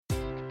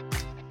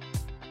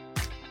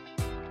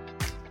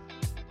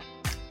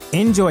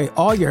Enjoy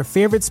all your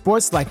favorite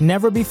sports like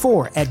never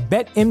before at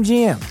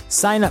BetMGM.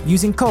 Sign up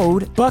using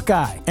code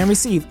Buckeye and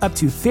receive up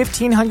to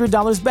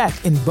 $1,500 back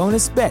in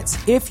bonus bets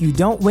if you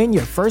don't win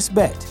your first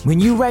bet. When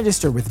you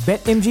register with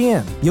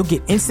BetMGM, you'll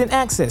get instant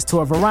access to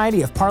a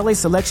variety of parlay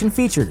selection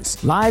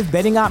features, live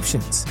betting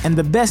options, and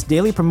the best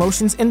daily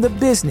promotions in the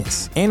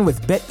business. And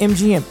with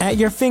BetMGM at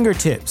your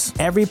fingertips,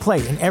 every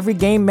play and every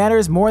game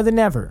matters more than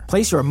ever.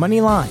 Place your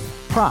money line,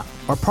 prop,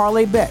 or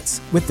parlay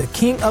bets with the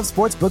king of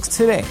sportsbooks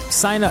today.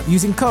 Sign up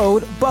using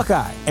code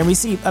Buckeye and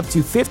receive up to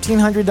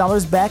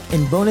 $1,500 back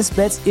in bonus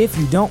bets if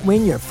you don't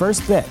win your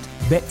first bet.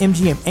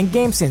 BetMGM and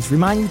GameSense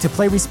remind you to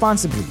play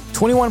responsibly.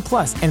 21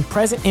 plus and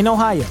present in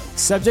Ohio,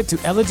 subject to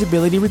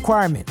eligibility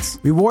requirements.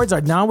 Rewards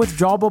are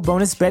non-withdrawable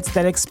bonus bets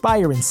that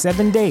expire in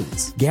 7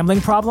 days. Gambling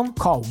problem?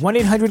 Call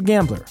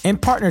 1-800-GAMBLER. In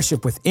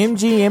partnership with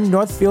MGM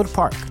Northfield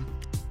Park.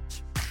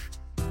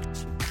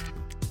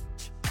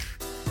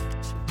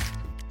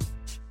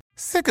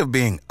 Sick of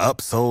being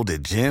upsold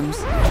at gyms?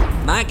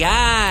 My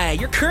guy,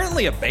 you're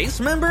currently a base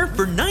member?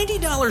 For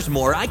 $90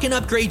 more, I can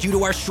upgrade you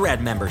to our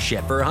Shred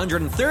membership. For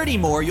 $130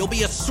 more, you'll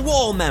be a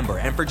Swole member.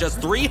 And for just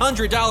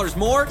 $300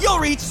 more, you'll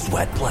reach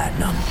Sweat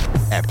Platinum.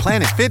 At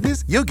Planet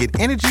Fitness, you'll get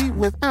energy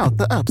without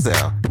the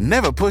upsell.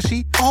 Never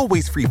pushy,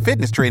 always free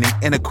fitness training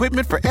and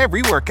equipment for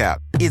every workout.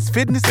 It's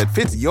fitness that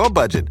fits your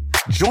budget.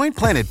 Join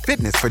Planet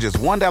Fitness for just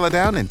 $1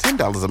 down and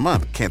 $10 a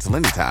month. Cancel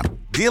anytime.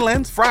 Deal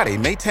ends Friday,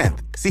 May 10th.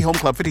 See Home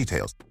Club for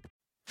details.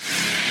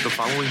 The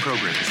following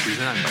program is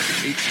presented by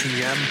the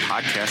HTM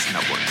Podcast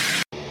Network.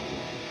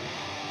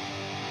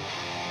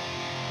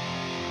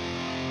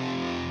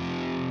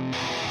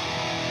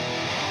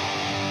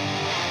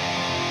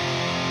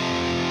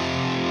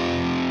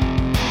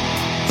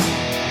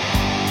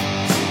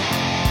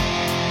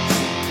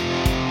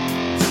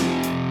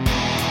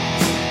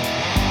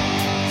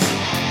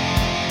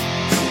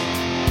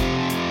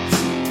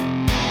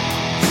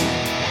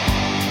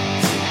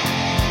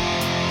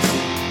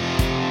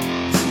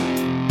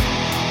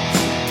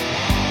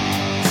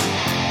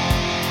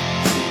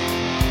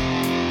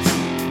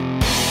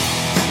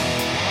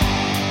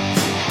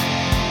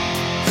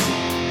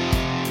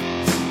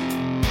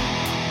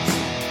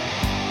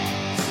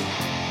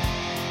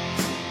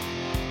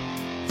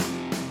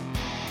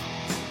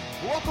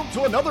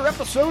 Another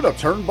episode of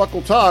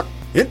Turnbuckle Talk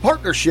in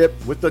partnership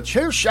with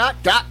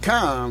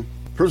thechairshot.com,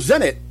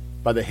 presented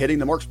by the Hitting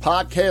the Marks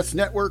Podcast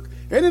Network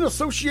and in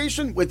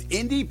association with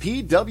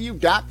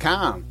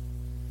IndiePW.com.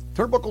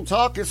 Turnbuckle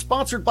Talk is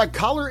sponsored by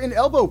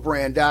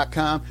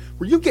collarandelbowbrand.com,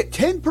 where you get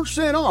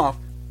 10% off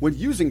when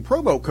using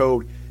promo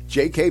code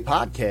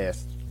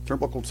JKPodcast.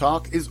 Turnbuckle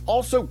Talk is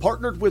also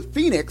partnered with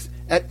Phoenix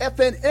at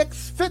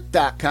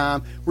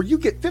FNXFit.com, where you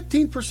get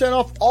 15%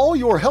 off all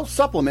your health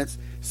supplements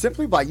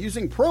simply by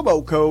using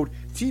promo code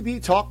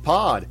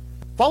TBTalkPod.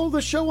 Follow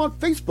the show on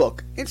Facebook,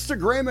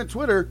 Instagram, and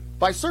Twitter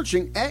by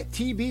searching at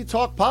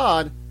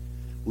TBTalkPod.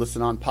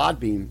 Listen on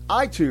Podbean,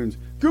 iTunes,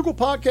 Google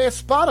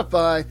Podcasts,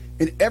 Spotify,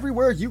 and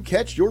everywhere you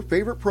catch your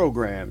favorite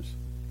programs.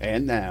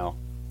 And now,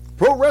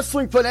 pro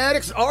wrestling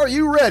fanatics, are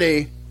you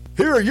ready?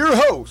 Here are your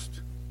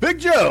hosts, Big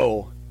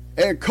Joe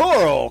and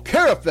Carl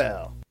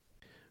Carafell. All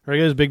right,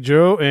 guys, Big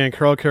Joe and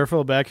Carl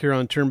Carafell back here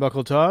on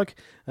Turnbuckle Talk.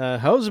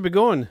 How's it been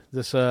going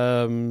this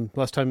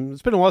last time?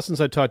 It's been a while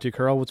since I talked to you,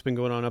 Carl. What's been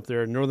going on up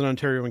there in Northern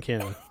Ontario and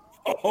Canada?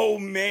 Oh,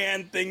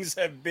 man, things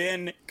have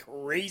been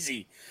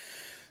crazy.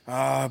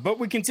 But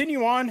we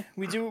continue on.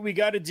 We do what we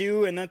got to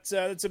do, and that's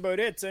about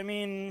it. I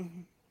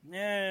mean,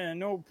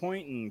 no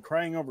point in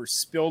crying over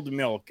spilled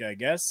milk, I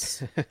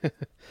guess.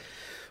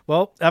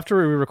 Well, after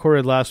we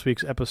recorded last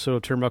week's episode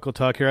of Turnbuckle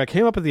Talk here, I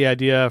came up with the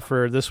idea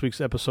for this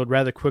week's episode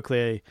rather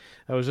quickly.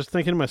 I was just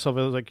thinking to myself,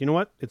 I was like, you know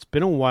what? It's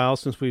been a while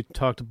since we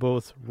talked to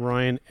both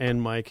Ryan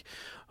and Mike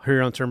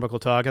here on Turnbuckle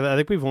Talk. I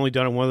think we've only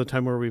done it one other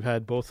time where we've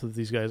had both of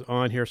these guys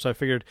on here, so I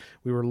figured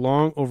we were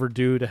long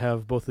overdue to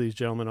have both of these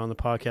gentlemen on the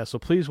podcast. So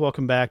please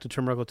welcome back to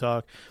Turnbuckle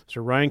Talk,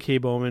 Mr. Ryan K.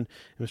 Bowman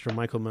and Mr.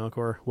 Michael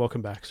Melchior.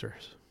 Welcome back,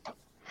 sirs.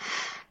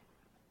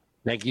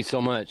 Thank you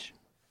so much.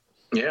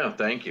 Yeah,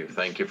 thank you.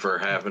 Thank you for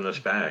having us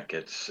back.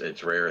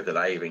 It's rare that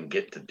I even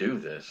get to do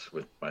this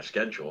with my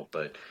schedule,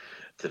 but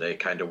today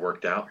kind of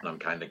worked out, and I'm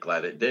kind of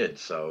glad it did.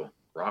 So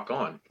rock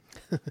on.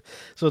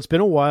 So it's been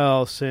a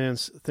while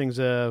since things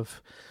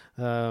have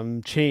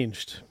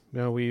changed. You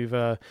know, we've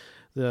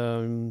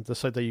the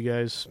site that you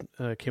guys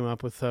came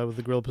up with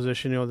the grill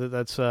position. You know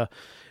that's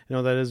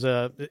that is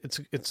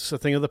it's a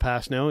thing of the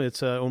past now.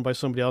 It's owned by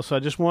somebody else. So I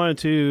just wanted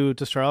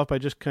to start off by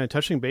just kind of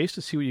touching base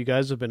to see what you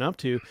guys have been up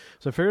to.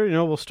 So I figured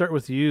we'll start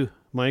with you,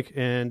 Mike.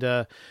 And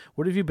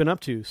what have you been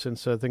up to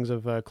since things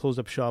have closed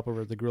up shop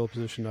over at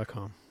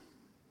thegrillposition.com?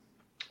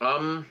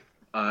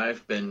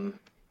 I've been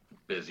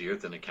busier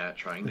than a cat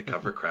trying to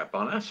cover crap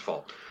on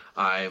asphalt.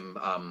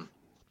 I'm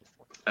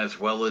as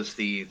well as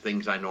the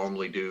things I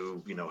normally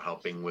do,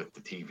 helping with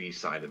the TV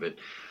side of it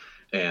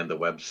and the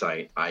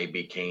website, I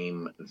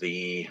became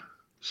the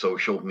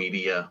social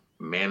media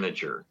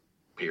manager,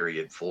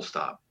 period, full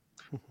stop,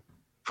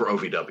 for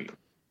OVW.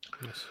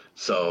 Yes.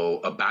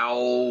 So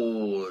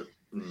about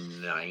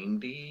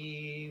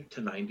 90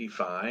 to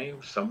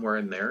 95, somewhere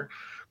in there,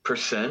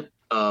 %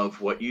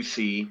 of what you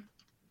see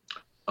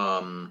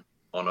on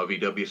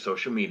OVW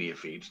social media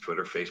feeds,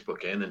 Twitter,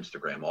 Facebook, and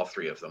Instagram, all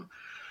three of them,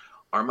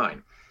 are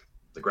mine.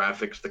 The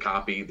graphics, the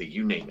copy, the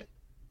you name it,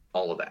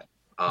 all of that.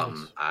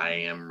 Nice. I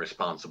am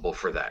responsible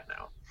for that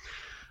now.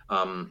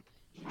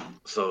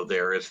 So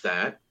there is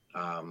that.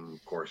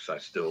 Of course, I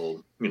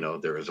still,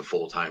 there is a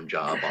full-time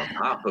job on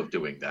top of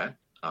doing that,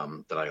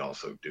 that I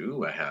also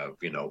do. I have,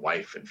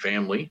 wife and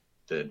family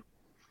that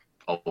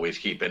always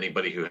keep.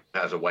 Anybody who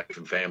has a wife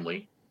and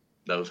family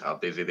knows how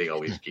busy they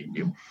always keep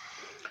you.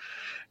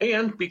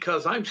 And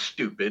because I'm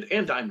stupid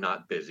and I'm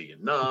not busy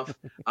enough,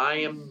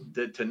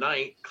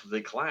 tonight,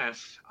 the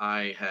class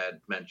I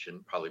had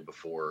mentioned probably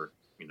before,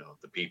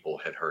 the people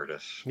had heard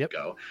us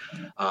go.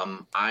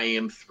 I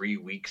am 3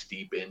 weeks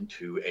deep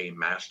into a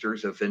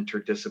Master's of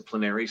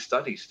Interdisciplinary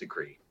Studies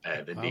degree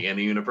at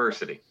Indiana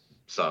University.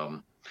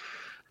 So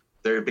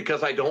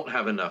because I don't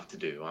have enough to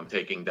do, I'm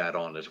taking that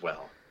on as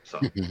well.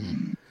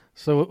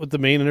 So with the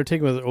main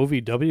undertaking with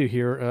OVW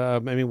here,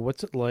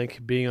 what's it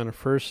like being on a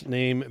first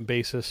name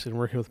basis and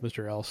working with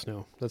Mr. Al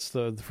Snow? That's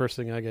the first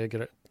thing I gotta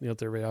get out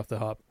there right off the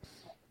hop.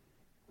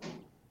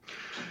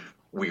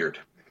 Weird.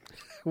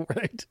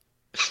 Right.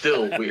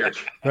 Still weird.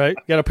 Right.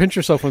 You gotta pinch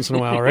yourself once in a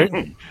while, right?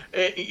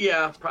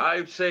 Yeah,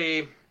 I'd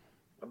say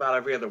about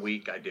every other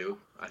week I do,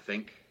 I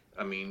think.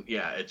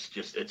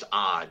 It's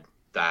odd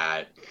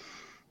that,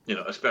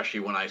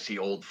 especially when I see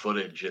old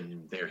footage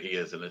and there he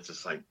is, and it's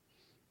just like,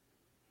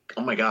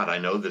 oh my God, I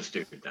know this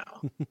dude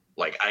now.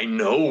 Like, I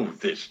know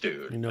this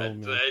dude.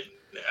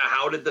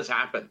 How did this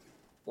happen?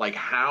 Like,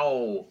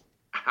 how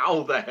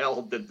the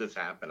hell did this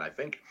happen? I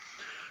think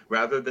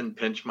rather than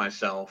pinch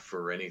myself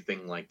or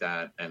anything like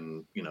that,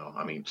 and,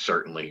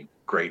 certainly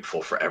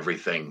grateful for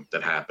everything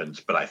that happens,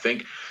 but I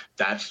think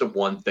that's the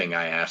one thing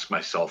I ask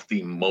myself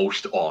the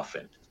most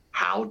often.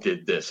 How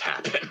did this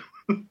happen?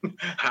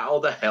 How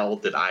the hell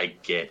did I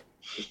get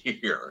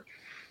here?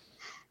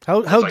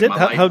 How did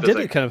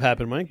it kind of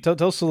happen, Mike? Tell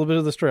us a little bit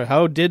of the story.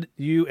 How did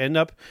you end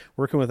up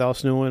working with Al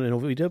Snow and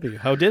OVW?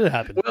 How did it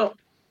happen? Well,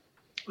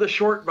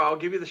 I'll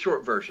give you the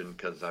short version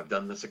because I've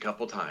done this a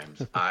couple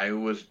times. I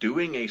was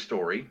doing a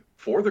story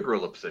for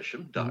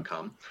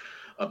thegorillaposition.com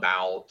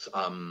about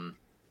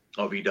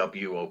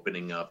OVW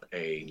opening up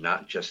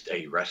not just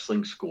a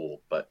wrestling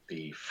school, but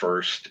the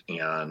first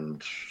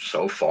and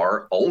so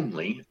far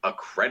only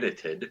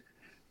accredited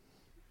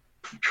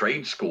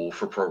trade school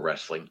for pro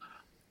wrestling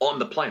on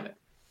the planet.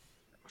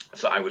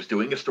 So I was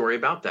doing a story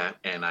about that,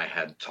 and I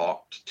had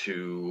talked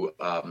to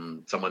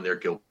someone there,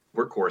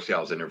 Gilbert Corsi, I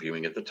was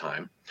interviewing at the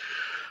time,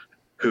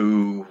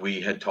 who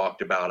we had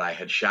talked about. I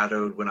had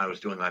shadowed when I was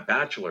doing my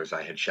bachelor's.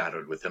 I had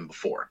shadowed with him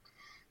before.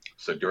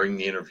 So during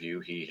the interview,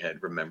 he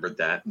had remembered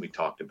that, and we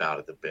talked about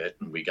it a bit,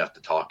 and we got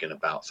to talking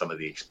about some of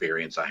the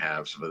experience I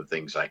have, some of the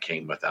things I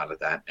came with out of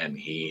that, and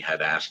he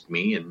had asked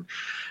me and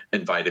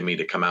invited me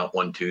to come out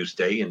one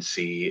Tuesday and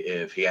see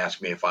if he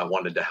asked me if I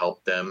wanted to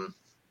help them,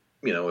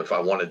 if I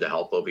wanted to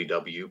help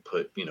OVW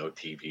put,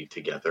 TV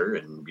together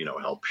and,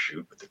 help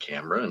shoot with the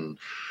camera and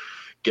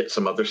get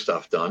some other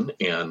stuff done.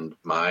 And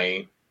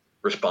my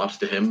response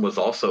to him was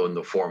also in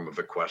the form of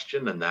a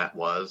question, and that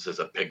was, is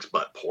a pig's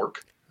butt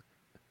pork?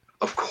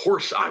 Of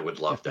course I would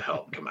love to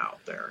help come out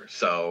there.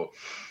 So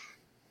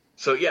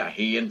yeah,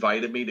 he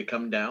invited me to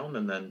come down,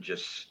 and then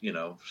just,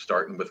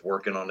 starting with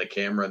working on the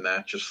camera and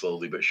that, just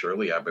slowly but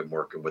surely, I've been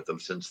working with them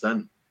since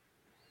then.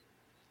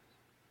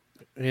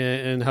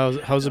 And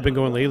how's it been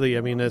going lately?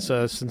 It's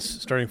since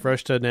starting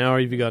fresh to now,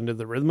 have you gotten into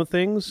the rhythm of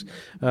things?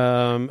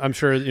 I'm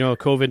sure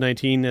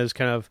COVID-19 has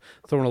kind of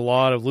thrown a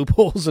lot of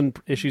loopholes and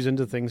issues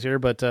into things here,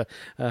 but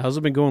how's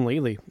it been going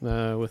lately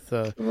with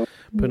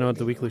putting out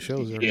the weekly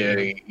shows? Yeah,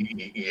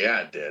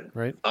 it did.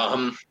 Right.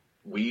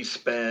 We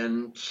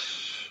spent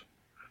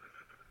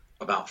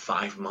about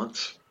 5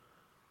 months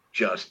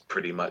just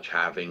pretty much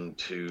having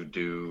to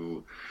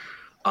do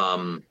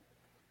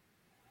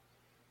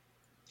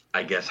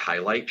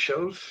highlight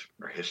shows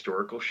or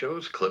historical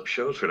shows, clip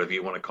shows, whatever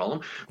you want to call them,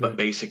 but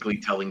basically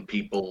telling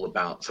people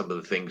about some of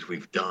the things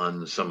we've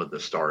done, some of the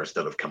stars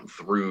that have come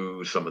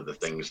through, some of the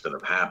things that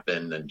have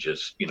happened, and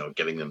just,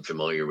 getting them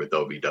familiar with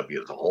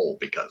OVW as a whole,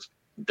 because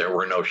there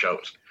were no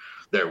shows.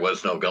 There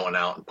was no going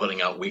out and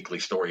putting out weekly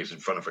stories in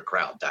front of a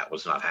crowd. That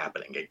was not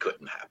happening. It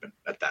couldn't happen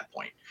at that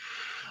point.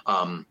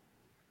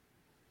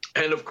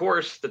 And of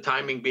course, the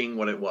timing being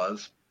what it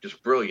was,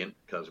 just brilliant,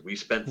 because we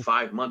spent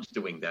 5 months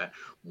doing that.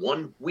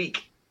 1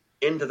 week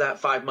into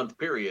that 5-month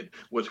period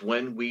was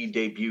when we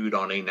debuted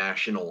on a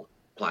national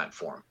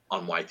platform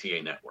on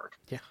YTA Network.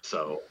 Yeah.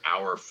 So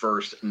our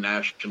first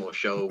national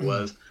show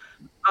was,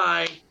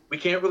 we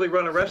can't really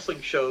run a wrestling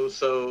show,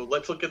 so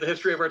let's look at the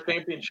history of our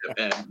championship.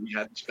 And we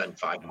had to spend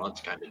 5 months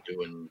kind of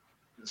doing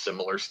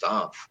similar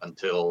stuff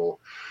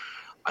until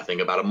I think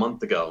about a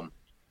month ago,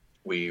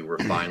 we were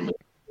finally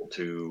able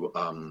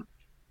to,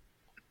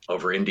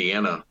 over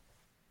Indiana,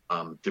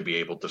 to be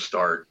able to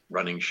start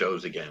running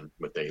shows again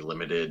with a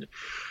limited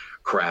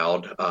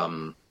crowd.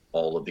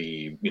 all of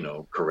the,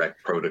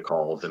 correct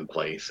protocols in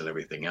place and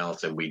everything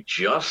else. And we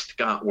just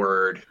got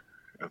word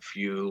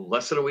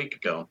less than a week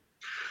ago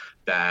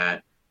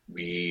that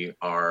we're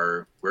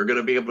going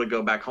to be able to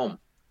go back home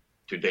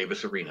to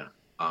Davis Arena.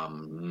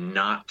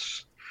 Not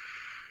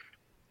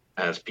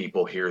as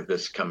people hear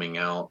this coming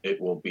out,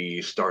 it will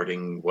be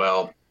starting,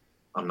 well,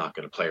 I'm not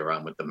going to play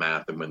around with the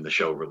math and when the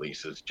show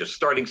releases. Just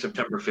starting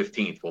September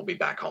 15th, we'll be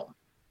back home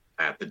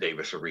at the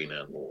Davis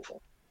Arena in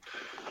Louisville.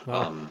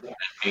 Wow.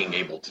 Being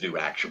able to do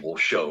actual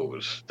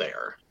shows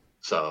there.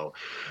 So,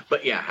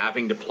 but yeah,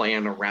 having to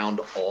plan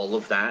around all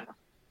of that,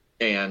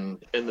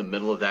 and in the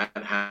middle of that,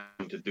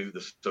 having to do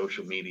the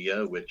social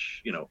media,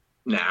 which,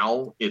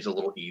 now is a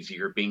little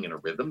easier being in a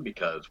rhythm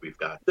because we've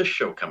got this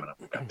show coming up.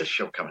 We've got this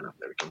show coming up.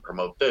 We can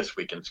promote this.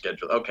 We can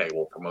schedule. Okay,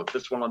 we'll promote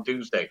this one on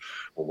Tuesday.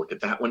 We'll look at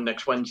that one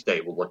next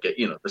Wednesday. We'll look at,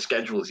 the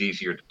schedule is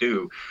easier to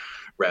do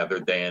rather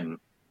than,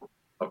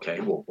 okay,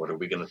 well, what are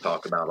we going to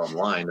talk about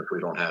online if we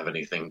don't have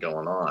anything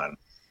going on?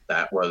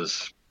 That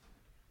was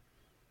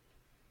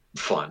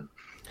fun.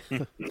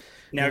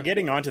 Now,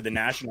 getting onto the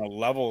national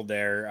level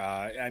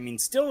there,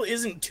 still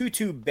isn't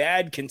too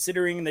bad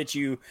considering that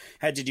you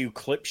had to do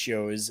clip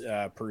shows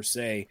per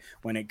se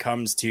when it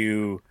comes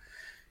to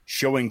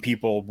showing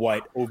people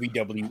what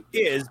OVW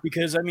is,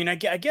 because I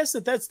guess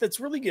that's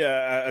really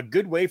a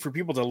good way for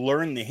people to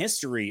learn the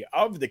history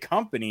of the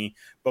company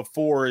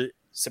before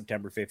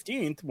September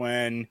 15th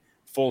when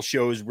full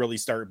shows really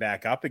start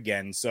back up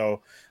again.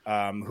 So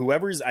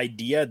whoever's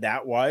idea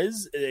that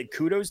was,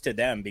 kudos to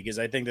them, because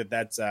I think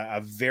that's a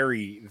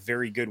very,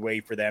 very good way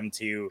for them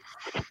to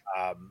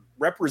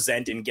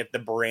represent and get the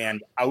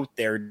brand out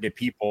there to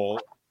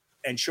people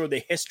and show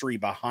the history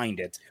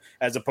behind it,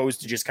 as opposed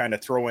to just kind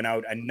of throwing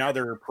out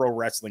another pro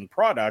wrestling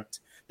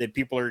product that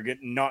people are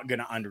not going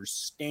to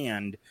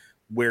understand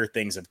where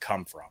things have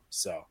come from.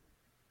 So,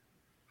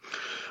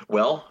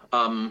 well,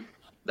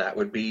 that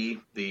would be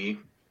the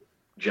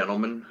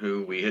gentleman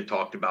who we had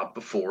talked about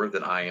before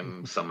that I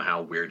am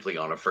somehow weirdly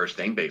on a first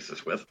name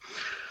basis with.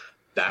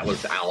 That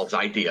was Al's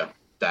idea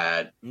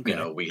that,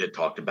 okay. We had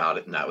talked about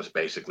it, and that was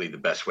basically the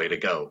best way to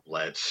go.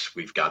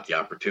 We've got the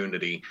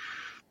opportunity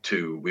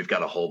we've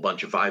got a whole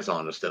bunch of eyes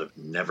on us that have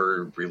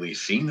never really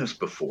seen this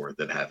before,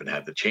 that haven't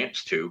had the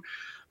chance to.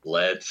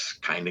 Let's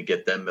kind of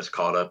get them as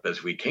caught up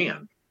as we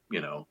can,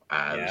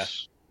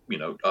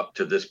 up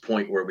to this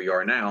point where we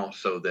are now,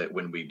 so that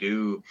when we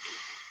do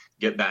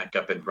get back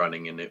up and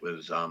running, and it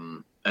was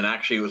and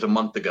actually it was a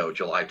month ago,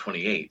 July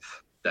 28th,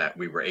 that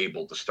we were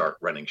able to start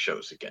running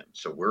shows again.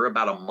 So we're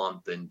about a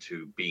month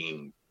into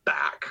being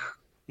back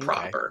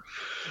proper.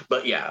 Okay.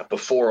 But yeah,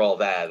 before all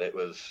that,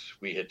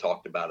 we had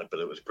talked about it, but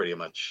it was pretty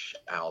much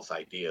Al's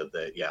idea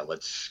that,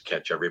 let's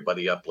catch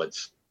everybody up.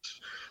 Let's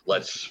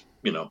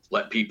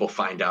let people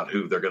find out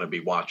who they're going to be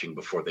watching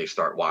before they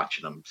start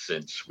watching them,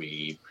 since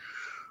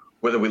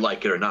whether we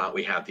like it or not,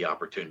 we have the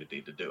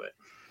opportunity to do it.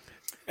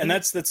 And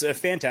that's a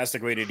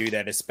fantastic way to do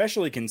that,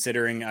 especially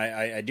considering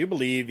I do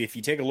believe if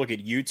you take a look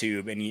at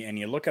YouTube and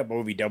you look up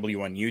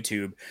OVW on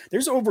YouTube,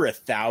 there's over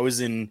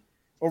 1,000,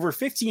 over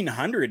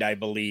 1,500, I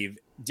believe,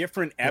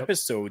 different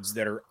episodes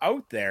that are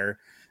out there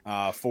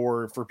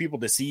for people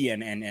to see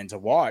and to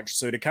watch.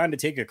 So to kind of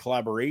take a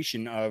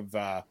collaboration of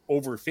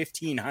over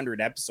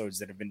 1,500 episodes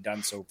that have been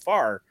done so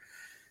far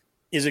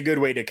is a good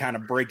way to kind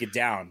of break it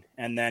down.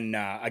 And then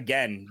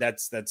again,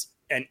 that's a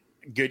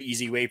good,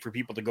 easy way for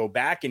people to go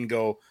back and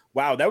go,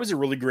 wow, that was a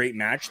really great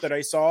match that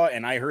I saw,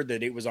 and I heard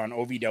that it was on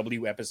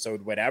OVW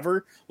episode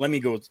whatever. Let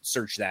me go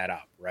search that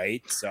up,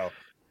 right? So,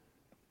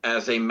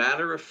 as a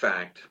matter of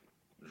fact,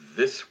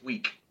 this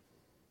week,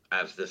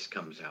 as this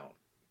comes out,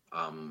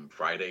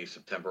 Friday,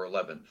 September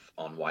 11th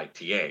on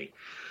YTA,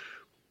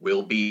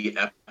 will be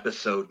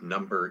episode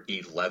number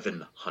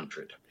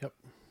 1100. Yep.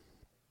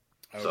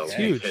 So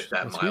we hit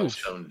that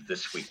milestone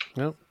this week.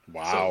 Yep.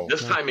 Wow. So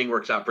this timing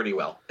works out pretty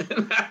well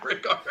in that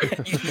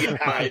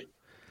regard.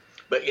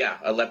 But yeah,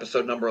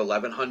 episode number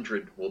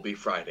 1100 will be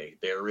Friday.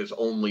 There is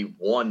only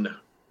one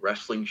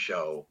wrestling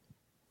show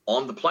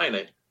on the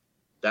planet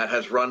that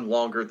has run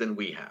longer than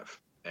we have.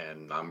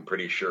 And I'm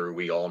pretty sure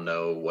we all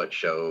know what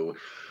show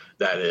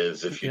that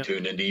is. If you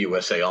tune into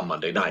USA on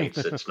Monday nights,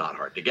 it's not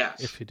hard to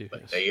guess. If you do,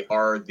 but they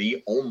are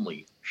the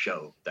only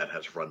show that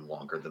has run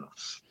longer than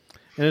us.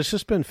 And it's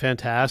just been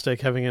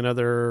fantastic having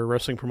another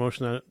wrestling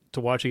promotion to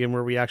watch again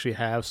where we actually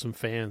have some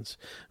fans.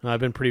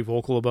 I've been pretty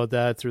vocal about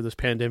that through this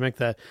pandemic,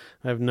 that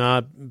I've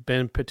not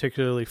been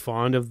particularly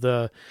fond of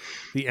the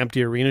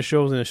empty arena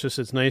shows, and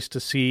it's nice to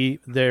see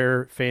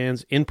their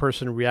fans in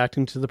person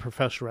reacting to the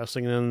professional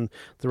wrestling, and then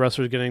the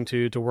wrestlers getting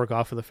to work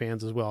off of the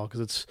fans as well,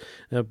 because it's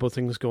both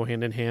things go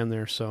hand in hand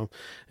there. So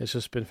it's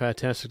just been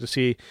fantastic to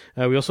see.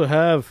 We also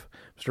have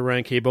Mr.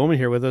 Ryan K. Bowman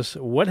here with us.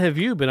 What have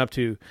you been up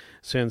to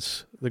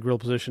since the grill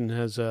position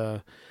has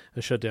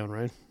shut down,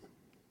 Ryan?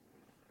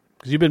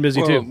 Because you've been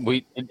busy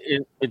too.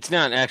 It's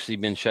not actually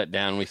been shut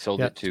down. We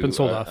sold it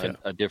to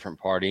a different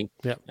party.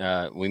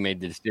 Yep. We made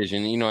the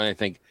decision. And I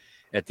think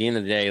at the end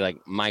of the day, like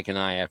Mike and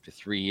I, after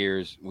 3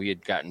 years, we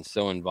had gotten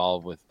so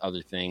involved with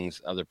other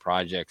things, other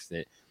projects,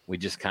 that we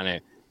just kind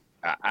of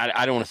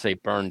I don't want to say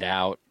burned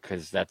out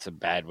because that's a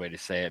bad way to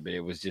say it, but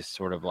it was just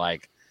sort of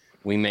like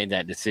we made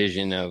that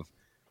decision of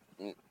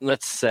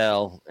let's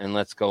sell and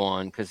let's go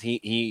on because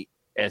he,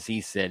 as he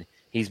said,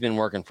 he's been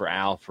working for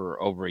Al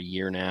for over a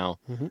year now.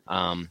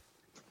 Mm-hmm.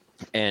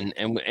 And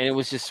it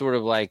was just sort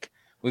of like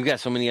we've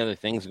got so many other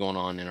things going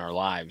on in our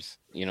lives,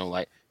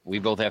 like we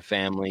both have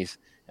families.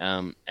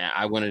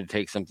 I wanted to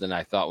take something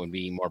I thought would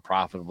be more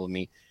profitable to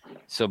me.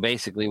 So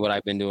basically what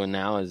I've been doing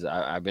now is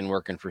I've been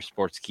working for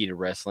Sportskeeda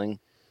Wrestling.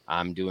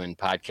 I'm doing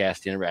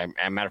podcasting. As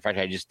a matter of fact,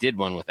 I just did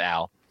one with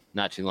Al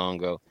not too long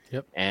ago.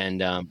 Yep.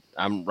 And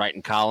I'm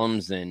writing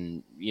columns,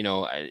 and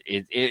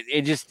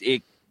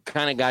it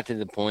kind of got to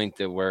the point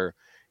that where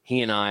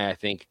he and I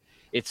think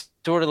it's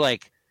sort of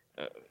like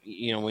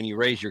when you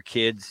raise your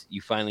kids,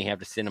 you finally have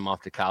to send them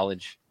off to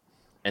college,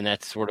 and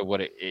that's sort of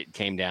what it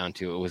came down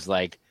to. It was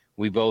like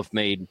we both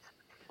made,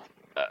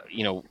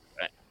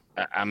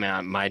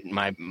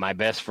 my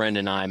best friend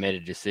and I made a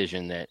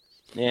decision that.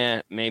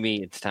 Yeah, maybe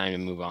it's time to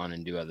move on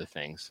and do other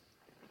things.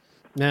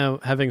 Now,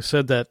 having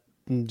said that,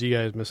 do you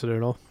guys miss it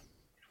at all?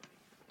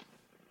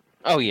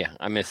 Oh yeah,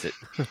 I miss it.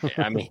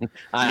 I mean,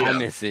 I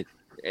miss it.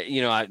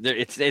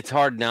 It's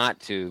hard not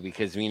to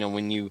because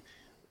when you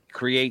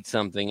create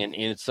something, and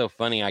it's so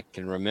funny. I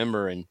can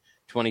remember in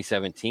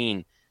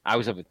 2017, I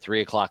was up at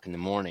 3:00 in the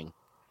morning,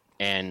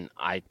 and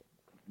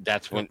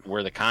that's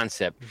where the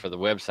concept for the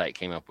website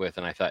came up with,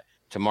 and I thought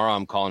tomorrow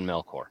I'm calling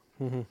Melkor.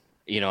 Mm-hmm.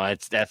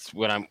 That's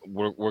what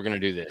we're going to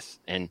do this.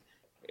 And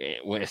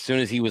as soon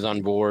as he was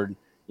on board,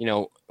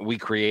 we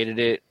created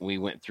it. We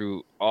went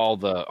through all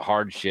the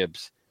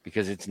hardships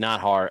because it's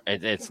not hard.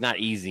 It's not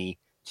easy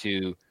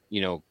to,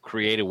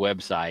 create a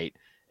website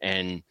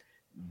and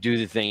do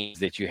the things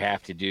that you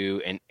have to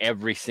do. And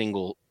every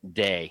single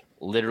day,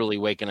 literally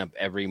waking up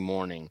every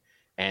morning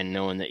and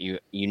knowing that you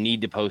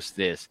need to post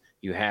this,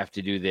 you have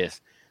to do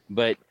this.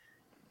 But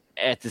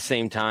at the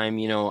same time,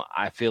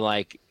 I feel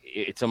like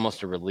it's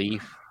almost a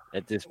relief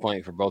at this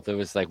point for both of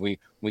us. Like we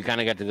kind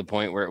of got to the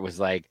point where it was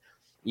like,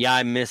 yeah,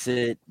 I miss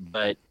it,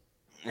 but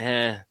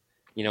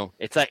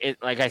it's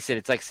like I said,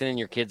 it's like sending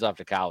your kids off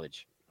to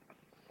college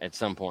at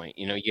some point.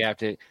 You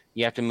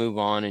have to move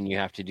on and you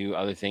have to do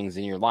other things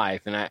in your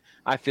life. And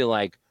I feel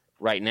like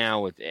right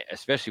now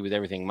especially with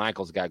everything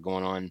Michael's got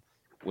going on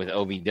with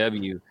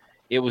OVW,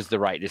 it was the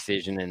right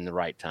decision and the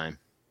right time.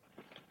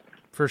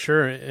 For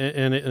sure.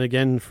 And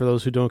again, for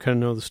those who don't kind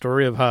of know the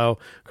story of how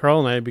Carl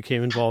and I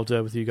became involved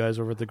with you guys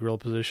over at the Grill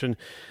Position,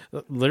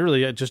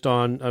 literally I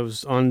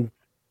was on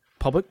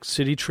public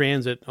city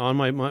transit on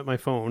my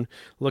phone,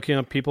 looking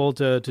up people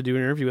to do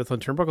an interview with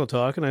on Turnbuckle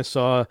Talk. And I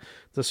saw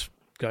this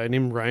guy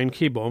named Ryan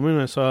K. Bowman.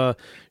 I saw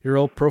your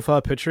old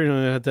profile picture,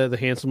 had the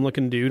handsome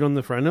looking dude on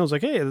the front. And I was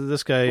like, hey,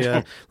 this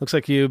guy looks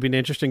like you'd be an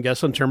interesting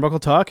guest on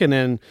Turnbuckle Talk. And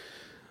then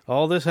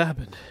all this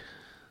happened.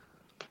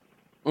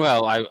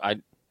 Well, I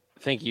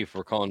thank you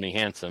for calling me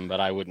handsome,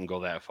 but I wouldn't go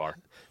that far.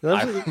 You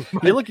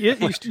still look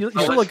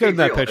good in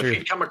that picture. If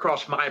you'd come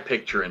across my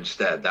picture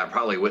instead, that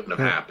probably wouldn't have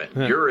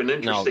happened. You're an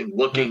interesting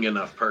looking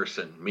enough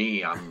person.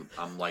 Me, I'm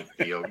like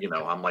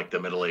I'm like the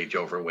middle-aged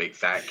overweight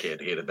fat kid.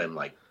 He'd have been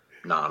like,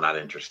 no, not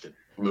interested.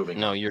 Moving.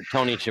 No, you're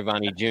Tony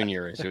Schiavone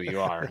Jr. is who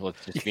you are.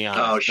 Let's just be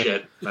honest. Oh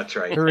shit, that's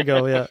right. Here we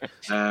go. Yeah,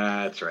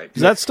 that's right.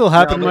 Does that still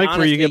happen, Mike? Honestly,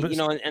 where you get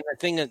and the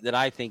thing that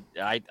I think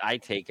I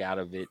take out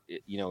of it,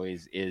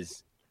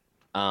 is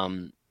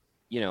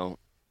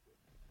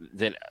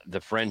that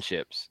the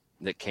friendships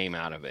that came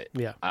out of it.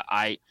 Yeah.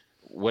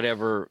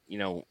 Whatever,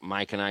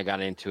 Mike and I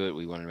got into it.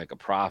 We wanted to make a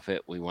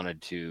profit. We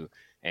wanted to,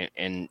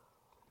 and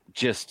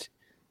just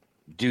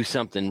do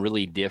something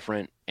really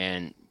different.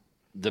 And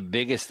the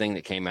biggest thing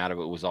that came out of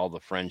it was all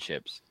the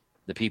friendships,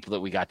 the people that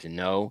we got to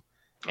know.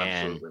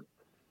 Absolutely.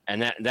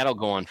 And that'll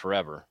go on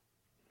forever.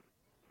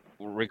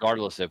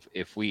 Regardless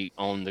if we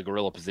own the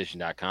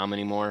GorillaPosition.com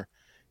anymore,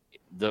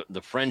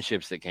 the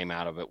friendships that came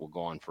out of it will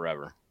go on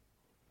forever.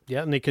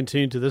 Yeah, and they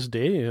continue to this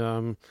day.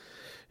 A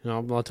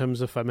lot of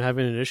times if I'm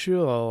having an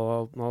issue,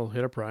 I'll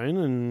hit up Ryan,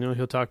 and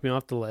he'll talk me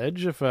off the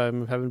ledge if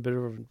I'm having a bit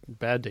of a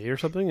bad day or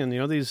something. And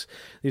these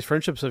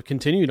friendships have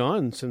continued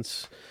on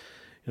since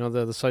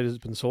the site has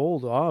been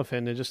sold off,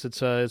 and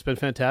it's been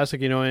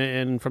fantastic.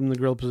 And from the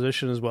Grill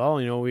Position as well.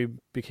 We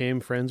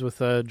became friends with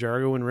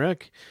Jargo and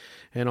Rick,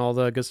 and all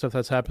the good stuff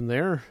that's happened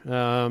there.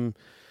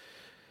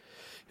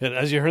 And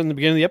as you heard in the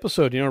beginning of the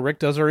episode, Rick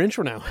does our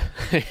intro now.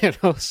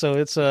 So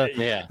it's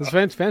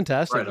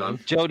fantastic.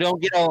 Right, Joe, don't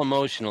get all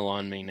emotional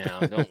on me now.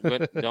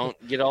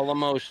 Don't get all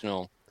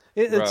emotional.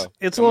 It's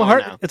a little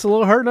hard. Now. It's a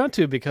little hard not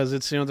to, because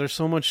it's there's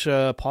so much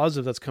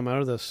positive that's come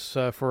out of this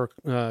for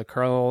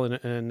Carl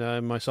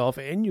and myself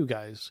and you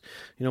guys.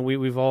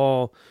 We've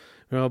all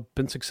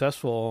been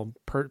successful.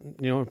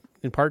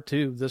 In part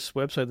to this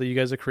website that you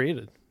guys have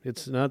created.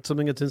 It's not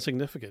something that's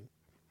insignificant.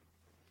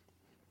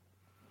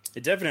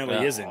 It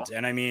definitely isn't.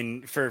 And I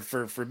mean,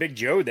 for Big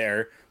Joe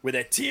there, with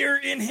a tear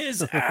in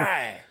his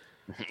eye,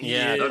 he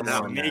is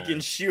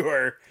making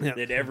sure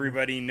that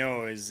everybody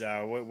knows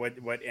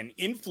what an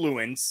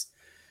influence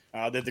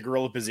that the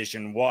Gorilla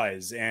Position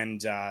was, and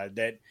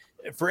that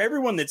for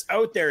everyone that's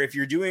out there, if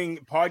you're doing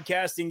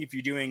podcasting, if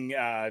you're doing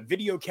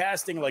video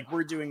casting like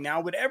we're doing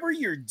now, whatever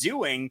you're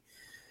doing,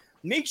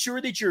 make sure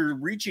that you're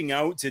reaching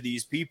out to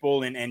these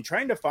people and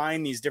trying to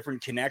find these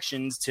different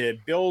connections to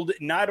build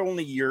not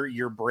only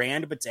your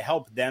brand, but to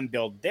help them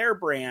build their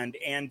brand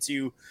and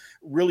to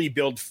really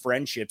build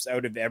friendships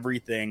out of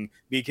everything.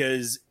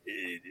 Because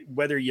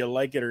whether you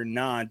like it or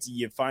not,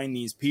 you find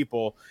these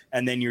people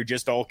and then you're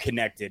just all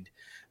connected.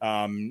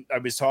 I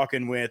was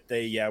talking with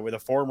a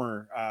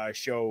former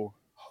show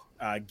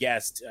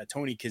guest,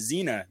 Tony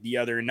Kazina, the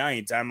other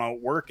night. I'm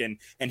out working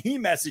and he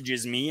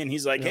messages me and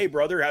he's like, "Hey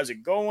brother, how's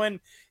it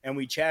going?" And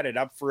we chatted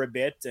up for a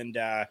bit, and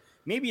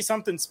maybe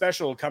something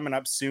special coming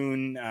up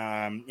soon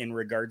in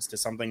regards to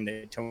something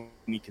that Tony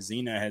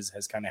Kazina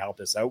has kind of helped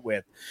us out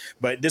with.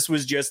 But this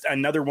was just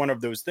another one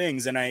of those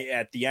things. And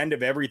at the end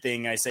of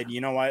everything, I said,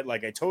 you know what,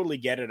 like, I totally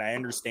get it. I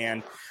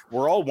understand.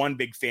 We're all one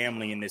big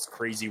family in this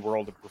crazy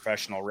world of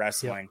professional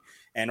wrestling.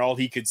 And all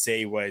he could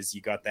say was,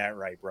 "You got that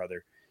right,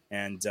 brother."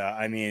 And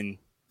I mean,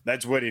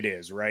 that's what it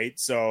is, right?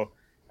 So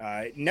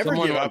never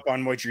give up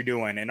on what you're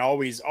doing, and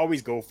always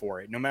go for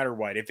it, no matter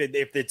what. If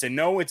it's a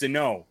no, it's a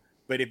no.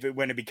 But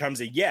when it becomes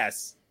a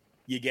yes,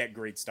 you get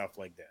great stuff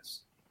like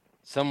this.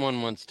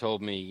 Someone once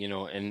told me, you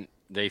know, and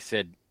they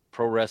said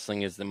pro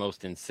wrestling is the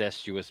most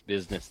incestuous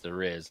business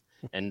there is,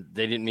 and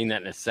they didn't mean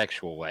that in a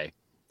sexual way.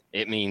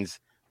 It means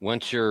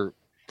once you're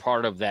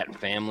part of that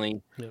family,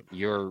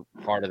 you're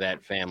part of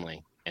that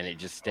family, and it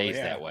just stays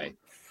that way.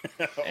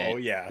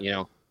 And, you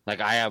know, like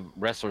I have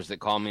wrestlers that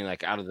call me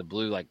like out of the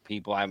blue, like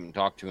people I haven't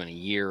talked to in a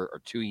year or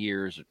 2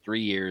 years or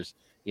 3 years.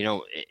 You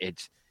know,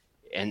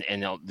 and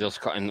they'll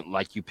call, and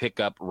like you pick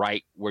up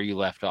right where you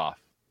left off,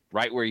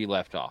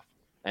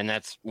 and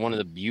that's one of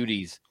the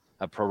beauties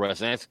of pro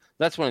wrestling.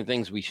 That's one of the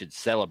things we should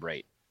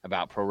celebrate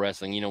about pro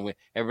wrestling. You know,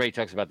 everybody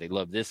talks about they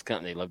love this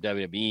company, they love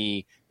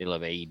WWE, they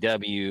love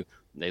AEW,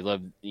 they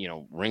love, you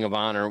know, Ring of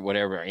Honor,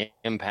 whatever,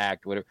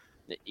 Impact, whatever.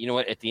 You know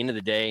what? At the end of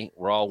the day,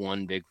 we're all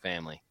one big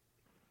family.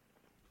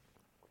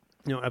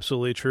 You know,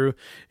 absolutely true.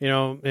 You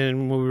know,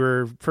 and when we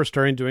were first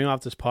starting doing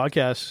off this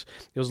podcast,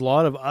 it was a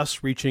lot of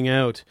us reaching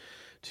out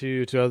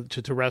to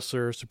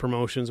wrestlers, to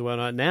promotions and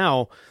whatnot.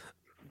 Now,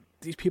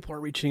 these people are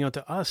reaching out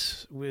to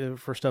us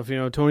for stuff. You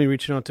know, Tony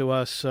reaching out to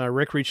us,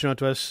 Rick reaching out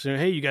to us. You know,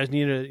 hey, you guys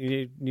need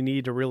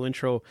a real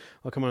intro.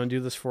 I'll come on and do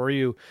this for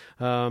you.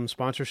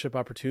 Sponsorship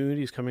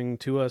opportunities coming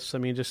to us. I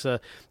mean, just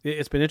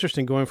it's been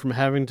interesting going from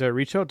having to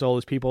reach out to all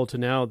these people to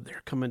now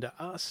they're coming to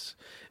us.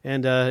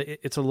 And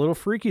it's a little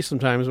freaky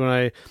sometimes when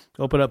I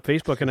open up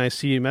Facebook and I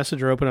see a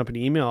message or open up an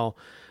email,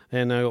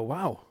 and I go,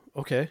 "Wow,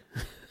 okay,"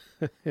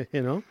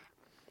 you know.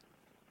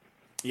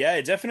 Yeah,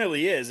 it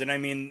definitely is. And I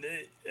mean,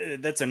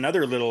 that's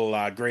another little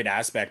great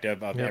aspect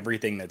of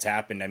everything that's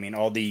happened. I mean,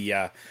 all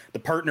the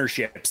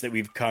partnerships that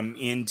we've come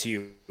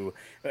into,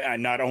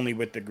 not only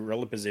with the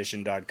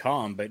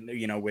GorillaPosition.com, but,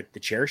 you know, with the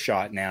Chair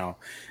Shot now,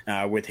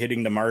 with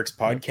Hitting the Marks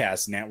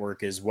podcast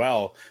network as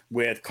well,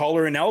 with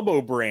Collar and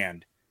Elbow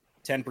brand,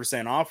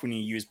 10% off when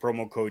you use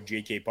promo code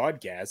JK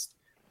Podcast.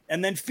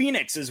 And then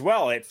Phoenix as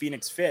well at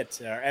Phoenix Fit,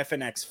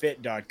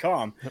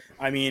 fnxfit.com.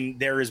 I mean,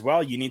 there as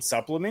well, you need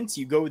supplements.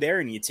 You go there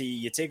and you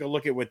take a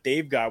look at what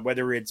they've got,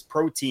 whether it's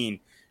protein,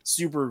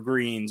 super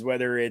greens,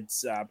 whether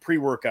it's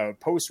pre-workout,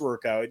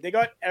 post-workout. They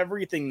got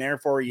everything there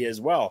for you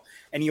as well.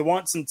 And you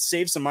want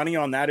save some money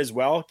on that as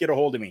well, get a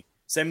hold of me.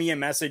 Send me a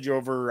message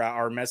over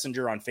our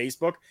messenger on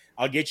Facebook.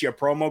 I'll get you a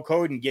promo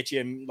code and get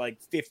you like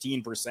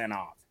 15%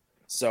 off.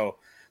 So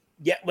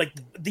yeah, like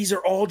these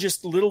are all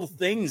just little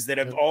things that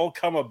have all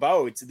come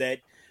about that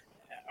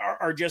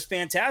are just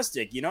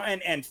fantastic, you know.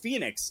 And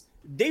Phoenix,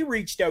 they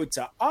reached out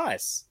to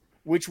us,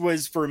 which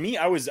was for me,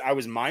 I was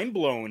mind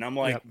blown. I'm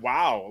like,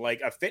 wow,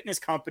 like a fitness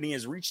company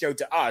has reached out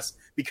to us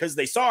because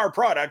they saw our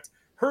product,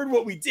 heard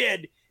what we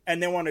did,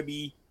 and they want to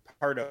be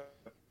part of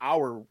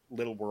our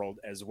little world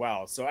as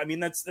well. So I mean,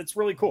 that's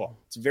really cool.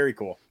 It's very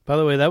cool. By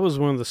the way, that was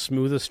one of the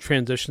smoothest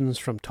transitions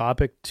from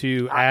topic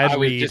to ad read. I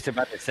was just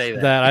about to say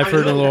that I've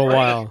heard in a little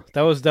while.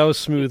 That was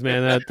smooth,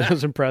 man. That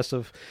was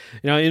impressive.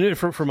 You know, and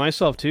for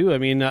myself too. I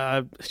mean,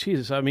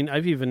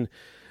 I've even.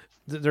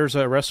 There's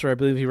a wrestler, I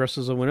believe he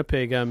wrestles in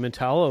Winnipeg,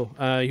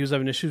 Mentalo. He was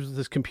having issues with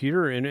his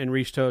computer and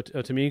reached out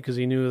to me because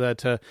he knew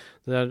that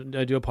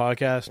I do a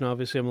podcast, and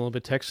obviously I'm a little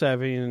bit tech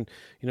savvy, and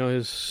you know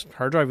his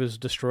hard drive was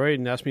destroyed,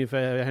 and asked me if I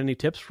had any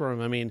tips for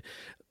him. I mean,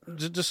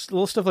 just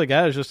little stuff like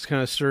that is just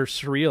kind of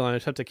surreal, and I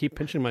just have to keep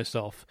pinching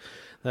myself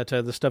that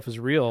this stuff is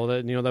real.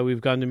 That that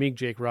we've gotten to meet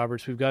Jake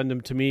Roberts, we've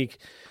gotten to meet.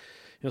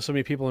 You know, so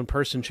many people in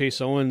person, Chase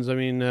Owens, I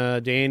mean,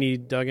 Danny,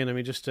 Duggan, I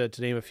mean, just to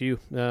name a few.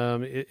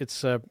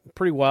 It's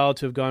pretty wild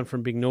to have gone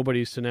from being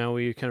nobodies to now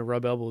we kind of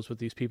rub elbows with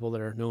these people that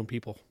are known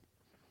people.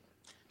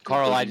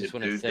 Carl, I just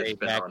want to say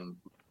back...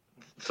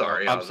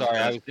 Sorry. I was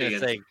going to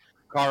say,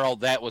 Carl,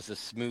 that was a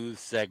smooth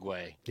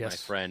segue, my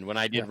friend. When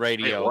I did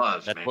radio,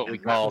 that's what we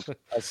called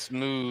a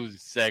smooth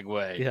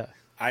segue. Yeah.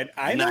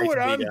 I know what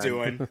I'm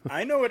doing.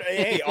 I know what.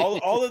 Hey,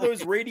 all of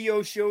those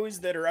radio shows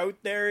that are out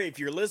there, if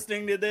you're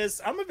listening to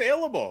this, I'm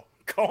available.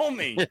 Call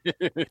me.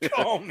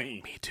 Call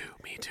me. Me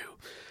too.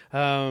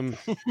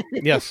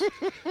 Yes.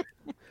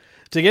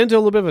 To get into a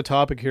little bit of a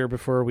topic here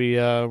before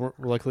we're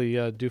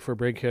likely due for a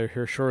break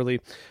here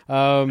shortly.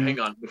 Hang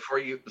on, before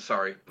you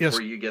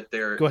get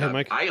there. Go ahead,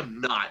 Mike. I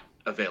am not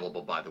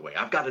available, by the way.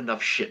 I've got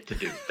enough shit to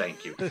do.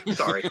 Thank you.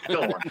 Sorry.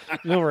 Go on.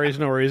 No worries.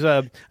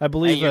 I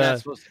believe you're not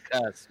supposed to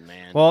cuss,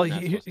 man. Well,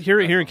 here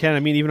in Canada, I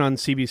mean, even on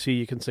CBC,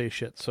 you can say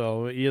shit.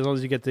 So as long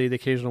as you get the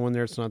occasional one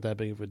there, it's not that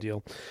big of a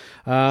deal.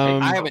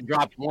 I haven't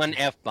dropped one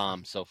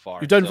F-bomb so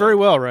far. You've done very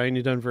well, Ryan.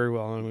 You've done very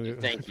well.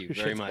 Thank you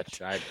very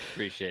much. I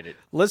appreciate it.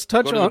 Let's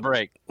touch on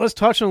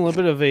a little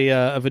bit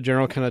of a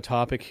general kind of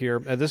topic here.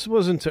 This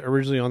wasn't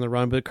originally on the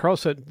run, but Carl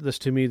said this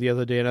to me the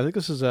other day, and I think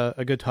this is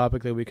a good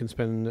topic that we can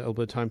spend a little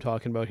bit of time talking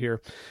about here.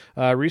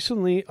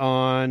 Recently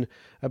on,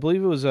 I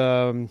believe it was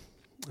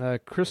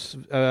Chris,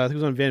 I think it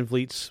was on Van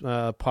Vliet's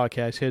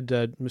podcast. He had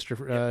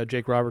Mr.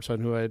 Jake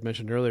Robertson, who I had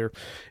mentioned earlier,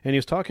 and he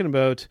was talking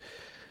about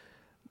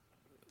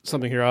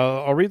something here.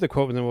 I'll read the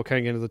quote, and then we'll kind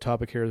of get into the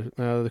topic here.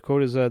 The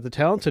quote is, "The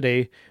talent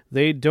today,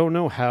 they don't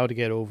know how to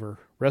get over.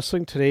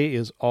 Wrestling today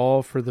is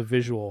all for the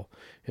visual.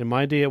 In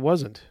my day, it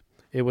wasn't.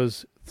 It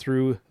was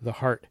through the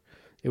heart.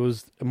 It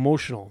was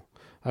emotional.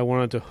 I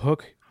wanted to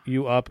hook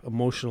you up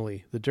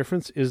emotionally. The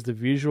difference is the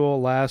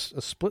visual lasts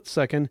a split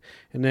second,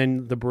 and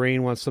then the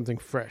brain wants something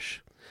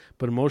fresh.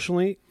 But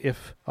emotionally,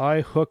 if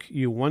I hook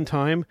you one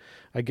time,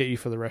 I get you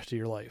for the rest of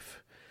your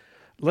life."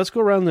 Let's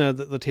go around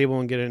the table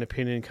and get an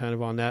opinion kind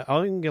of on that.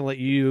 I'm going to let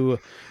you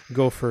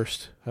go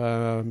first,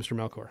 Mr.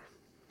 Melkor.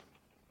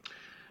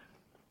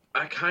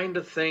 I kind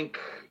of think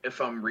if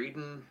I'm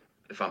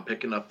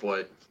picking up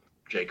what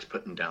Jake's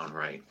putting down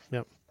right.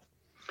 Yep.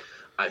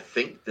 I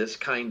think this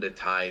kind of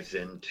ties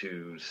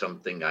into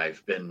something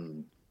I've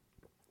been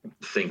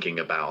thinking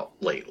about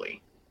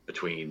lately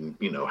between,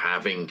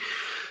 having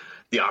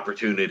the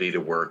opportunity to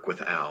work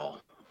with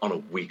Al on a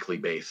weekly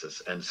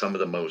basis. And some of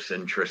the most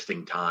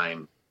interesting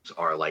times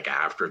are like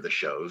after the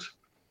shows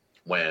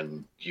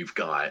when you've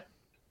got,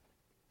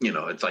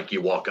 it's like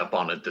you walk up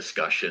on a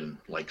discussion,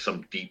 like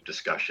some deep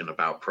discussion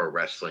about pro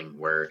wrestling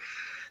where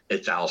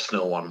it's Al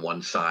Snow on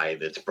one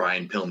side, it's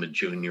Brian Pillman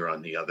Jr.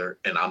 on the other,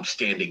 and I'm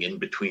standing in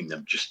between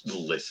them just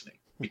listening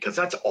because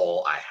that's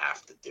all I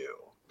have to do.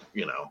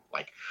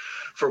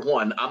 For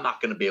one, I'm not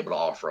going to be able to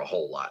offer a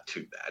whole lot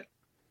to that.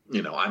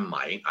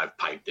 I've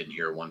piped in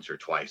here once or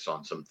twice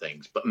on some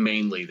things, but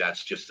mainly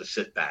that's just to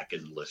sit back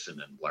and listen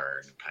and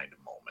learn kind of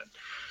moment.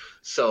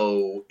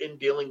 So in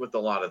dealing with a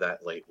lot of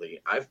that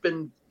lately, I've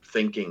been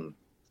thinking,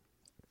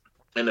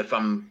 and if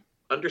I'm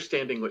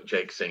understanding what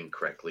Jake's saying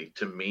correctly,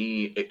 to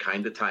me, it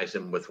kind of ties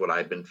in with what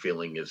I've been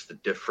feeling is the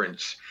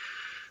difference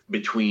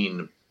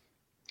between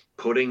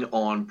putting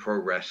on pro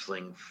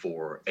wrestling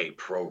for a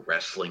pro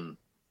wrestling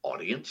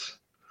audience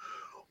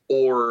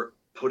or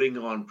putting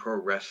on pro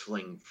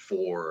wrestling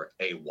for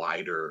a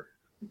wider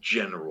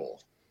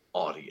general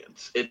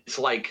audience. It's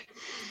like,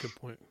 good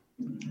point.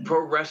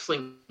 Pro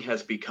wrestling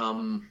has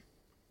become,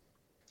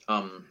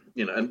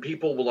 and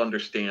people will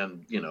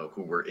understand,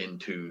 who were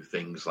into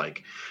things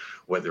like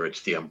whether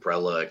it's the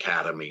Umbrella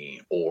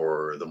Academy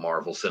or the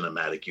Marvel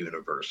Cinematic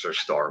Universe or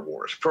Star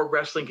Wars. Pro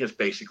wrestling has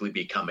basically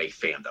become a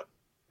fandom.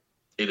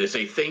 It is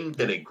a thing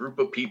that a group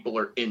of people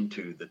are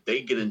into, that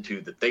they get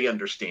into, that they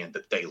understand,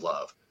 that they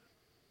love,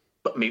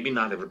 but maybe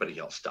not everybody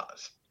else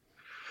does.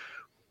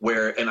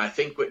 And I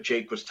think what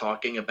Jake was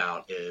talking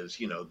about is,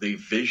 the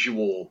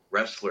visual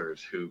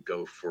wrestlers who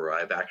go for,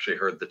 I've actually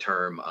heard the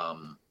term,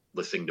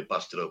 listening to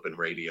Busted Open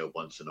Radio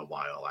once in a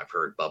while, I've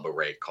heard Bubba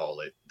Ray call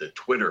it the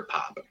Twitter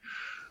pop,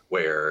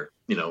 where,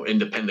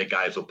 independent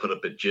guys will put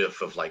up a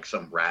GIF of like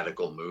some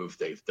radical move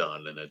they've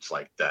done. And it's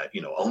like that,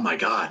 oh my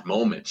God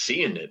moment,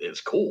 seeing it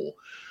is cool.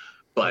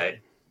 But,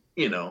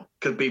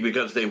 could be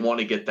because they want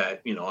to get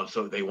that,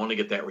 so they want to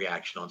get that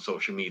reaction on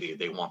social media.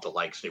 They want the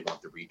likes, they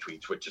want the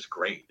retweets, which is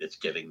great. It's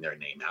getting their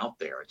name out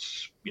there.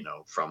 It's,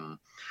 from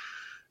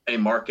a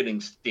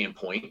marketing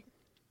standpoint,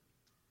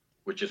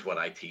 which is what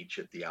I teach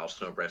at the Al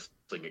Snow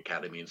Wrestling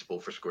Academy and School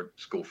for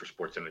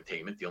Sports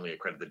Entertainment, the only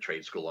accredited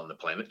trade school on the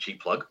planet.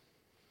 Cheap plug.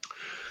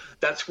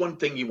 That's one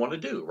thing you want to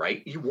do,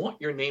 right? You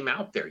want your name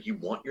out there. You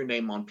want your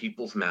name on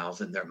people's mouths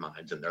and their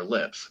minds and their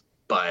lips.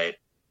 But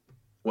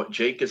what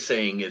Jake is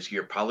saying is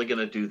you're probably going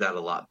to do that a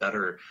lot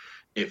better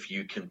if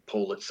you can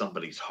pull at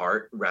somebody's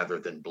heart rather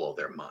than blow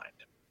their mind.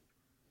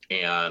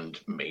 And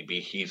maybe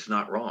he's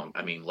not wrong.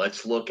 I mean,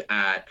 let's look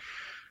at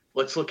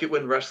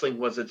when wrestling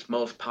was its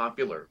most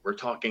popular. We're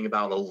talking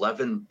about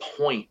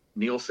 11-point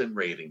Nielsen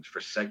ratings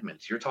for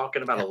segments. You're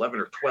talking about 11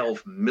 or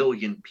 12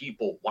 million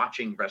people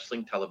watching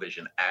wrestling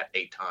television at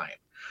a time.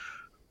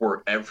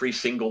 Were every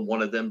single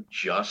one of them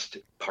just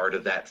part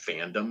of that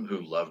fandom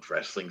who loved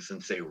wrestling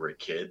since they were a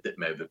kid that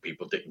maybe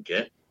people didn't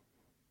get?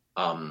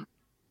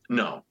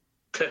 No,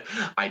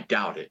 I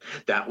doubt it.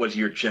 That was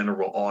your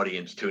general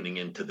audience tuning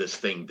into this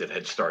thing that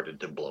had started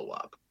to blow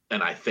up.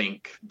 And I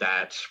think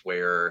that's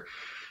where,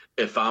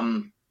 if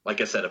I'm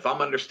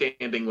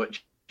understanding what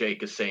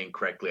Jake is saying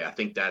correctly, I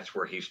think that's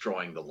where he's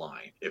drawing the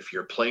line. If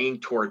you're playing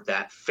toward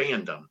that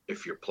fandom,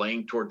 if you're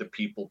playing toward the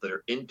people that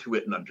are into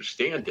it and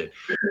understand it,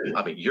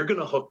 I mean, you're going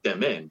to hook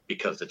them in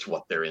because it's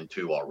what they're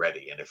into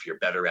already. And if you're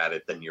better at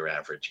it than your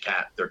average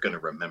cat, they're going to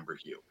remember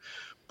you.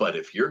 But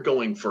if you're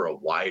going for a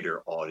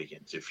wider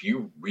audience, if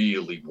you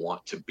really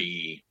want to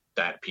be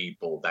that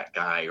people, that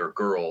guy or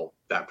girl,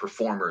 that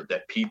performer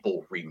that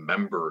people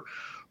remember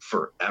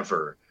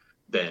forever,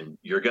 then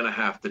you're going to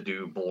have to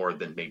do more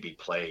than maybe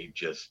play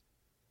just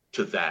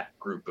to that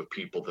group of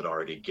people that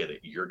already get it.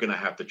 You're going to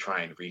have to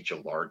try and reach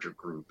a larger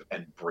group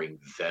and bring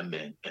them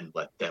in and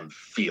let them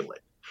feel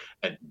it.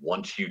 And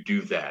once you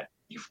do that,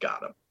 you've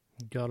got them.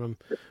 Got them.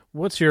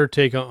 What's your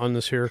take on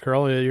this here,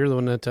 Carl? You're the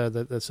one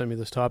that sent me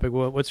this topic.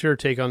 What's your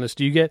take on this?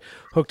 Do you get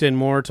hooked in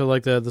more to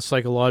like the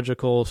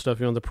psychological stuff,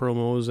 the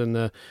promos and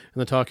the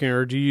talking,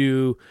 or do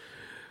you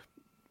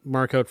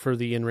mark out for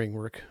the in-ring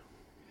work?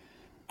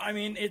 I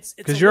mean, it's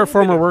because you're a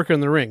former worker in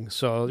the ring,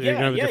 so you're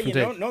gonna have a different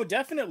take. No,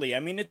 definitely. I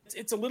mean,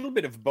 it's a little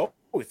bit of both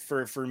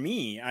for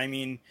me. I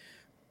mean,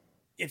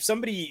 if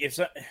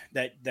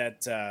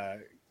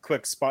that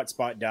quick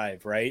spot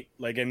dive, right?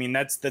 Like, I mean,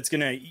 that's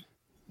gonna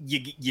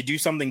you do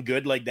something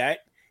good like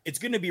that, it's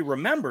gonna be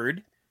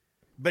remembered.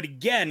 But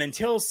again,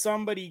 until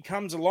somebody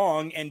comes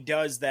along and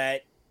does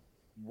that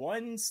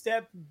one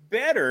step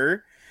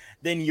better,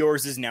 then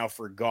yours is now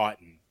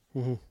forgotten.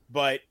 Mm-hmm.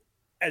 But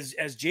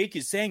as Jake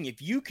is saying,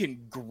 if you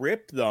can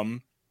grip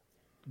them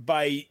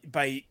by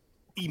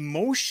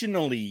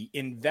emotionally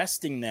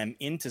investing them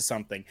into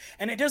something,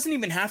 and it doesn't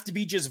even have to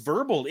be just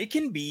verbal, it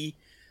can be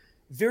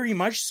very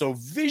much so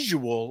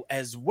visual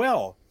as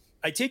well.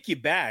 I take you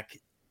back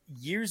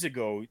years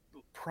ago,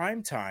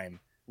 primetime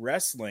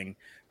wrestling,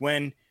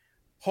 when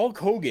Hulk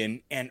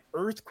Hogan and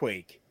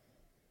Earthquake,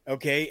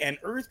 and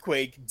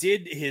Earthquake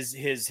did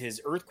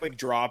his Earthquake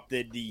drop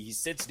that he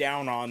sits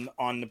down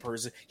on the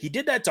person. He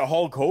did that to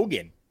Hulk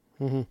Hogan.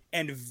 Mm-hmm.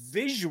 And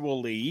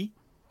visually,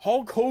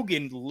 Hulk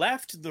Hogan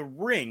left the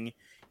ring.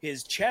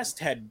 His chest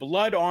had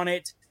blood on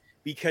it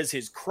because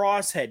his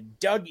cross had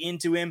dug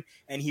into him,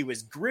 and he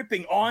was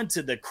gripping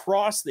onto the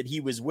cross that he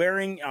was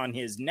wearing on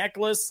his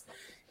necklace,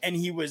 and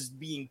he was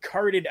being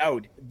carted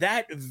out.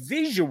 That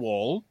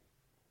visual,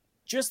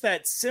 just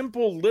that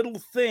simple little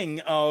thing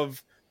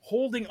of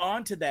holding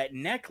on to that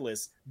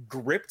necklace,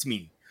 gripped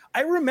me.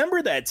 I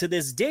remember that to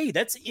this day.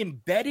 That's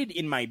embedded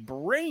in my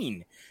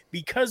brain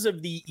because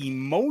of the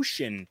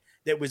emotion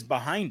that was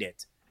behind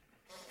it,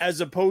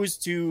 as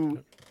opposed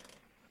to,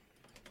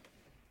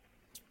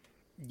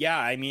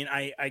 I mean,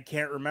 I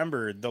can't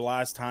remember the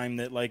last time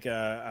that like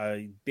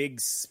a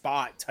big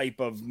spot type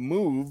of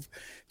move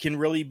can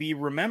really be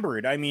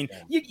remembered. I mean,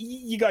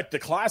 you got the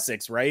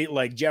classics, right?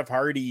 Like Jeff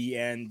Hardy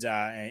and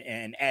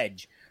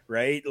Edge,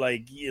 right?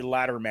 Like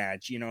ladder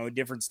match,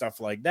 different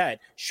stuff like that.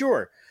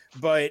 Sure.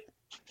 But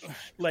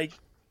like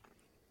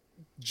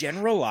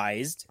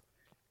generalized,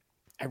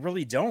 I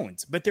really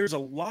don't. But there's a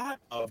lot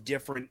of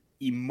different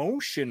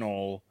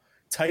emotional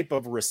type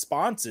of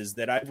responses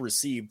that I've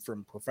received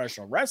from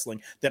professional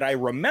wrestling that I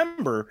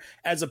remember,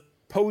 as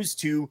opposed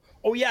to,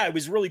 oh yeah, it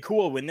was really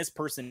cool when this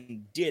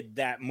person did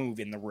that move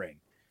in the ring.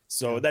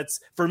 So that's,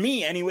 for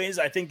me anyways,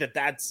 I think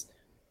that's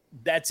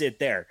it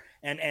there.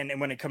 And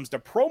when it comes to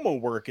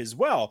promo work as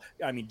well,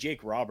 I mean,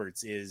 Jake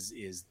Roberts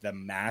is the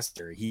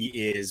master. He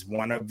is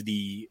one of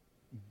the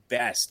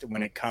best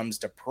when it comes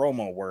to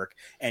promo work,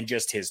 and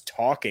just his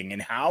talking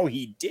and how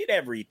he did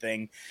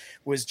everything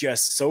was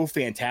just so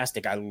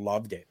fantastic. I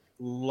loved it.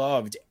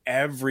 Loved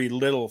every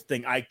little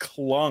thing. I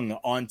clung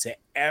onto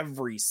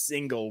every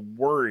single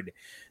word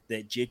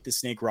that Jake the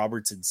Snake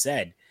Roberts had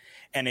said.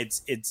 And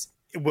it's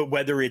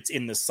whether it's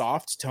in the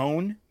soft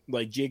tone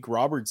like Jake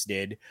Roberts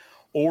did,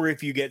 or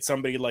if you get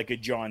somebody like a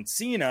John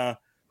Cena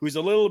who's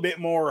a little bit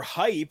more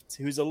hyped,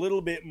 who's a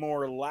little bit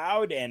more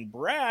loud and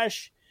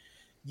brash,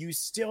 you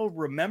still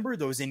remember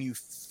those and you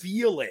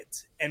feel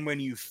it. And when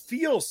you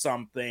feel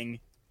something,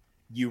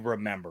 you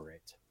remember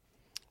it.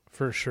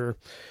 For sure.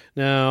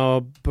 Now,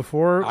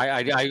 before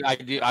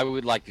I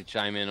would like to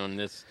chime in on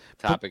this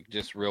topic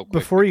just real quick.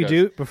 Before you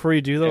do,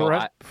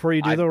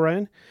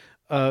 Ryan.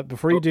 Oh,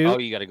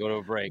 you got to go to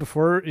a break.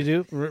 Before you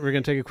do, we're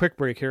going to take a quick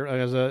break here.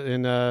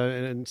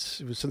 And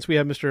since we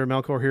have Mr.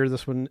 Malcor here,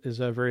 this one is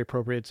very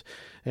appropriate.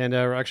 And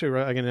I'm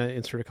going to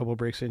insert a couple of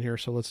breaks in here.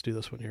 So let's do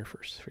this one here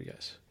first for you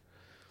guys.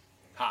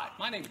 Hi,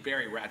 my name's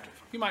Barry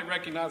Radcliffe. You might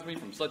recognize me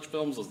from such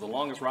films as The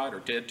Longest Ride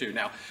or Ted 2.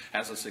 Now,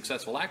 as a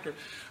successful actor,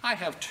 I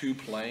have 2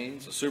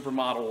 planes, a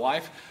supermodel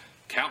wife,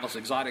 countless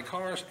exotic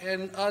cars,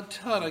 and a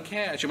ton of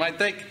cash. You might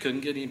think it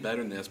couldn't get any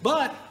better than this,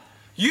 but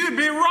you'd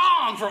be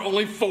wrong. For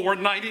only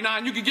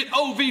 $4.99, you could get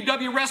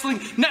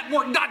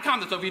OVWWrestlingNetwork.com.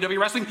 That's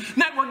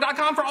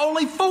OVWWrestlingNetwork.com for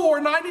only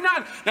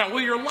 $4.99. Now,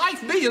 will your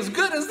life be as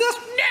good as this?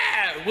 No.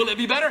 Will it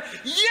be better?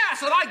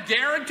 Yes, and I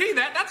guarantee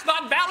that. That's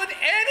not valid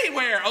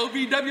anywhere.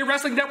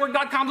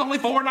 OVWWrestlingNetwork.com is only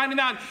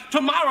 $4.99.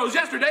 Tomorrow's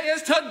yesterday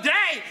is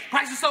today.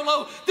 Prices so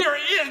low, they're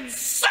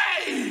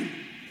insane.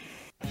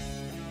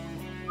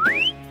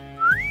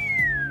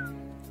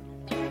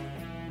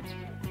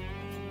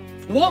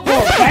 Want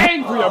more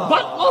bang for your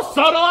buck? Well,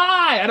 so do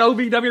I at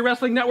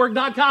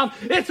OVWWrestlingNetwork.com.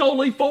 It's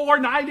only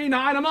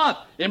 $4.99 a month.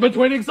 In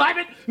between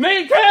excitement,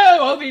 me too.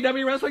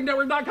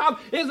 OVWWrestlingNetwork.com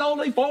is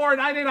only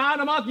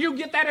 $4.99 a month. You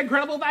get that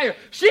incredible value.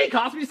 She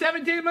cost me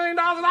 $17 million and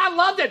I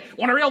loved it.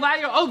 Want a real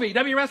value?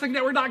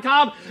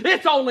 OVWWrestlingNetwork.com.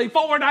 It's only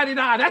 $4.99.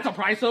 That's a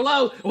price so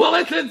low. Well,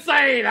 it's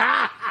insane.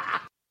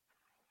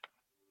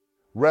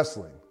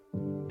 Wrestling.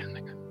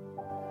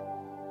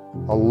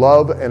 A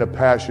love and a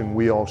passion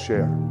we all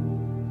share.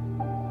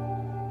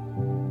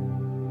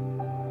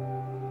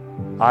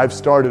 I've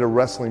started a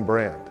wrestling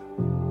brand.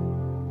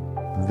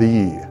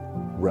 The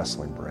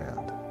wrestling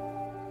brand.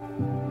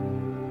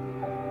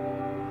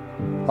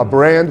 A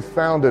brand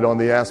founded on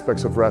the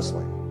aspects of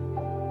wrestling.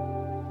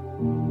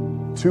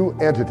 Two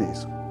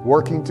entities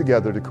working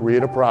together to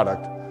create a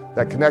product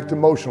that connect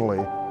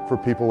emotionally for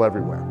people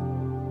everywhere.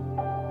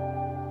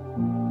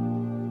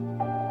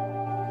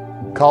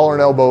 Collar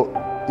and Elbow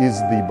is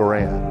the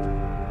brand.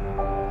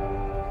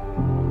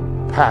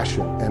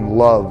 Passion and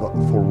love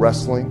for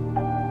wrestling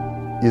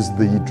is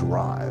the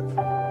drive.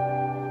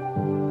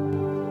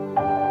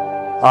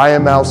 I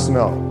am Al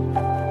Snow,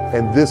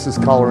 and this is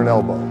Collar and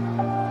Elbow,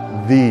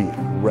 the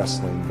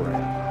wrestling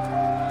brand.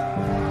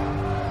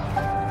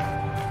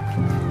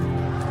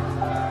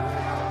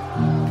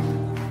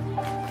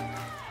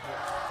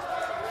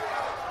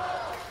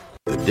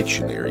 The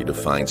dictionary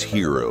defines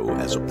hero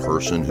as a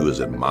person who is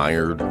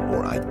admired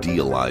or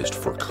idealized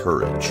for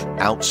courage,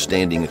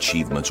 outstanding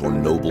achievements, or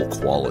noble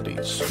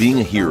qualities. Being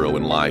a hero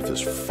in life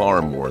is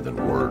far more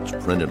than words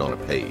printed on a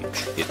page.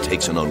 It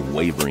takes an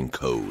unwavering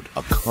code,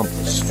 a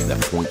compass that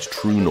points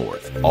true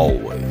north,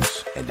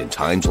 always. And in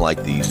times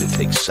like these, it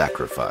takes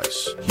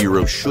sacrifice.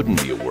 Hero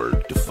shouldn't be a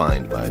word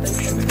defined by a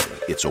dictionary.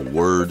 It's a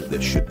word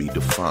that should be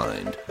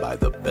defined by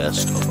the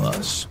best of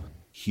us.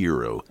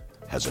 Hero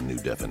has a new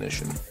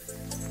definition.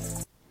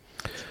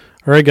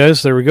 All right,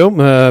 guys, there we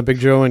go. Big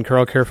Joe and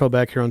Carl Carefeld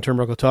back here on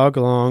Turnbuckle Talk,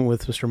 along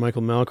with Mr.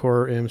 Michael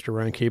Malcor and Mr.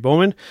 Ryan K.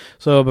 Bowman.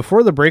 So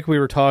before the break, we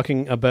were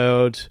talking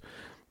about,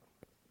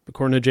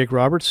 according to Jake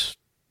Roberts,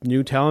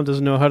 new talent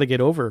doesn't know how to get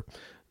over.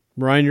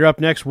 Ryan, you're up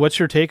next. What's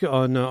your take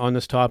on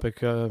this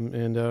topic?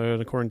 And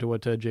according to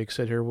what Jake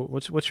said here,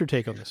 what's your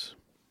take on this?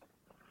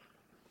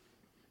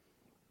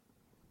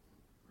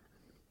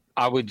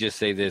 I would just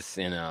say this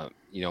in a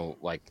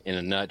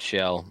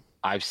nutshell.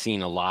 I've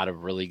seen a lot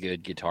of really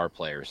good guitar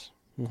players.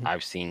 Mm-hmm.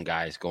 I've seen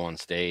guys go on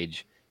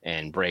stage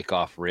and break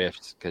off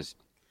riffs, because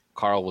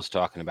Carl was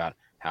talking about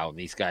how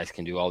these guys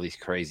can do all these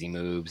crazy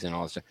moves and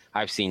all this stuff.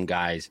 I've seen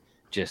guys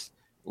just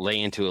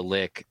lay into a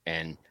lick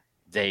and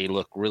they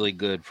look really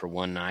good for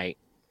one night,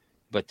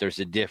 but there's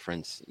a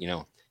difference.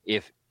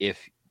 If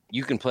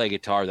you can play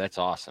guitar, that's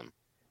awesome.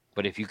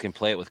 But if you can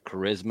play it with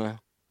charisma,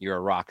 you're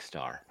a rock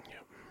star. Yeah.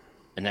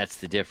 And that's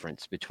the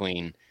difference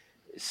between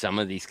some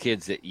of these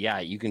kids that,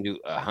 you can do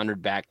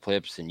 100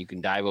 backflips and you can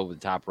dive over the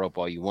top rope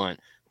all you want,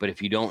 but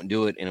if you don't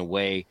do it in a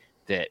way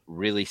that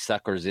really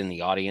suckers in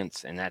the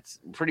audience, and that's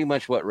pretty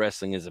much what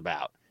wrestling is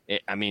about.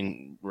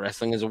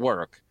 Wrestling is a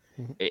work.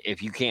 Mm-hmm.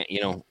 If you can't,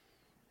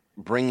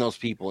 bring those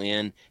people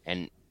in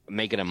and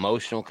make an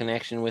emotional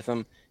connection with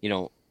them,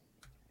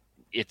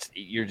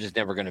 you're just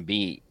never going to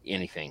be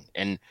anything.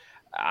 And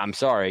I'm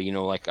sorry,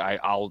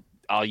 I'll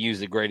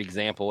use a great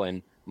example,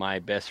 and my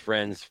best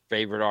friend's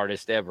favorite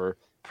artist ever,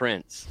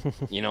 Prince.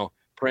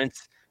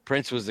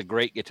 Prince was a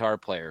great guitar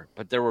player,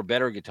 but there were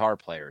better guitar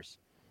players,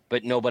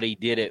 but nobody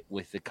did it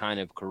with the kind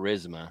of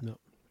charisma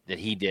that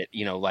he did,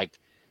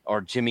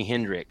 or Jimi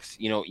Hendrix.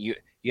 You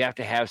have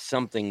to have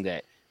something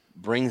that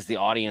brings the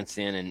audience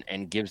in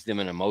and gives them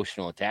an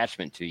emotional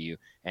attachment to you.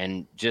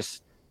 And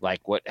just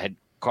like what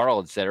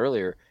Carl had said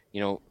earlier,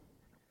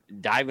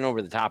 diving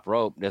over the top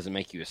rope doesn't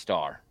make you a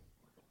star.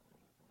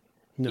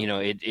 No.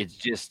 It's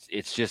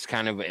just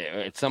kind of,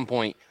 at some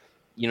point,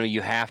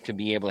 you have to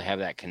be able to have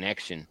that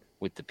connection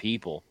with the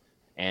people,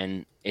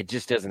 and it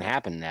just doesn't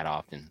happen that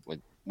often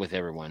with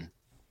everyone.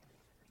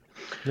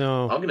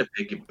 No, I'm going to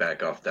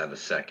piggyback off that a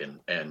second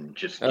and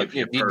just give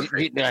you a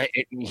perfect.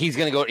 He's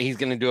going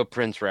to do a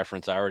Prince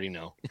reference. I already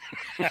know.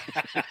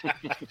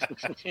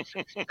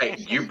 Hey,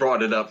 you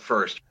brought it up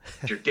first.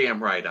 You're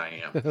damn right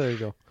I am. There you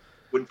go.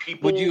 When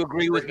people would you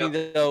agree with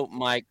me though,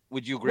 Mike?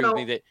 Would you agree with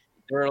me that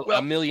there are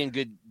a million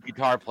good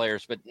guitar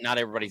players, but not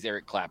everybody's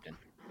Eric Clapton?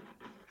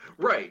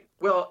 Right.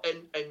 Well,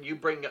 and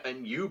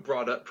you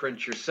brought up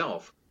Prince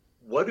yourself.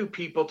 What do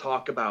people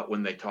talk about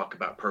when they talk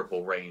about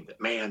Purple Rain? That,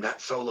 man,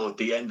 that solo at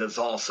the end is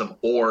awesome.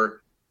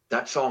 Or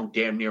that song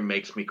damn near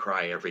makes me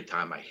cry every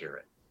time I hear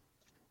it.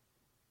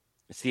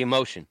 It's the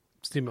emotion.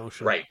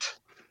 Right.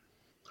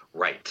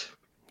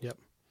 Yep.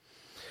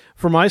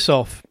 For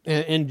myself,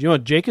 and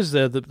Jake is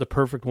the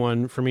perfect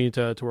one for me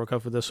to work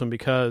out for this one,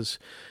 because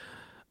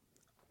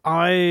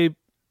of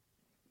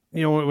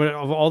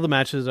all the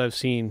matches I've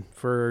seen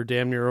for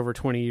damn near over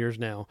 20 years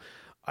now,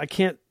 I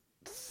can't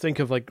think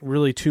of like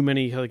really too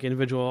many like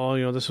individual, oh,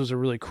 you know, this was a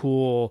really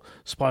cool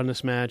spot in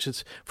this match.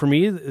 It's for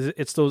me,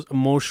 it's those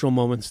emotional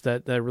moments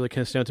that really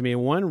kind of stand out to me.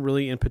 And one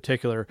really in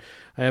particular,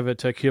 I have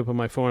it queued up on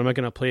my phone. I'm not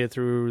going to play it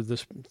through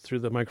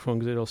the microphone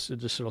because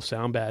it'll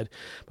sound bad.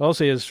 But I'll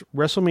say is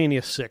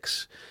WrestleMania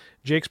 6,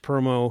 Jake's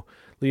promo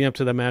leading up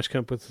to the match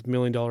coming up with $1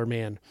 Million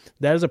Man.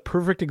 That is a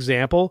perfect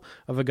example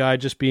of a guy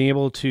just being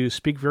able to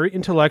speak very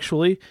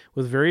intellectually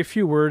with very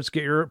few words,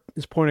 get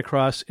his point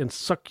across, and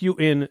suck you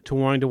in to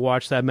wanting to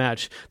watch that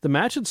match. The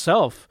match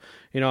itself,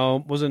 you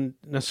know, wasn't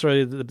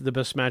necessarily the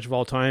best match of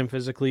all time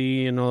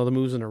physically and all the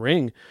moves in the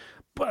ring,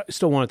 but I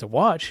still wanted to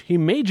watch. He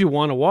made you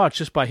want to watch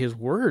just by his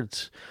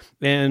words.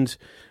 And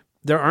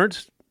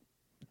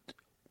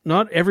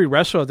not every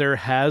wrestler out there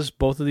has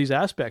both of these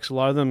aspects. A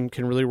lot of them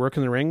can really work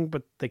in the ring,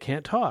 but they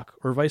can't talk,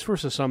 or vice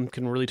versa. Some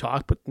can really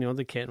talk, but you know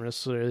they can't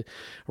necessarily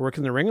work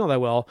in the ring all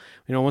that well.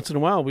 You know, once in a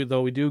while,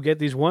 we do get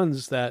these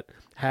ones that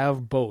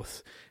have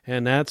both,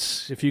 and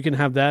that's if you can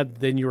have that,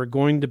 then you are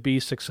going to be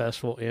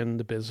successful in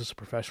the business of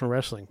professional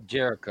wrestling.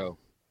 Jericho,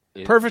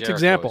 perfect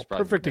example.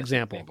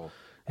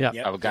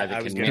 Yeah, of a guy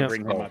that can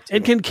bring him up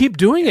and can keep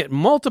doing it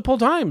multiple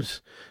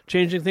times,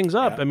 changing things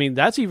up. I mean,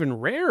 that's even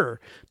rare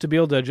to be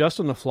able to adjust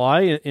on the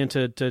fly and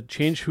to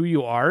change who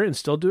you are and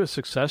still do it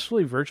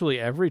successfully virtually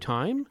every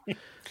time.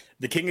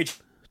 The king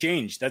of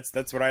change.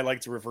 That's what I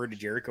like to refer to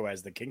Jericho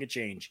as, the king of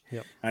change.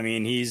 Yep. I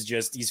mean,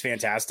 he's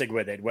fantastic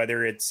with it.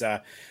 Whether it's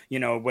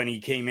when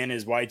he came in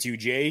as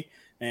Y2J.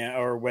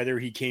 Or whether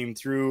he came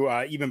through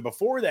even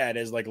before that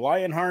as like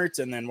Lionheart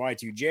and then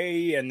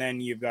Y2J, and then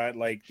you've got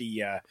like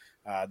the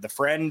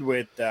friend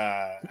with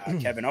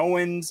Kevin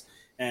Owens,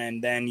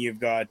 and then you've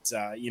got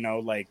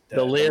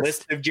the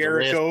list of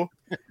Jericho,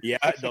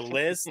 the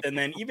list, and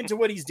then even to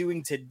what he's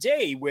doing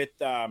today with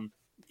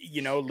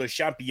Le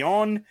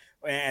Champion,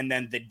 and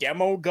then the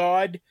Demo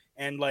God,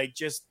 and like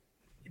just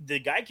the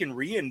guy can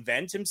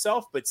reinvent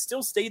himself but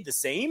still stay the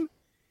same,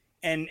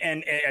 and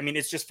I mean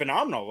it's just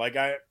phenomenal. Like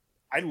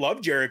I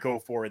love Jericho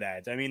for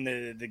that. I mean,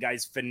 the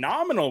guy's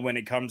phenomenal when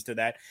it comes to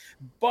that.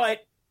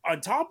 But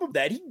on top of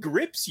that, he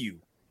grips you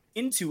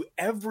into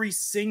every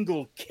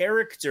single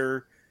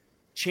character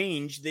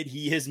change that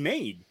he has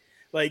made.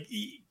 Like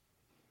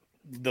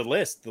the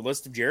list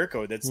of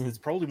Jericho, that's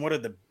probably one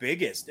of the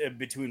biggest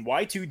between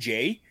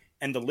Y2J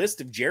and the list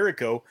of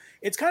Jericho.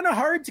 It's kind of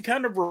hard to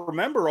kind of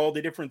remember all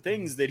the different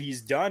things that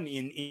he's done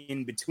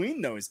in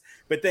between those.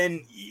 But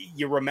then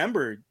you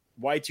remember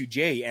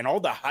Y2J and all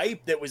the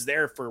hype that was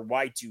there for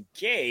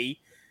Y2K,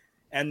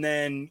 and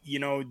then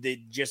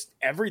just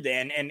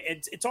everything, and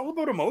it's all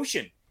about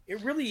emotion.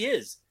 It really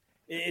is.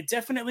 It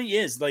definitely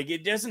is. Like,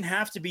 it doesn't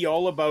have to be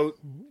all about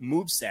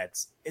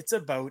movesets. It's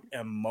about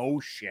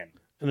emotion.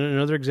 And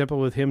another example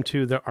with him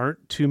too, there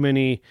aren't too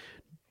many,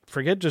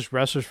 forget just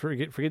wrestlers,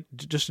 forget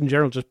just in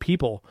general, just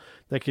people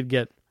that could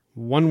get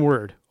one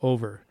word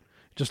over.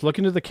 Just look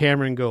into the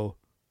camera and go,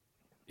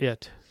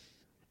 it.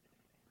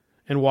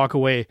 And walk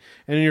away,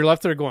 and you're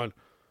left there going,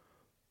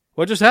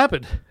 "What just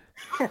happened?"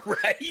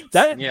 Right.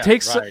 That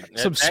takes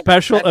some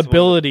special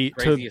ability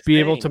to be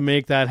able to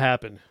make that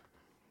happen.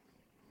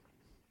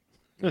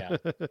 Yeah,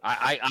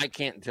 I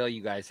can't tell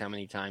you guys how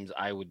many times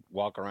I would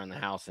walk around the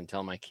house and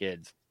tell my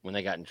kids when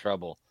they got in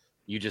trouble,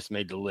 "You just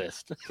made the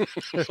list."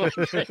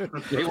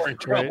 They were in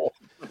trouble.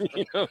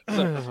 So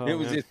it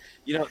was just,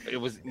 it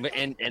was,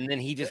 and then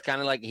he just kind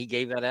of like he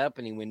gave that up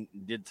and he went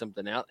and did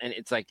something else, and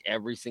it's like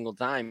every single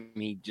time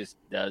he just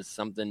does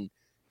something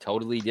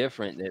totally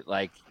different that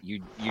like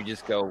you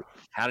just go,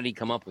 how did he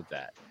come up with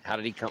that?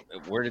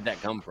 Where did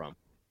that come from?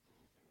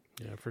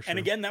 Yeah, for sure. And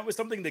again, that was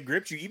something that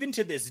grips you even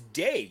to this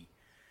day.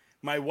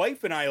 My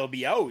wife and I will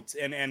be out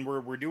and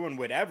we're doing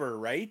whatever,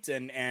 right?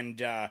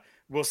 And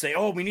we'll say,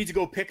 "Oh, we need to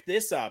go pick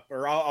this up,"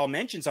 or I'll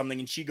mention something,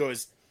 and she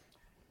goes,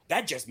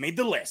 "That just made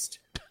the list."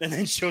 And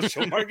then she'll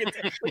mark it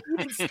down.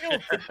 Even still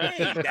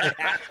today, that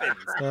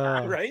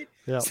happens, right?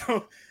 Yeah.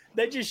 So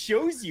that just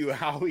shows you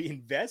how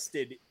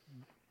invested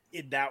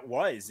that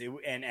was,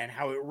 and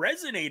how it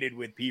resonated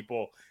with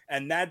people.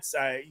 And that's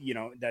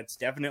that's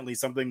definitely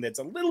something that's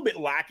a little bit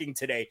lacking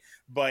today,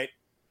 but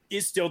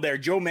is still there.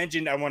 Joe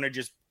mentioned, I want to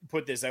just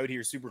put this out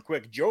here super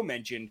quick. Joe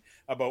mentioned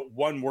about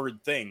one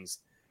word things.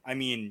 I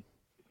mean,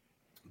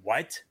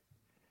 what?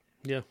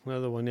 Yeah,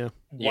 another one. Yeah.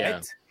 What?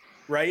 Yeah.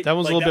 Right? That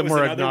was a little bit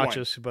more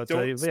obnoxious, but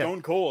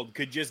Stone Cold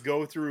could just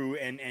go through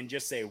and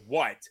just say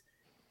what,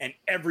 and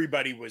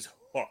everybody was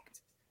hooked.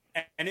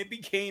 And it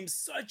became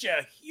such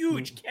a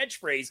huge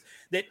catchphrase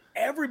that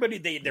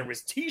everybody, there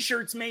was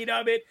t-shirts made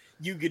of it.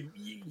 You could,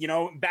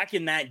 back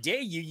in that day,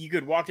 you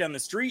could walk down the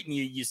street and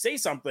you say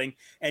something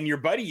and your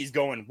buddy is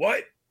going,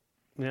 "What?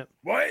 Yeah.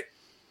 What?"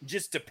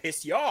 Just to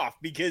piss you off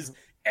because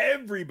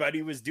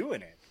everybody was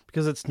doing it.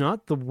 Because it's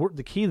not the word.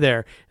 The key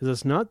there is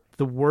it's not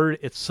the word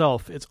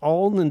itself. It's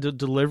all in the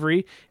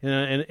delivery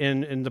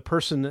and the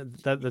person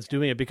that's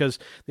doing it. Because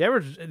the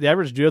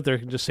average dude out there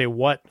can just say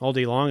 "what" all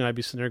day long, and I'd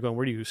be sitting there going,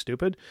 "What are you,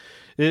 stupid?"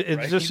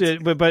 It's just,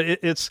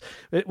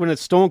 when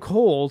it's Stone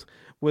Cold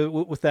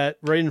with that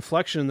right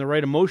inflection and the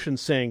right emotion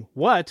saying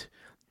 "what,"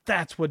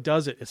 that's what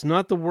does it. It's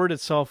not the word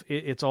itself.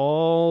 It's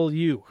all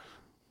you.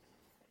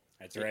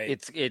 That's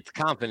right. It's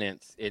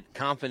confidence.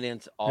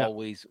 Confidence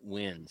always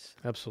wins.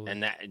 Absolutely.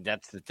 And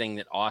that's the thing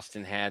that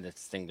Austin had.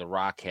 That's the thing The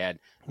Rock had.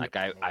 Like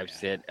I've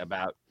said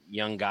about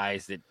young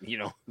guys that,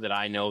 that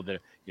I know that,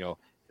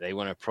 they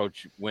want to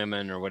approach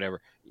women or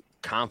whatever.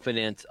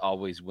 Confidence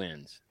always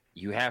wins.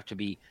 You have to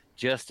be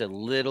just a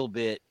little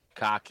bit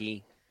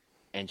cocky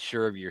and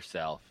sure of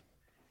yourself.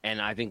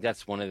 And I think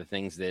that's one of the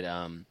things that,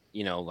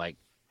 like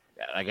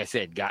I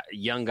said,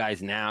 young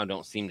guys now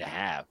don't seem to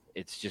have.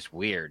 It's just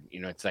weird.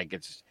 It's like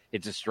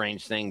it's a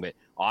strange thing, but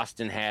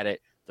Austin had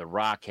it. The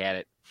Rock had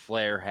it.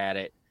 Flair had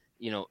it.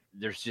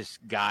 There's just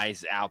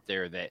guys out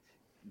there that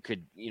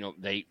could,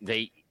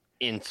 they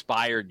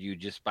inspired you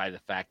just by the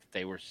fact that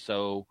they were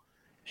so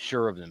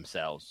sure of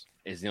themselves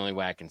is the only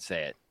way I can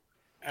say it.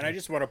 And I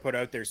just want to put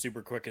out there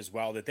super quick as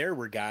well that there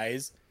were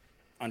guys,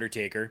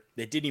 Undertaker,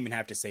 that didn't even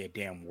have to say a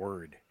damn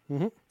word.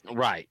 Mm-hmm.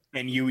 Right.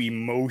 And you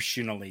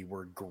emotionally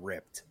were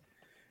gripped.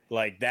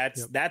 Like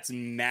that's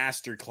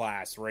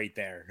masterclass right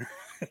there.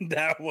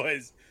 That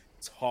was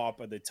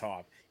top of the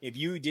top. If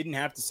you didn't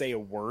have to say a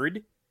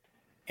word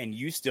and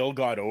you still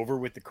got over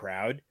with the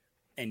crowd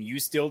and you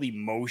still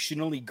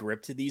emotionally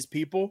gripped to these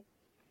people,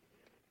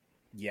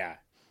 yeah.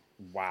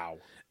 Wow.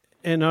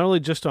 And not only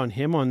just on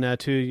him on that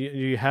too,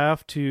 you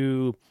have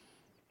to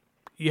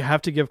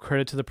give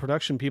credit to the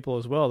production people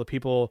as well. The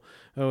people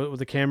with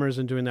the cameras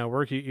and doing that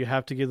work, you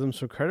have to give them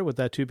some credit with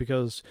that too,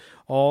 because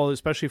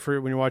especially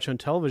for when you're watching on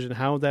television,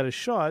 how that is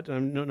shot.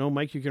 And no,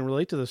 Mike, you can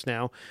relate to this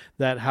now.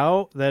 That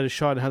how that is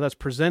shot and how that's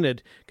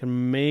presented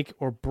can make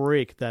or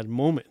break that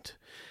moment.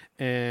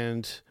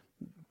 And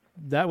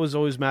that was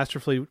always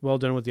masterfully well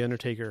done with the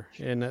Undertaker,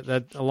 and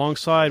that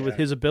alongside with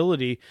his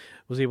ability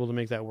was able to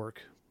make that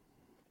work.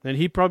 And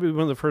he probably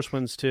one of the first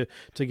ones to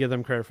give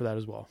them credit for that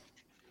as well.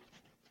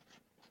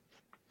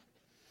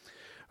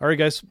 All right,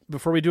 guys,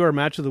 before we do our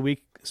Match of the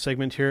Week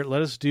segment here,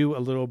 let us do a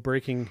little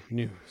breaking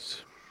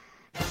news.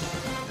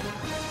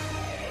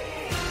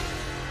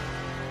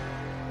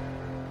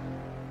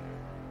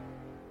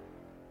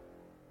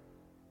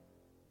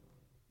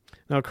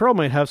 Now, Carl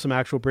might have some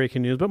actual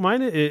breaking news, but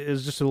mine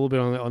is just a little bit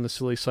on the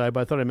silly side,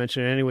 but I thought I'd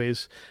mention it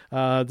anyways.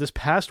 This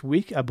past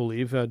week, I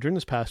believe, during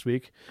this past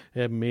week,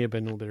 it may have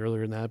been a little bit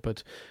earlier than that,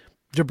 but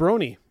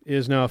jabroni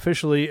is now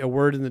officially a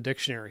word in the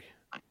dictionary.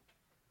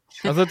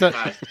 I thought that,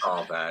 I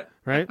saw that.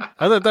 Right?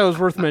 I thought that was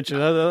worth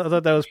mentioning. I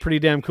thought that was pretty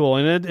damn cool.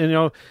 And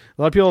a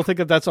lot of people think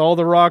that that's all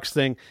the Rock's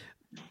thing.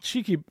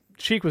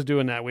 Sheik was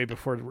doing that way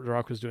before the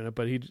Rock was doing it,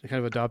 but he kind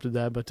of adopted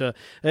that. But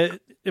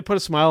it put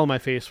a smile on my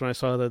face when I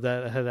saw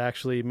that had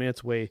actually made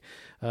its way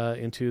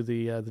into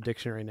the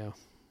dictionary now.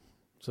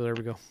 So there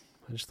we go.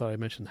 I just thought I'd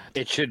mention that.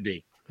 It should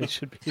be. It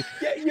should be.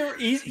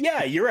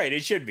 You're right.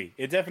 It should be.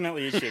 It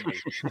definitely should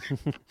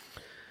be.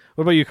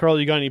 What about you, Carl?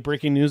 You got any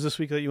breaking news this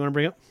week that you want to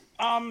bring up?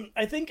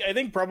 I think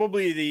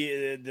probably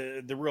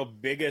the real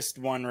biggest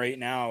one right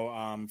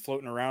now,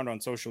 floating around on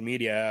social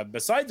media,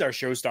 besides our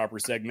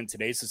Showstopper segment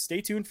today. So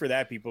stay tuned for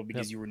that, people,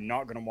 because you are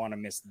not going to want to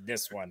miss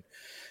this one.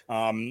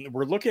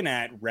 We're looking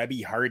at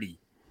Rebby Hardy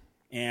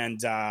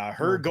and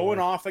her going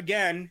off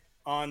again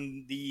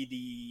on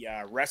the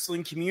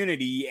wrestling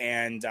community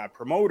and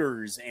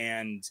promoters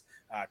and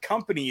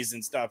companies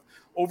and stuff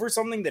over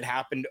something that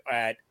happened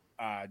at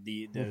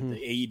the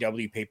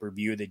AEW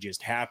pay-per-view that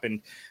just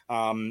happened.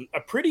 A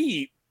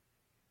pretty,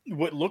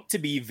 what looked to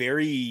be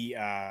very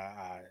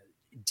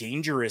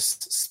dangerous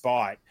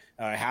spot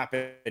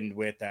happened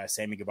with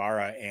Sammy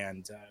Guevara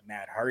and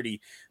Matt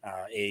Hardy.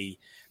 A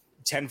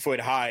 10-foot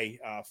high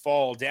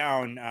fall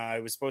down.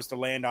 It was supposed to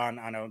land on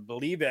I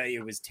believe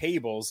it was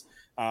tables.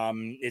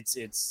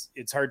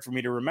 It's hard for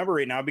me to remember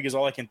right now because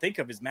all I can think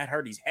of is Matt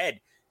Hardy's head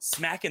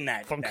smacking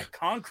that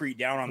concrete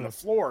down on the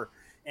floor.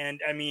 And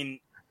I mean,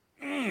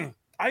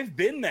 I've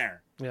been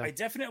there. Yeah. I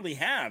definitely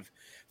have.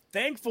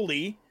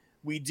 Thankfully,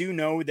 we do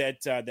know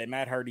that that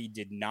Matt Hardy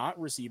did not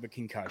receive a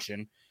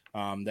concussion.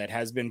 That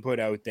has been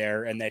put out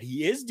there, and that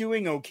he is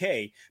doing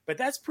okay. But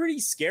that's pretty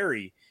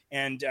scary.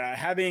 And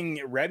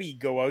having Rebby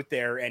go out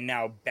there and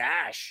now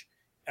bash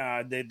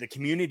the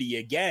community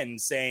again,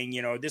 saying,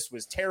 this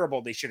was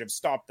terrible. They should have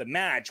stopped the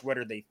match. What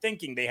are they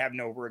thinking? They have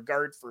no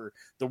regard for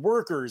the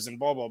workers and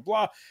blah, blah,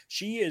 blah.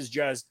 She is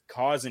just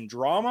causing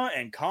drama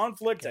and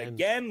conflict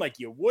again like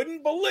you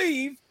wouldn't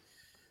believe.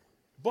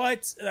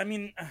 But, I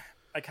mean,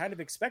 I kind of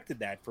expected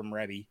that from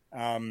Rebby.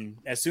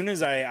 As soon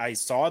as I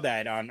saw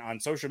that on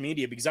social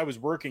media, because I was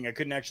working, I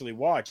couldn't actually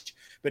watch.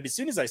 But as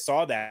soon as I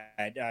saw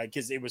that,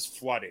 because it was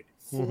flooded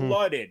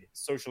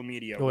social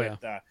media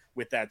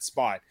with that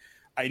spot,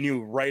 I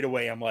knew right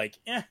away. I'm like,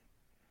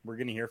 we're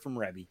going to hear from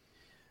Rebby.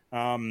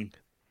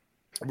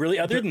 Really,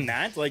 other than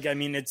that,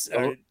 it's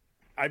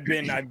I've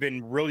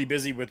been really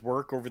busy with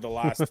work over the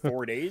last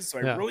 4 days, so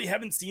I really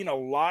haven't seen a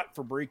lot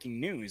for breaking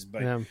news.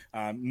 But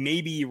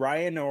maybe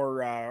Ryan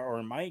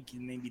or Mike,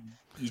 maybe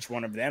each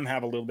one of them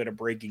have a little bit of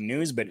breaking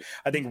news. But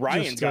I think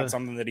Ryan's got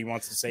something that he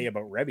wants to say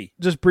about Rebby.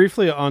 Just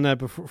briefly on that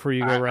before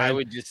you go, Ryan. I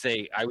would just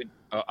say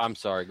I'm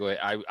sorry. Go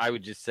ahead. I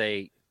would just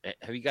say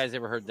Have you guys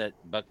ever heard that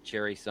Buck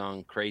Cherry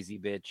song, "Crazy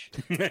Bitch"?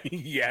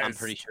 Yes. I'm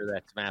pretty sure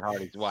that's Matt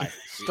Hardy's wife.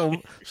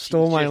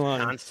 Stole my just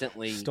line.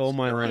 Constantly Stole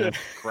my stirring line. up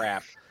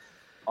crap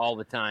all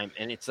the time,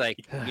 and it's like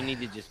you need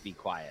to just be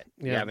quiet.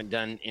 You Yeah. haven't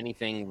done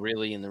anything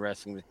really in the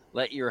wrestling.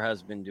 Let your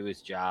husband do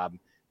his job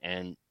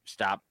and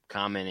stop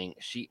commenting.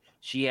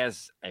 She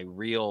has a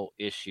real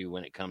issue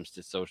when it comes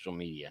to social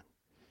media.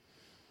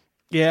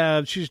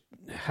 Yeah, she's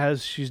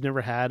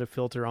never had a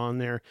filter on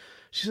there.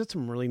 She said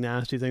some really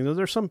nasty things.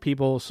 There's some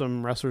people,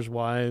 some wrestlers'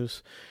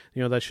 wives,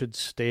 that should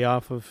stay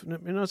off of,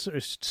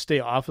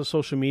 stay off of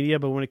social media.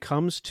 But when it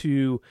comes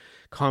to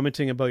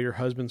commenting about your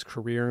husband's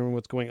career and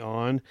what's going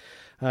on,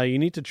 you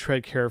need to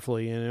tread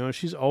carefully. And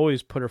she's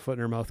always put her foot in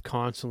her mouth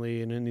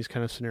constantly, and in these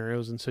kind of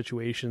scenarios and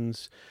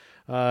situations.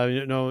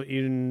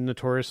 Even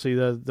notoriously,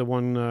 the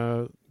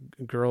one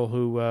girl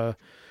who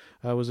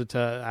was it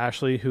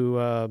Ashley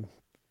who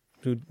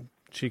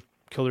she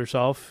killed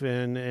herself,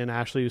 and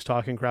Ashley was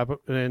talking crap,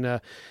 and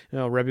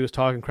Rebby was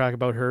talking crap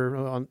about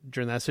her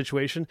during that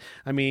situation.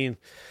 I mean,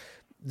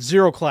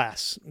 zero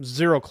class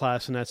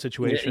in that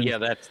situation. Yeah,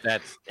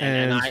 that's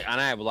and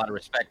I have a lot of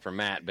respect for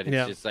Matt, but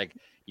it's just like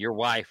your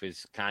wife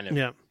is kind of,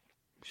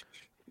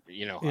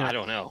 I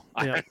don't know.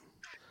 Yeah.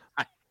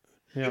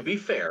 To be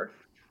fair,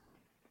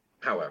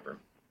 however,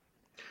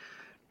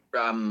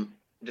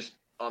 just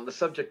on the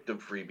subject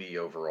of Freebie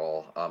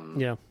overall,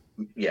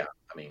 yeah,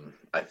 I mean,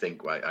 I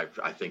think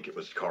it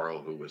was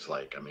Carl who was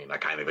like, I mean, I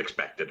kind of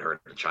expected her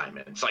to chime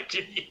in. It's like,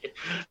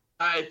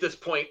 at this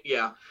point,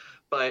 yeah.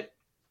 But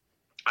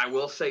I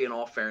will say, in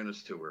all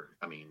fairness to her,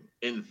 I mean,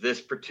 in this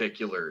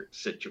particular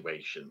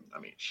situation, I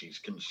mean, she's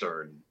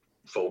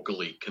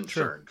vocally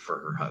concerned for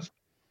her husband.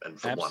 And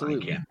for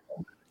one, I can't.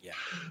 Yeah.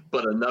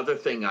 But another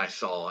thing I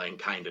saw, and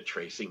kind of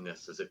tracing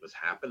this as it was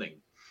happening,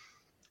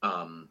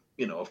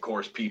 of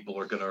course, people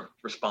are going to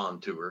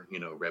respond to her.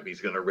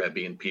 Rebby's going to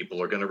Rebby, and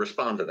people are going to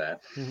respond to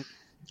that. Mm-hmm.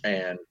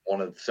 And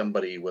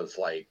somebody was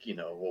like,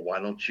 why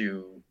don't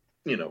you,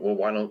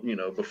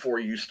 before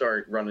you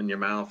start running your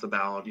mouth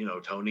about,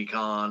 Tony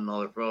Khan,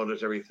 all the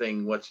promoters,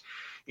 everything, why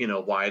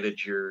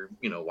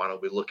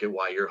don't we look at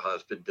why your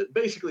husband did,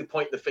 basically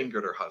point the finger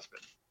at her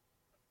husband.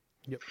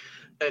 Yep.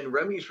 And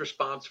Remy's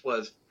response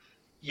was,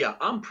 yeah,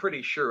 I'm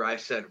pretty sure I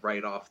said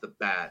right off the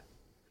bat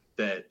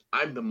that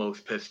I'm the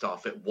most pissed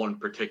off at one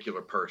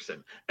particular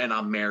person, and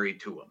I'm married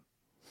to him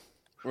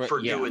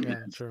for doing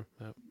this. True.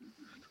 Yep.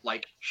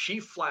 Like, she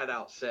flat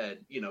out said,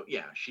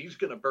 she's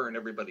going to burn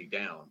everybody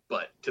down.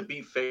 But to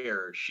be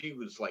fair, she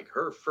was like,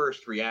 her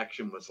first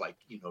reaction was like,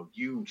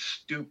 you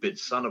stupid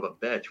son of a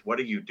bitch, what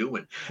are you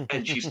doing?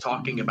 And she's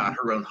talking about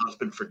her own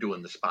husband for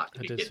doing the spot.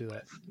 I did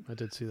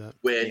see that.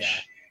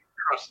 Which,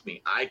 trust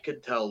me, I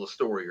could tell a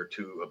story or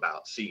two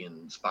about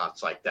seeing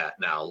spots like that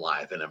now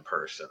live and in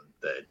person.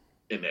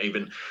 And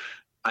even,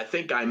 I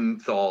think I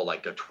saw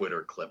like a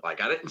Twitter clip. Like,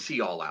 I didn't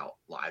see All Out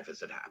live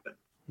as it happened,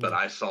 but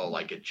I saw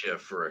like a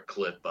GIF or a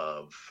clip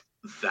of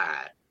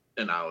that,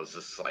 and I was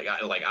just like, I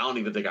don't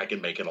even think I can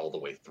make it all the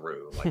way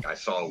through. Like, I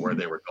saw where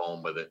they were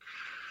going with it,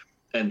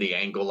 and the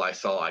angle I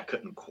saw, I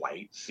couldn't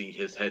quite see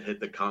his head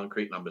hit the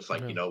concrete, and I'm just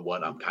like, you know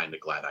what? I'm kind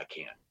of glad I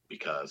can't,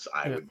 because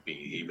I would be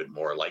even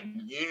more like,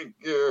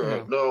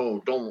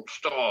 no, don't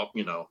stop,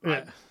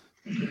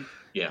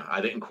 I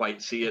didn't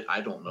quite see it.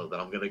 I don't know that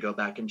I'm going to go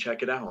back and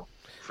check it out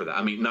for that.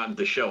 I mean, not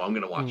the show. I'm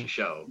going to watch a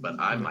show, but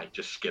I might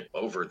just skip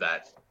over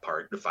that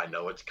part if I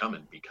know it's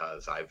coming,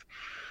 because I've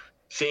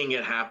seeing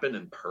it happen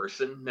in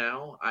person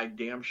now. I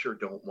damn sure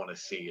don't want to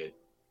see it.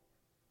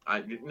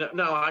 I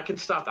can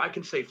stop. I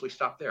can safely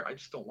stop there. I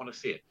just don't want to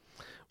see it.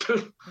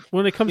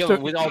 When it comes to,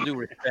 with all due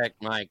respect,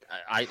 Mike,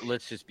 I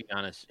let's just be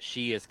honest.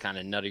 She is kind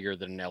of nuttier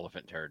than an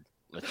elephant turd.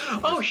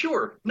 Oh,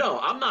 sure. No,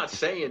 I'm not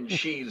saying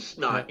she's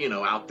not,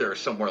 out there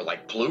somewhere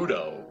like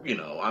Pluto,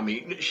 I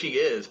mean, she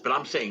is, but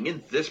I'm saying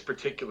in this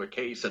particular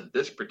case, in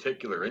this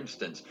particular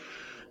instance,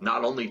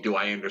 not only do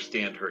I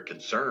understand her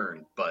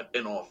concern, but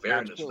in all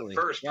fairness,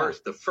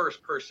 the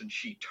first person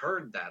she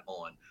turned that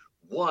on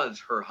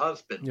was her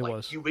husband.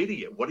 You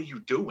idiot. What are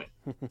you doing?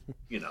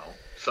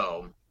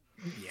 So.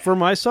 Yeah. For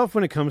myself,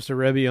 when it comes to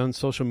Rebby on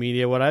social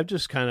media, what I've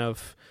just kind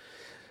of,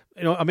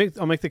 I'll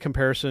make the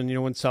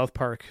comparison, when South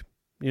Park,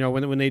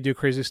 when they do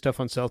crazy stuff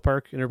on South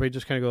Park, and everybody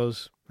just kind of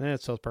goes,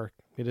 it's South Park.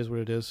 It is what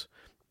it is.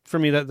 For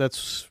me,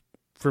 that's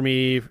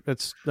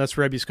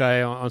Rebby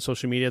Sky on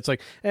social media. It's like,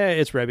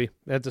 it's Rebby.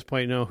 At this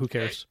point, who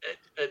cares?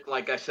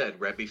 Like I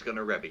said, Rebby's going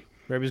to Rebby.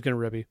 Rebby's going to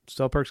Rebby.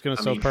 South Park's going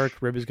to South Park.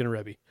 Rebby's going to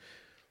Rebby.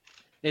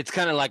 It's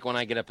kind of like when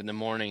I get up in the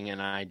morning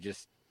and I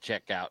just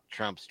check out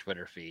Trump's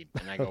Twitter feed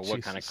and I go,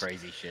 what kind of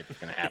crazy shit is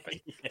going to happen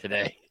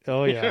today?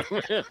 Oh, yeah.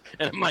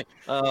 And I'm like,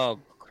 oh,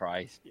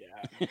 Christ.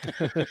 Yeah.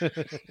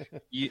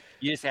 you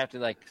just have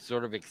to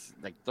sort of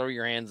throw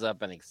your hands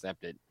up and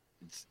accept it.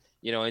 It's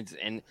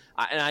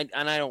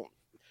I don't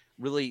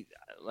really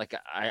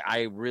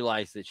I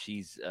realize that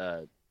she's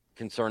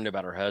concerned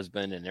about her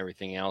husband and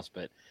everything else,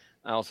 but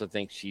I also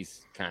think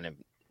she's kind of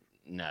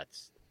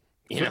nuts.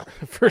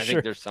 For I sure.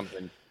 think there's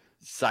something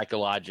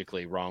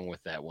psychologically wrong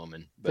with that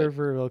woman. But there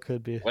very well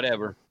could be.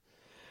 Whatever.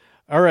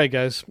 All right,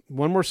 guys.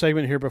 One more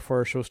segment here before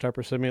our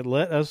showstopper segment.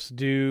 Let us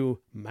do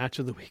Match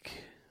of the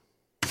Week.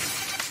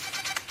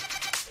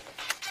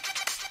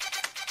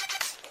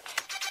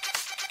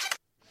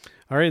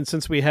 All right, and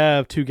since we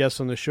have two guests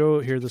on the show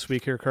here this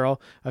week,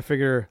 Carl, I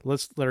figure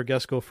let's let our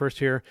guests go first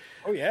here.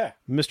 Oh, yeah.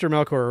 Mr.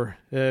 Melkor,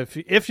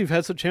 if you've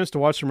had some chance to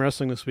watch some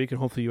wrestling this week, and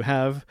hopefully you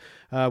have,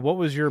 what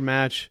was your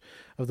match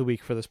of the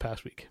week for this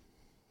past week?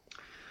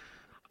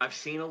 I've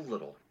seen a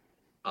little.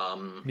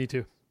 Me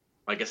too.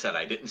 Like I said,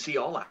 I didn't see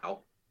All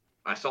Out.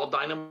 I saw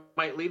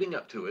Dynamite leading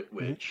up to it,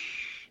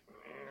 which...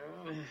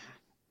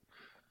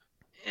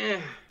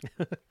 And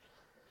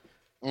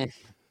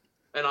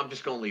I'm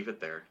just going to leave it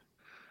there.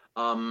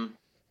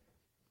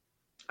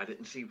 I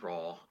didn't see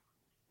Raw.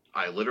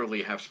 I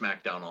literally have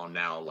SmackDown on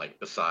now, like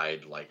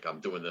I'm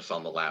doing this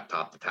on the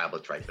laptop. The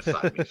tablet's right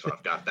beside me, so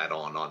I've got that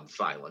on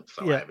silent.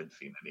 So I haven't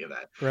seen any of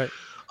that. Right.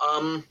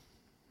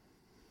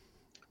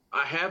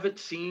 I haven't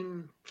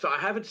seen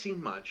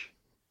much,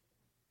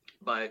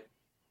 but,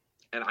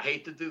 and I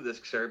hate to do this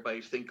because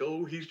everybody's think,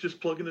 oh, he's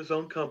just plugging his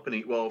own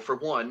company. Well, for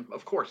one,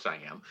 of course I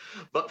am,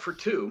 but for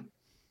two,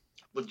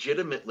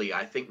 legitimately,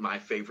 I think my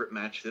favorite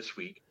match this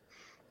week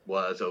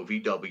was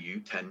OVW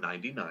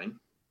 1099,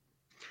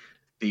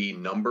 the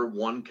number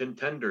one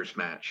contenders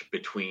match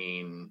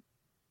between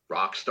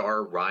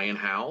Rockstar Ryan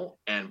Howe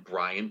and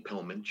Brian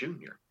Pillman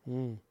Jr.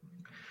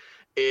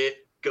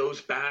 It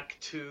goes back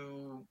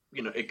to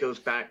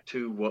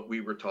what we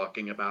were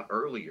talking about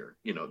earlier.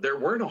 There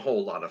weren't a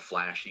whole lot of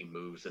flashy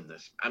moves in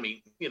this. I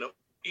mean,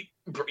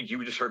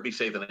 you just heard me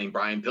say the name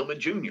Brian Pillman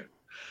Jr.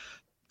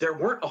 There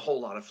weren't a whole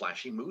lot of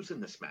flashy moves in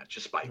this match,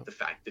 despite the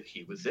fact that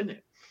he was in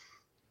it.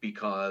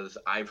 Because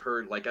I've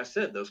heard, like I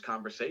said, those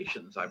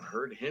conversations, I've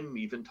heard him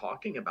even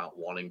talking about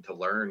wanting to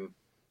learn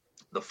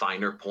the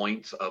finer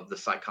points of the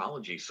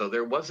psychology. So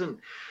there wasn't,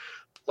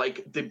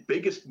 like, the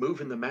biggest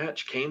move in the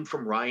match came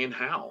from Ryan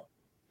Howe,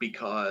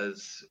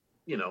 because,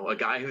 a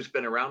guy who's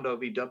been around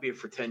OVW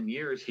for 10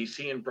 years, he's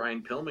seeing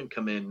Brian Pillman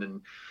come in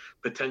and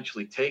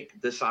potentially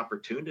take this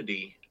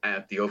opportunity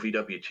at the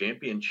OVW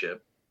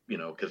championship,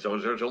 because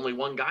there's only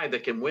one guy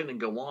that can win and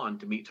go on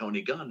to meet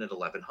Tony Gunn at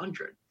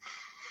 1100.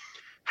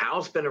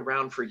 Howe's been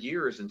around for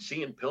years, and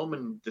seeing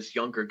Pillman, this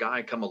younger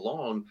guy, come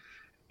along,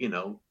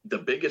 the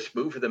biggest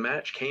move of the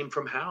match came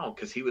from Howe,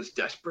 because he was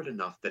desperate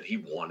enough that he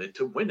wanted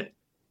to win it.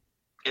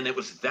 And it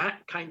was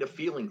that kind of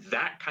feeling,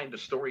 that kind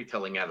of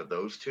storytelling out of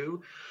those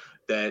two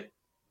that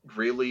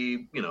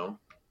really,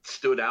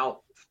 stood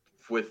out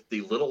with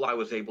the little I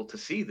was able to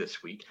see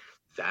this week.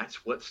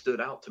 That's what stood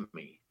out to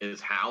me,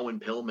 is Howe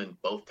and Pillman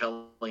both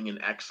telling an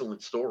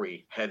excellent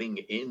story heading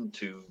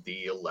into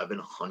the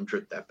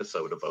 1100th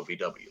episode of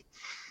OVW.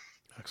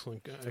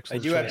 Excellent. I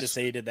do have to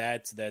say to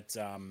that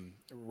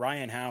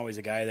Ryan Howe is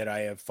a guy that I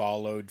have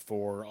followed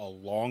for a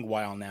long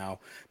while now.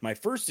 My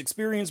first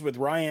experience with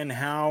Ryan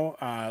Howe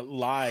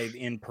live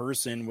in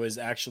person was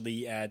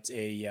actually at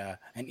an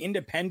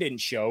independent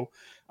show.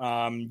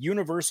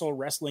 Universal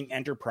Wrestling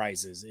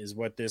Enterprises is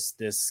what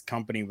this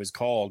company was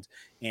called,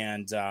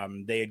 and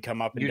they had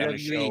come up and done a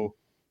show.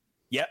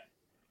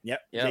 Yep.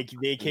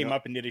 They came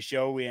up and did a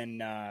show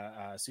in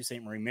Sault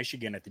Ste. Marie,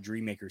 Michigan at the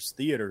Dreammakers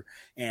Theater,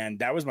 and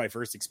that was my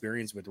first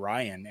experience with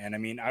Ryan. And I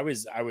mean, I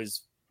was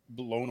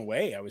blown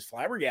away. I was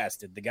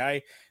flabbergasted. The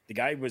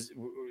guy was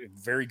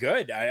very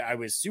good. I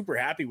was super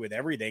happy with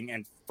everything,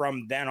 and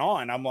from then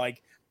on, I'm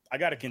like, I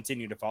got to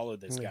continue to follow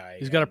this guy.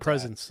 He's got a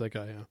presence, that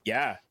guy.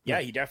 Yeah,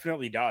 he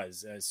definitely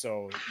does.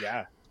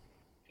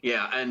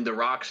 Yeah, and the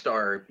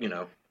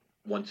Rockstar,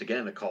 once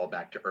again, a call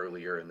back to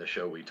earlier in the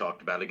show, we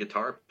talked about a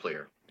guitar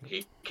player.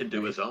 He can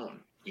do his own.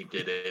 He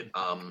did it.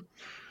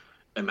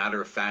 A matter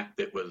of fact,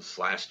 it was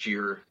last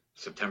year,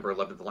 September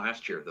 11th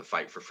last year, the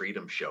Fight for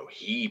Freedom show.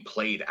 He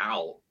played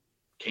out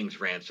King's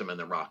Ransom and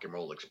the Rock and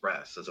Roll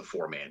Express as a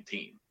 4-man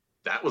team.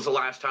 That was the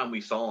last time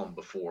we saw him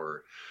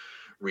before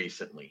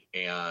recently.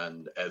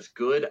 And as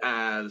good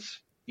as,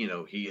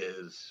 he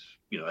is,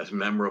 as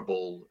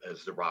memorable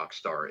as the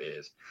Rockstar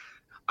is,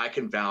 I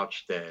can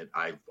vouch that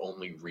I've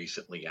only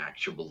recently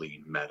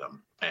actually met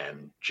him,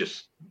 and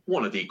just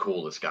one of the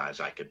coolest guys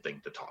I could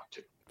think to talk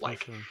to.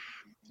 Like,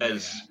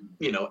 as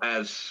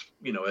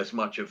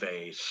much of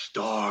a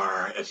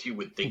star as you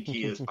would think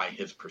he is by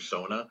his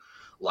persona,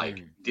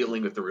 like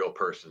dealing with the real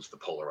person's the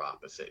polar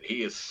opposite.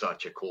 He is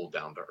such a cool,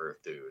 down to earth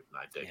dude, and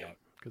I dig him.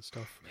 Good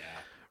stuff. Yeah.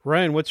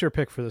 Ryan, what's your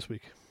pick for this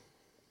week?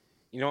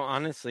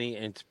 Honestly,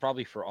 and it's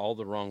probably for all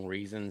the wrong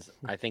reasons.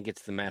 I think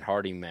it's the Matt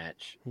Hardy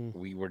match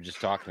we were just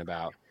talking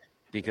about,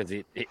 because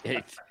it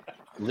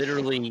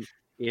literally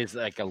is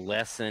like a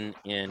lesson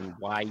in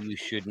why you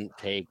shouldn't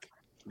take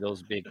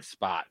those big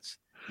spots.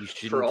 You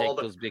shouldn't take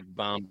those big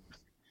bumps.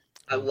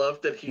 I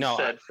love that he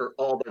said for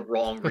all the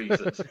wrong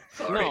reasons.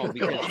 Sorry. No,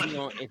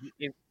 because if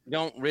you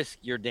don't risk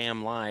your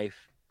damn life,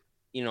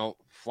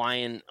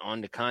 flying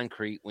onto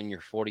concrete when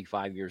you're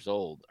 45 years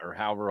old or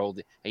however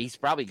old. He's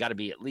probably got to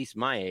be at least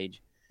my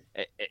age.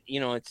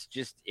 It's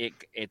just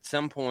at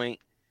some point,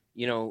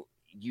 you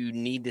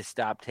need to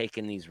stop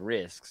taking these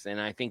risks. And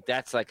I think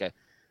that's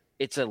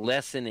it's a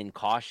lesson in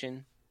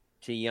caution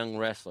to young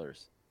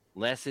wrestlers.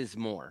 Less is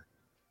more.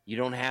 You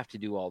don't have to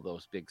do all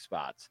those big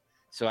spots.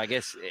 So I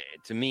guess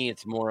to me,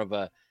 it's more of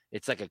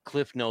it's like a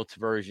Cliff Notes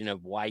version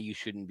of why you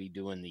shouldn't be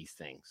doing these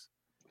things.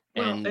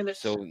 Well, And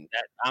so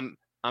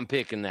I'm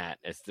picking that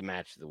as the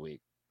match of the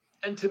week.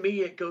 And to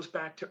me, it goes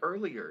back to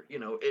earlier.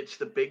 It's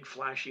the big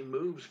flashy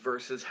moves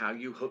versus how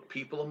you hook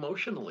people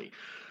emotionally.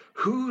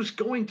 Who's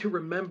going to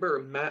remember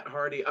Matt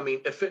Hardy?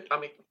 If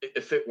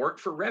it worked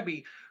for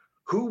Rebby,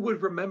 who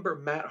would remember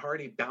Matt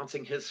Hardy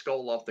bouncing his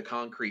skull off the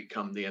concrete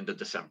come the end of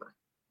December?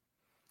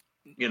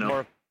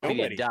 Or if he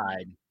had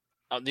died.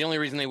 The only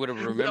reason they would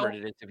have remembered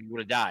it is if he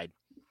would have died.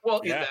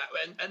 Well, yeah,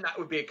 and that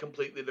would be a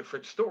completely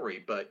different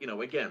story. But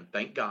again,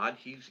 thank God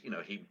he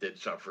did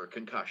suffer a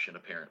concussion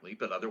apparently,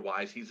 but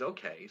otherwise he's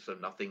okay. So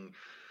nothing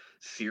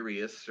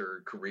serious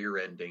or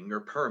career-ending or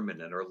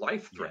permanent or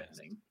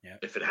life-threatening. Yes.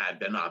 If it had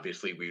been,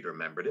 obviously we'd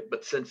remembered it.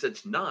 But since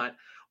it's not,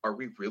 are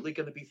we really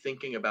going to be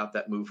thinking about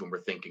that move when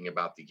we're thinking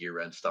about the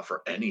year-end stuff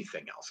or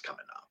anything else coming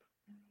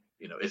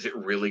up? Is it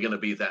really going to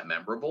be that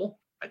memorable?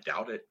 I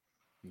doubt it.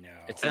 No,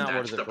 it's not.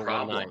 That's the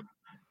problem.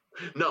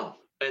 No.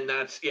 And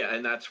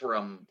that's where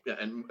I'm,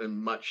 and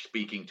much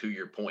speaking to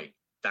your point,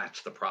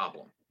 that's the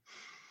problem.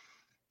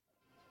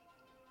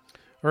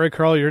 All right,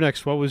 Carl, you're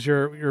next. What was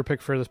your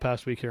pick for this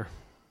past week here?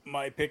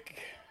 My pick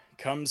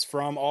comes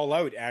from All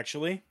Out,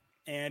 actually,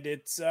 and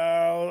it's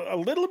a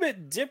little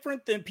bit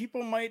different than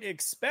people might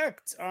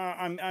expect.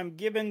 I'm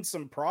giving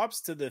some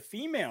props to the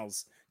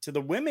females, to the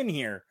women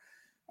here.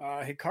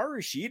 Hikaru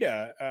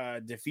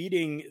Shida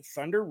defeating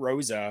Thunder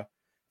Rosa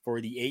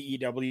for the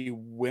AEW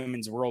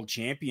Women's World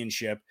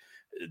Championship.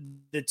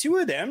 The two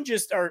of them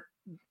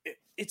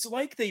it's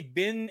like they've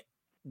been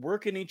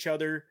working each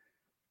other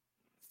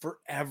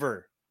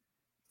forever.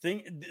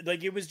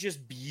 It was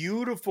just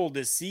beautiful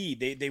to see.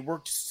 They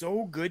worked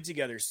so good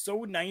together,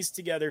 so nice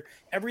together.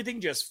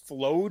 Everything just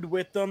flowed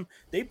with them.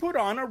 They put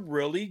on a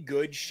really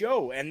good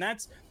show. And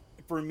that's,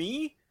 for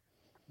me,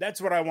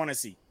 that's what I want to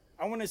see.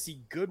 I want to see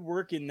good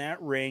work in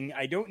that ring.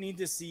 I don't need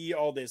to see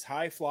all this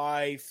high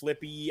fly,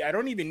 flippy. I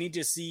don't even need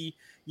to see,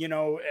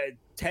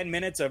 10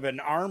 minutes of an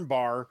arm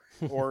bar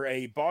or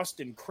a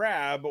Boston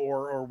Crab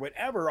or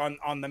whatever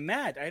on the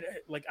mat.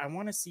 I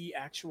want to see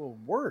actual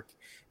work.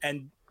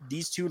 And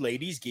these two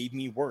ladies gave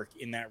me work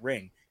in that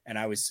ring, and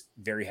I was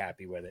very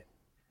happy with it.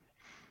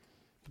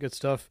 Good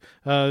stuff.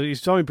 You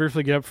saw me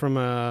briefly get up from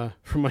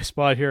my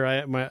spot here. I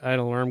had an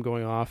alarm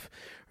going off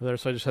there,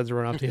 so I just had to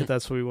run up to hit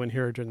that so we went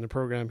here during the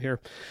program here.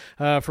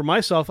 For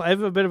myself, I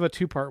have a bit of a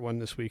two-part one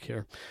this week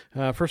here.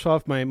 First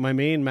off, my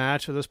main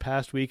match of this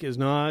past week is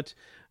not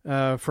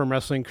from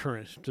Wrestling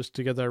Current, just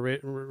to get that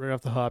right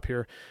off the hop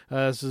here.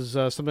 This is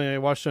something I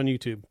watched on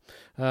YouTube.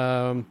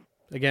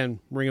 Again,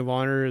 Ring of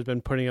Honor has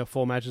been putting up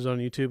full matches on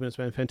YouTube, and it's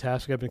been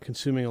fantastic. I've been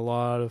consuming a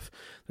lot of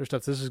their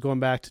stuff. This is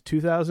going back to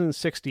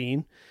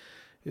 2016.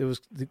 It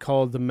was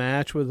called The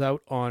Match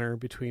Without Honor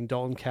between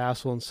Dalton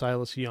Castle and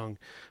Silas Young.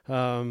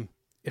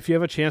 If you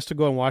have a chance to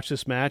go and watch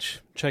this match,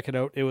 check it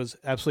out. It was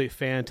absolutely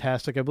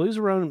fantastic. I believe it was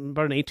around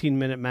about an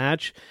 18-minute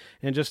match,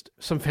 and just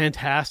some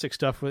fantastic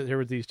stuff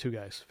with these two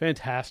guys.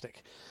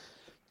 Fantastic.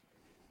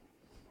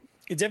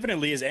 It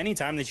definitely is. Any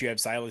time that you have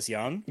Silas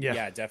Young,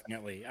 yeah,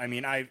 definitely. I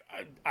mean,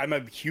 I'm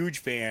a huge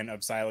fan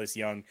of Silas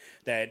Young.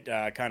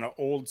 That kind of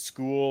old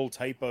school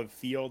type of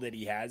feel that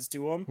he has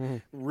to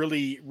him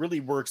really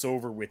works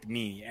over with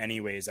me.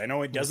 Anyways, I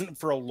know it doesn't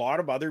for a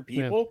lot of other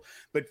people,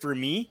 but for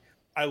me,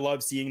 I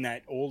love seeing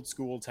that old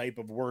school type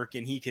of work,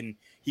 and he can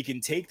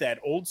take that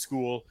old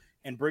school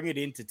and bring it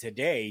into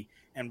today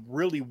and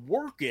really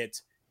work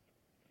it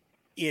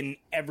in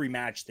every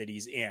match that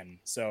he's in.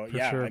 So For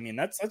sure. I mean,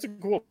 that's a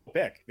cool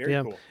pick. Very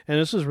cool. And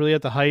this was really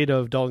at the height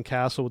of Dalton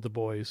Castle with the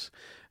boys,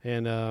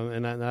 and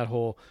that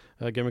whole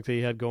gimmick that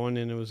he had going,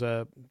 and it was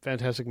a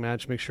fantastic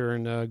match. Make sure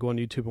and go on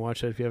YouTube and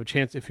watch that if you have a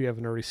chance, if you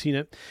haven't already seen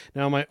it.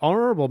 Now, my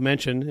honorable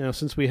mention,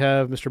 since we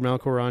have Mr.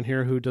 Malcor on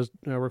here who does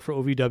work for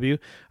OVW,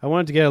 I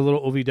wanted to get a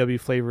little OVW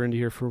flavor into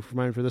here for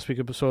mine for this week.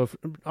 So,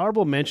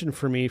 honorable mention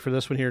for me for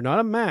this one here, not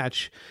a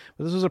match,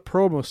 but this was a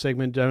promo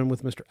segment done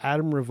with Mr.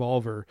 Adam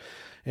Revolver,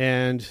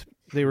 and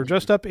they were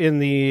dressed up in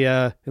the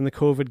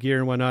COVID gear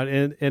and whatnot.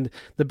 And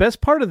the best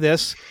part of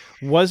this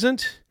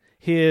wasn't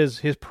his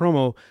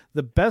promo.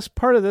 The best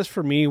part of this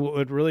for me,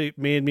 what really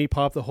made me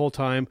pop the whole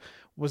time,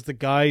 was the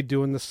guy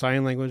doing the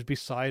sign language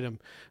beside him.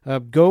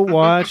 Go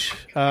watch.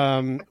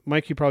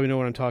 Mike, you probably know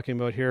what I'm talking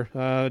about here.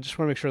 Just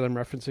want to make sure that I'm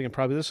referencing it.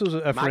 Probably this was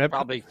Mike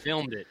probably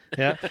filmed it.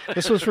 Yeah,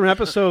 this was from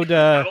episode.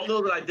 I don't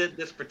know that I did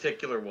this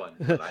particular one,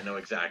 but I know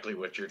exactly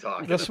what you're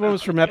talking about. This one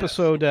was from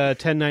episode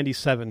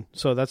 1097,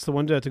 so that's the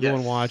one to go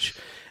and watch.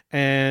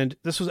 And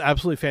this was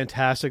absolutely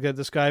fantastic. That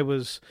this guy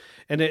was,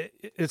 and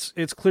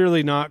it's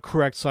clearly not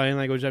correct sign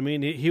language. I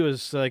mean, he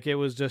was like, it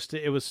was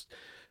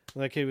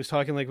like he was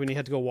talking like when he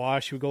had to go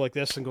wash, he would go like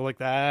this and go like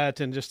that,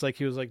 and just like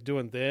he was like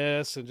doing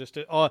this and just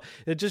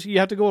you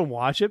have to go and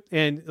watch it,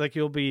 and like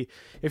you'll be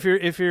if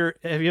you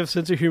have a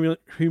sense of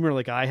humor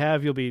like I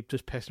have, you'll be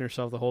just pissing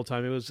yourself the whole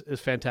time. It was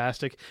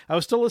fantastic. I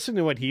was still listening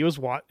to what he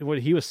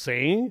was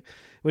saying,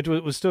 which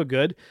was still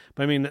good.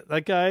 But I mean,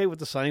 that guy with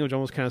the sign language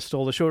almost kind of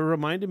stole the show. It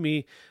reminded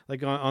me,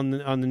 like on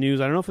the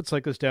news. I don't know if it's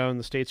like this down in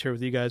the States here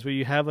with you guys, but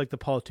you have like the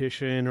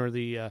politician or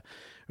the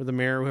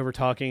mayor or whoever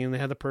talking, and they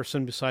had the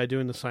person beside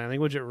doing the sign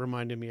language. It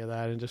reminded me of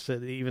that, and just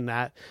even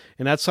that,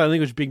 and that sign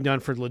language being done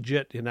for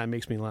legit, and that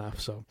makes me laugh.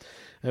 So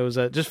it was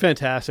just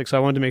fantastic. So I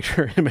wanted to make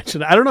sure I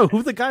mentioned that. I don't know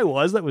who the guy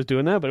was that was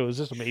doing that, but it was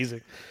just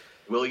amazing.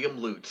 William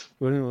Lutz.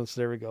 William Lutz,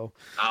 there we go.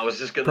 I was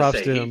just going to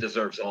say he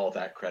deserves all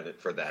that credit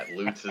for that.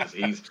 Lutz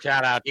is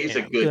shout out. He's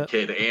a good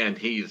kid, and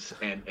he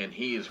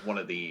is one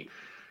of the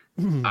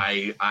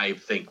I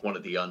think one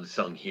of the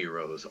unsung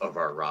heroes of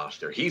our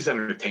roster. He's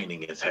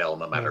entertaining as hell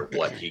no matter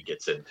what he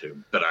gets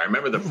into. But I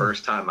remember the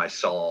first time I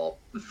saw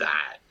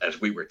that as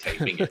we were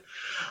taping it,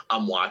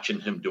 I'm watching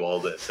him do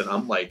all this, and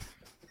I'm like,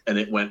 and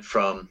it went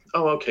from,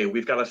 oh, okay,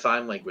 we've got a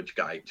sign language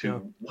guy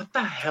to what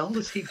the hell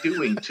is he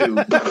doing to, you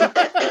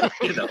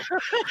know,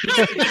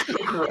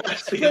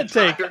 the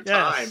entire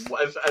time.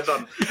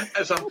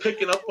 As I'm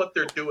picking up what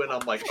they're doing,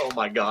 I'm like, oh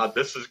my God,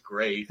 this is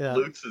great. Yeah.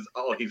 Lutz is,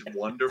 he's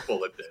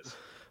wonderful at this.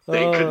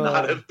 They could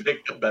not have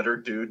picked a better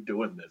dude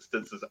doing this.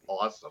 This is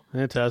awesome.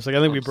 Fantastic.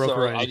 I think we broke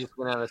Ryan. I just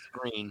went on a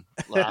screen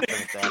laughing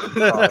at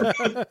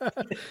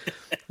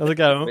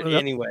that.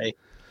 Anyway.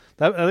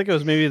 I think it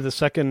was maybe the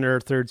second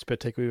or third spit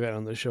take we've had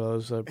on the show.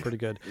 It was pretty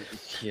good.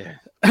 Yeah.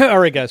 All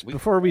right, guys.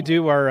 Before we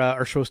do our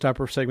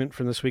showstopper segment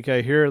from this week,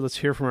 let's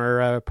hear from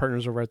our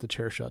partners over at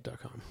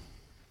thechairshot.com.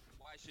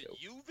 Why should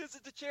you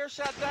visit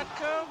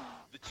thechairshot.com?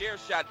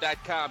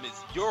 Thechairshot.com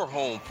is your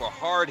home for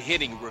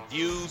hard-hitting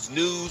reviews,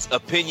 news,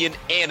 opinion,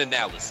 and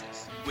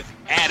analysis with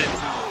attitude.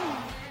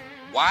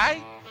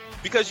 Why?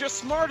 Because you're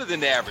smarter than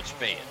the average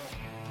fan.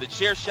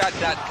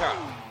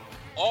 Thechairshot.com.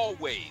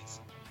 Always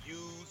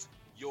use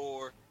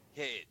your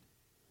head.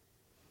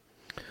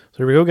 So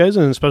there we go, guys,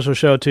 and a special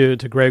shout out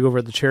to Greg over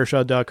at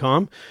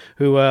thechairshot.com,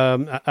 who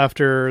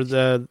after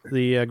the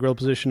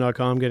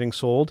grillposition.com getting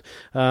sold,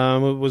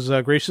 was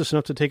gracious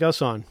enough to take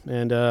us on,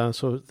 and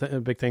so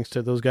big thanks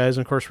to those guys.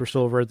 And of course, we're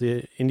still over at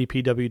the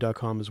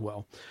IndiePW.com as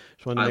well.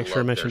 Just wanted to make sure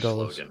I mentioned all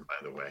those. By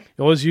the way,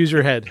 always use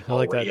your head. I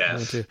like that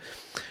yes. Too.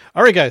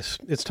 All right, guys,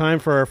 it's time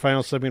for our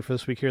final segment for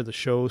this week here, the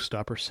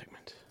Showstopper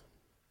segment.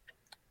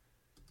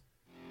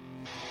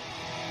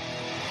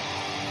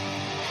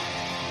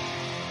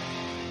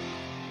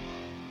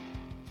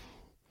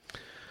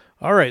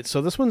 All right,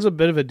 so this one's a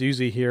bit of a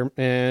doozy here,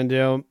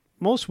 and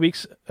most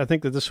weeks I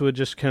think that this would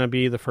just kind of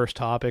be the first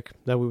topic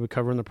that we would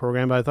cover in the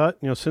program, but I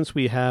thought, since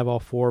we have all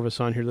four of us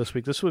on here this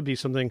week, this would be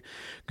something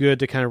good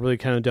to really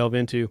delve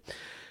into.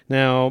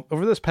 Now,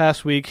 over this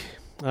past week,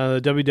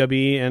 the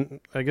WWE, and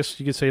I guess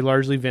you could say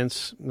largely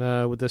Vince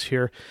with this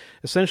here,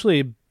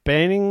 essentially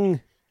banning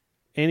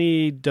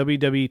any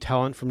WWE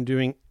talent from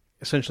doing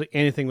essentially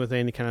anything with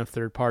any kind of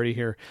third party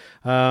here.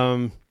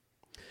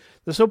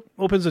 This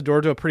opens the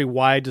door to a pretty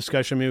wide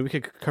discussion. I mean, we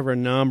could cover a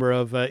number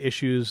of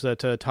issues that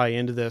tie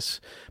into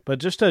this, but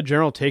just a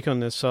general take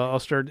on this. I'll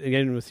start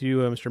again with you,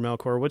 Mr.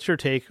 Melkor. What's your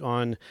take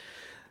on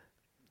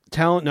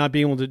talent not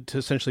being able to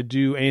essentially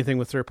do anything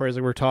with third parties?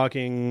 Like we're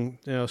talking,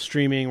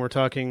 streaming, we're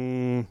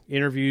talking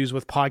interviews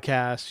with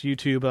podcasts,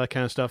 YouTube, that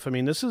kind of stuff. I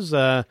mean, this is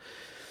a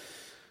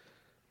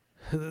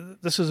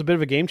bit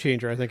of a game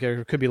changer. I think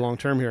it could be long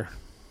term here.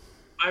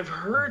 I've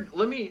heard,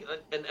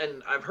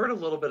 and I've heard a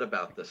little bit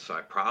about this, so I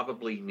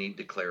probably need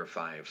to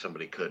clarify if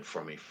somebody could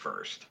for me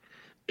first.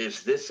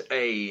 Is this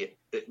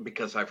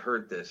because I've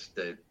heard this,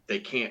 that they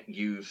can't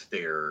use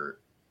their,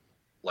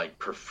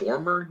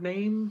 performer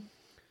name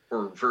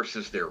or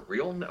versus their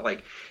real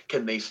name?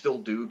 Can they still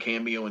do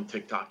Cameo and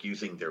TikTok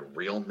using their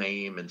real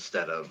name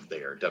instead of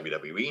their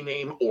WWE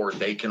name, or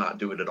they cannot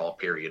do it at all,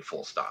 period,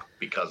 full stop?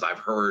 Because I've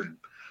heard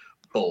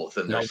both,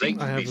 and there seems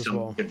to be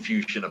some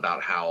confusion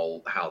about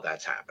how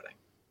that's happening.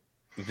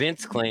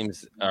 Vince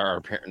claims,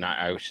 or not,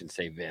 I shouldn't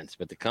say Vince,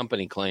 but the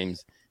company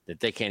claims that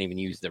they can't even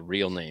use their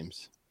real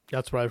names.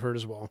 That's what I've heard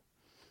as well.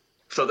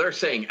 So they're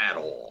saying at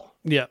all.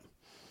 Yeah.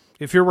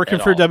 If you're working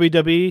for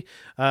WWE,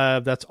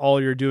 that's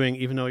all you're doing,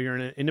 even though you're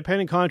an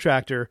independent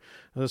contractor,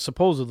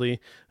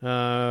 supposedly,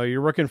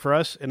 you're working for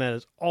us, and that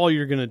is all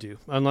you're going to do,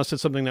 unless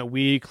it's something that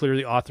we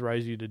clearly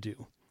authorize you to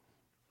do.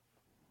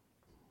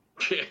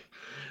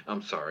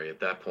 I'm sorry.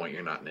 At that point,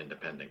 you're not an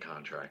independent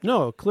contractor.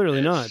 No,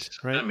 clearly not.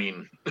 Right? I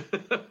mean,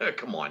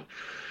 come on.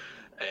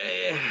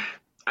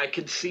 I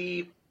could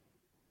see.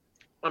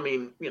 I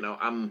mean,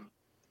 I'm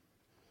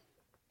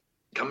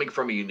coming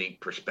from a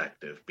unique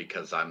perspective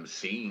because I'm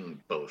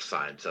seeing both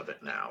sides of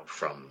it now,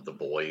 from the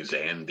boys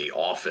and the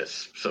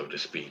office, so to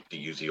speak, to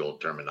use the old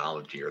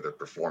terminology, or the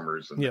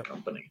performers in the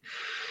company.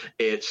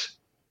 It's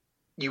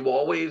you'd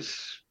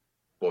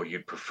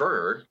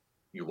prefer.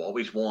 You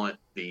always want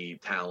the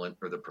talent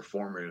or the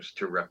performers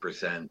to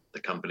represent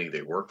the company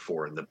they work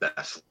for in the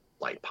best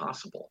light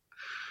possible.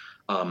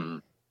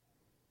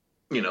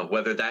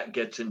 Whether that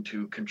gets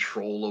into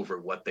control over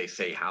what they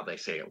say, how they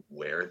say it,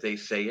 where they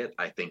say it,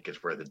 I think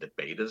is where the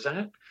debate is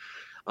at.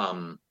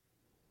 But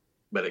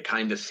it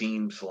kind of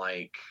seems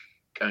like,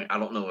 I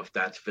don't know if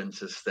that's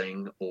Vince's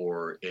thing,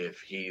 or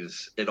if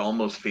it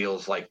almost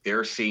feels like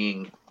they're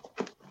seeing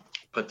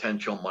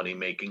potential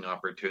money-making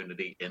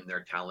opportunity in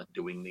their talent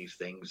doing these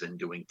things and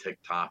doing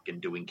TikTok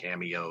and doing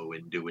Cameo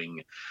and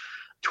doing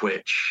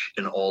Twitch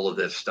and all of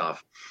this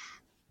stuff.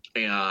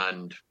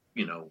 And,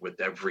 you know, with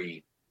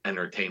every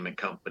entertainment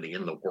company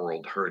in the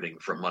world hurting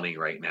for money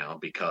right now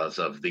because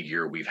of the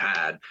year we've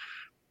had,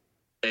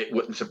 it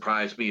wouldn't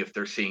surprise me if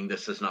they're seeing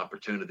this as an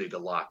opportunity to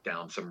lock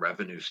down some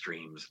revenue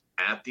streams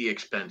at the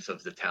expense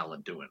of the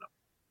talent doing them,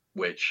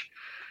 which,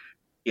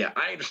 yeah,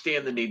 I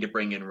understand the need to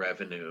bring in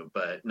revenue,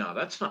 but no,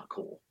 that's not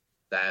cool.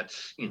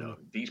 That's, you know,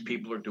 these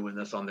people are doing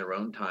this on their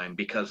own time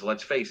because,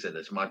 let's face it,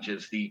 as much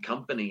as the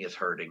company is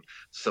hurting,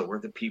 so are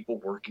the people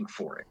working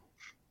for it.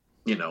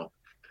 You know,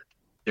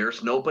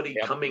 there's nobody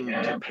coming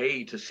to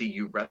pay to see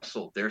you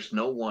wrestle. There's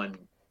no one,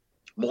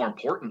 more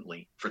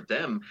importantly for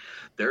them,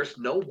 there's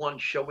no one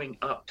showing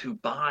up to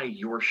buy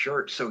your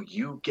shirt so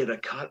you get a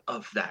cut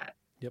of that.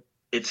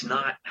 It's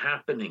not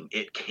happening.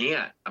 It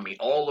can't. I mean,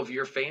 all of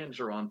your fans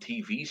are on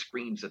TV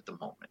screens at the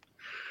moment.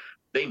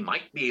 They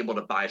might be able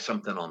to buy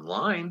something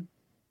online,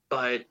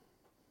 but,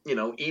 you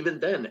know, even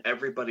then,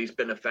 everybody's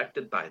been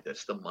affected by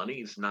this. The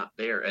money's not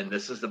there, and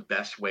this is the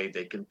best way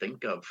they can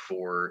think of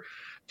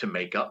to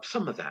make up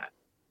some of that.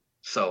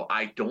 So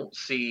I don't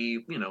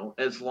see, you know,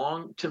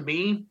 to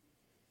me,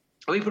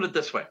 let me put it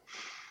this way.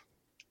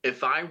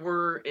 If I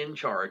were in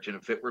charge and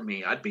if it were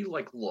me, I'd be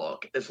like,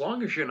 look, as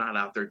long as you're not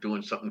out there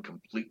doing something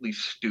completely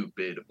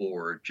stupid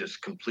or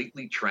just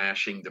completely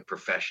trashing the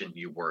profession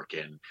you work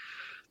in,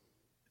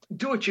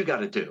 do what you got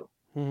to do.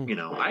 You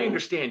know, I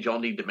understand y'all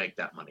need to make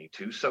that money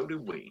too. So do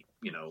we.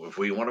 You know, if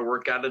we want to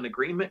work out an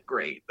agreement,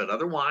 great. But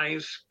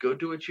otherwise, go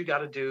do what you got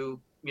to do.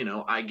 You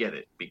know, I get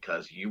it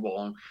because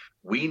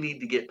we need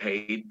to get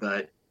paid,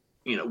 but,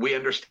 you know, we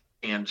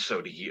understand.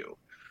 So do you.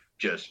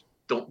 Just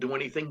don't do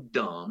anything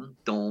dumb.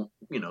 Don't,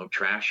 you know,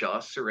 trash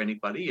us or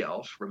anybody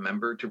else.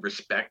 Remember to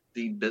respect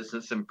the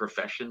business and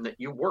profession that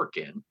you work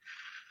in.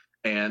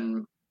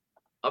 And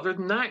other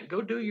than that,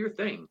 go do your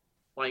thing.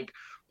 Like,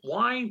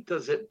 why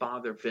does it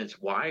bother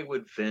Vince? Why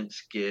would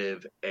Vince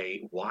give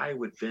a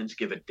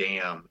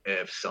damn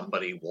if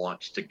somebody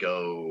wants to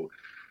go,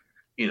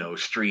 you know,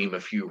 stream a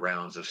few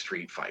rounds of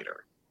Street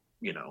Fighter?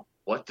 You know,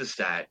 what does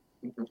that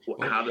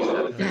how does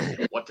that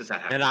affect? What does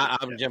that have? And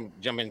I'm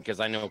jumping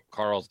because I know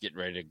Carl's getting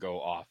ready to go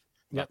off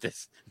about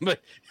this, but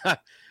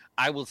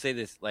I will say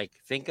this: like,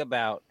 think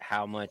about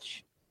how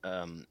much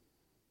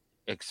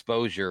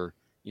exposure,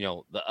 you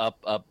know, the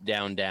up,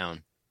 down,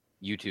 down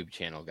YouTube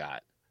channel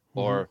got,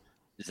 or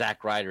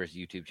Zack Ryder's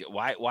YouTube channel.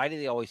 Why do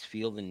they always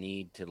feel the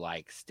need to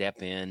like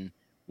step in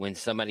when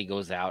somebody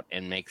goes out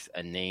and makes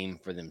a name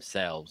for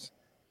themselves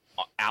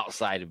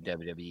outside of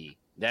WWE?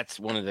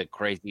 That's one of the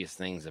craziest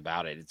things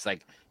about it. It's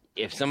like,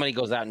 if somebody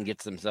goes out and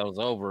gets themselves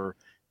over,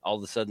 all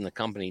of a sudden the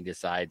company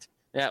decides,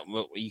 yeah,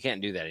 well, you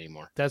can't do that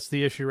anymore. That's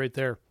the issue right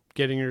there.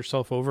 Getting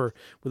yourself over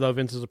without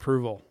Vince's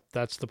approval.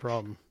 That's the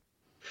problem.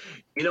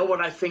 You know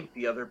what I think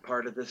the other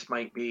part of this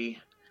might be?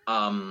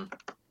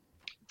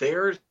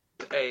 There's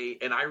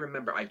and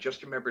I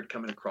just remembered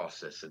coming across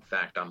this. In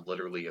fact, I'm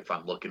literally, if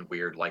I'm looking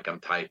weird, like I'm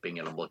typing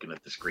and I'm looking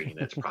at the screen,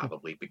 it's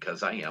probably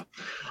because I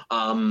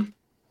am.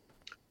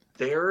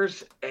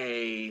 There's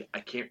I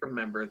can't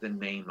remember the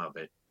name of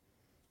it,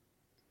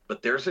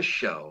 but there's a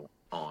show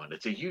on,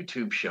 it's a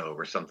YouTube show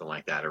or something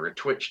like that, or a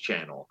Twitch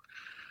channel.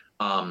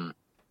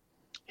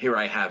 Here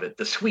I have it.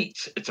 The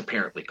Sweets, it's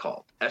apparently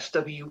called.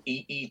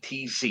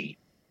 SWEETZ.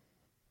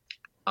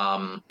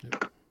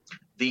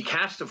 The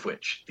cast of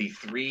which, the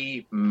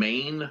three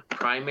main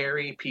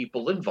primary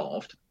people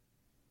involved,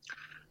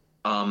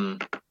 we're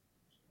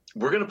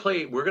gonna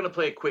play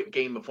a quick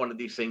game of one of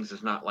these things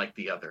is not like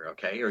the other,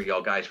 okay? Are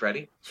y'all guys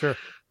ready? Sure.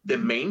 The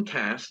main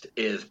cast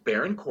is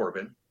Baron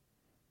Corbin,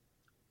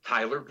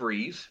 Tyler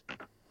Breeze,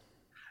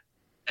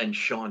 and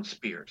Sean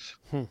Spears.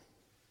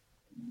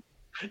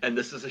 And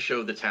this is a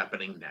show that's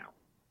happening now.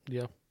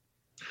 Yeah.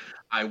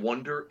 I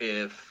wonder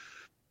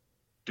if,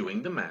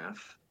 doing the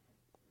math,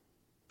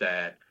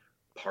 that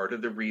part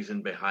of the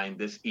reason behind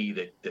this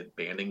edict that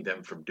banning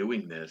them from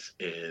doing this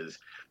is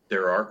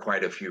there are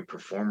quite a few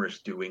performers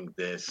doing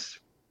this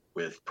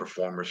with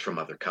performers from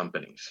other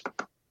companies,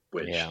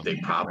 which they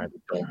probably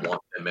don't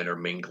want them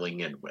intermingling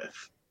in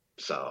with.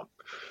 So,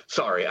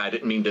 sorry, I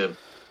didn't mean to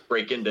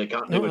break into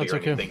continuity or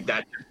anything.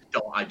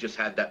 I just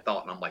had that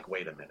thought, and I'm like,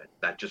 wait a minute.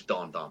 That just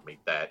dawned on me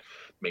that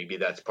maybe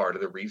that's part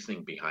of the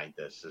reasoning behind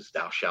this is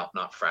thou shalt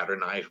not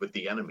fraternize with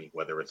the enemy,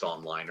 whether it's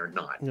online or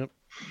not. Yep.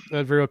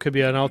 That very well could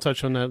be, and I'll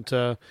touch on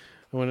that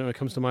when it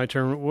comes to my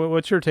turn.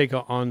 What's your take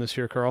on this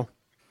here, Carl?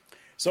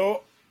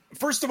 So,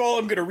 first of all,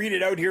 I'm going to read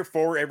it out here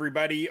for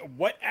everybody.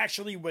 What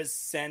actually was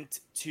sent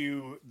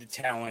to the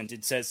talent?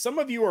 It says, some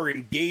of you are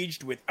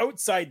engaged with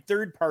outside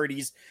third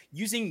parties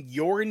using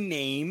your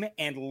name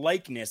and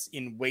likeness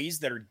in ways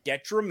that are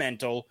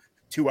detrimental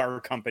to our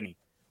company.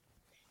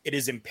 It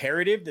is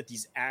imperative that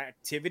these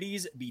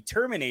activities be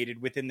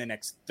terminated within the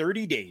next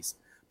 30 days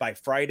by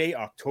Friday,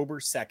 October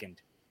 2nd.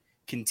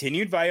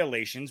 Continued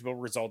violations will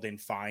result in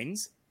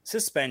fines,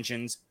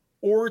 suspensions,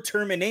 or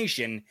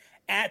termination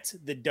at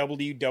the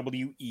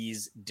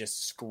WWE's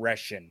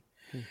discretion.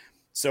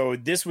 So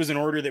this was an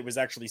order that was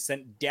actually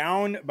sent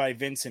down by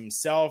Vince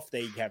himself.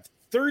 They have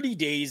 30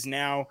 days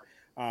now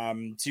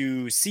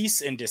to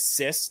cease and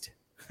desist.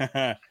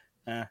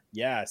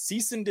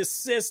 Cease and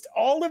desist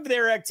all of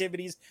their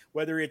activities,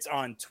 whether it's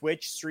on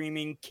Twitch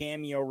streaming,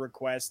 Cameo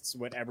requests,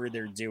 whatever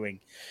they're doing.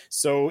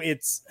 So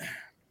it's,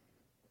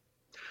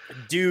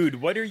 dude,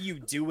 what are you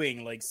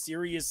doing? Like,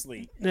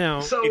 seriously.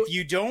 Now, if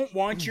you don't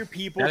want your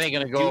people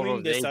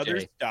doing this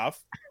other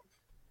stuff,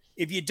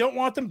 if you don't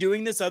want them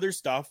doing this other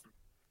stuff,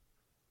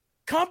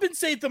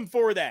 compensate them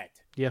for that.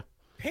 Yeah.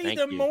 Pay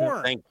them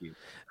more. Thank you.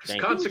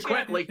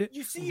 Consequently,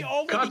 you see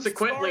all of these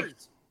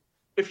stars.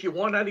 If you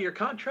want out of your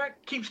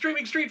contract, keep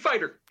streaming Street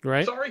Fighter.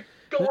 Right. Sorry.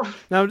 Go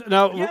on.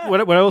 Now, what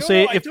I will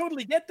say, I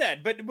totally get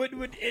that, but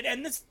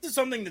and this is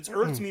something that's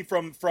irked me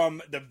from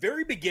the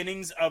very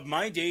beginnings of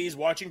my days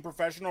watching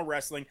professional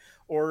wrestling,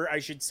 or I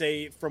should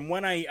say, from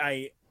when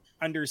I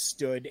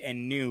understood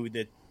and knew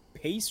the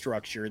pay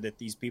structure that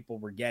these people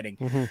were getting.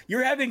 Mm-hmm.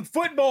 You're having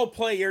football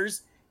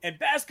players and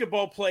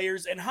basketball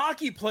players and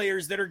hockey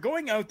players that are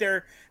going out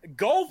there,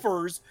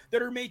 golfers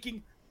that are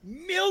making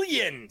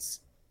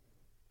millions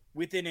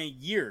within a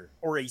year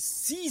or a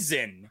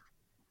season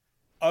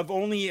of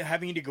only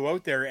having to go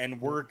out there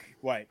and work,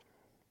 a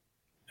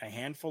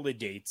handful of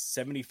dates,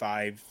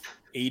 75,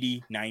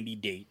 80, 90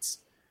 dates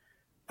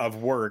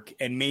of work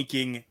and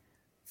making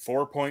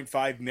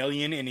 $4.5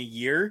 million in a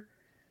year.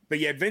 But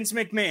yet Vince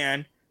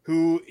McMahon,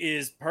 who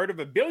is part of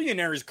a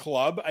billionaires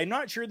club, I'm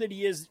not sure that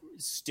he is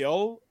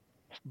still,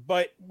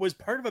 but was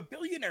part of a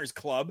billionaires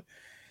club,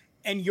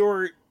 and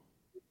your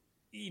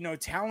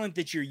talent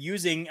that you're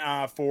using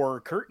for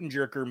curtain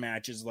jerker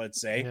matches,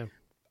 let's say,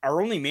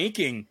 are only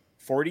making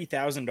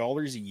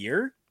 $40,000 a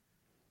year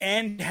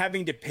and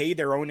having to pay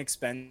their own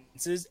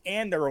expenses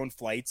and their own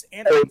flights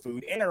and their own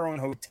food and their own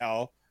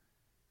hotel.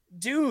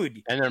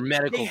 Dude, and their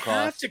medical costs. They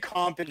have to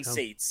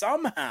compensate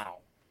somehow.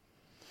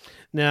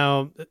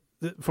 Now,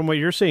 from what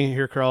you're saying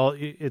here, Carl,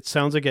 it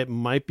sounds like it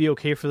might be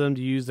okay for them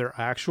to use their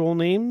actual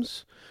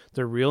names,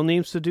 their real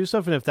names to do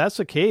stuff. And if that's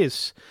the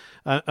case,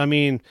 I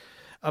mean,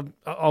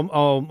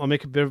 I'll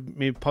make a bit of,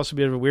 maybe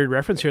possibly a bit of a weird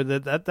reference here.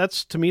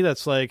 That's to me,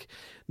 that's like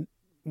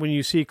when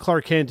you see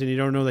Clark Kent and you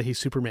don't know that he's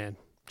Superman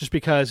just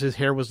because his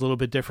hair was a little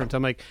bit different.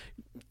 I'm like,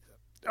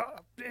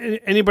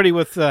 anybody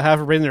with half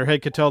a brain in their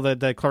head could tell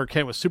that Clark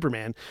Kent was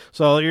Superman.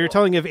 So you're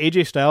telling if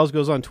AJ Styles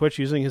goes on Twitch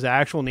using his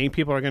actual name,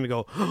 people are going to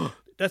go, oh,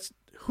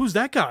 who's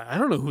that guy? I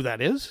don't know who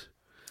that is.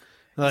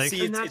 Like,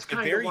 see, it's a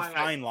very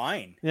fine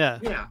line. Yeah.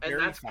 Yeah, and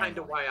that's kind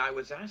of why I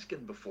was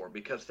asking before,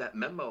 because that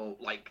memo,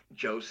 like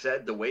Joe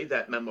said, the way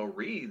that memo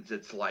reads,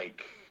 it's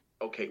like,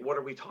 okay, what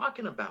are we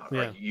talking about? Yeah.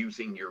 Are you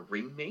using your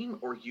ring name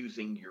or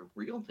using your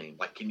real name?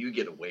 Like, can you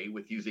get away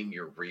with using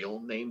your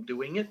real name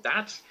doing it?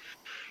 That's,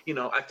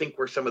 I think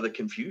where some of the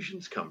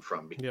confusions come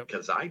from,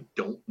 because I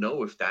don't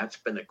know if that's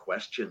been a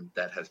question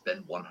that has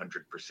been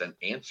 100%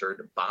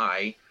 answered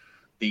by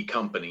the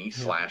company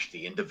 /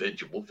 the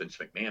individual, Vince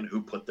McMahon,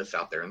 who put this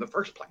out there in the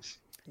first place.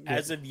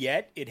 As of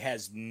yet, it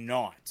has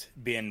not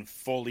been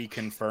fully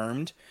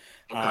confirmed.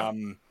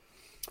 Okay.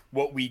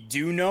 What we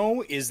do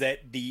know is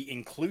that the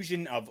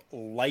inclusion of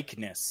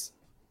likeness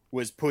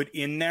was put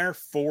in there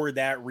for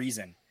that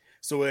reason.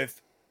 So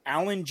if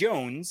Alan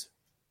Jones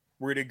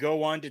were to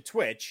go on to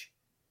Twitch,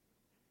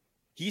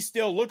 he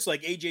still looks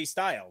like AJ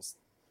Styles.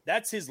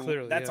 That's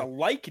a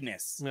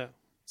likeness. Yeah.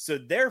 So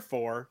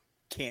therefore,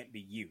 can't be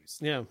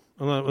used. Yeah.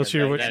 Let's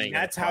hear what.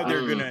 That's how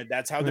they're gonna.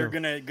 That's how they're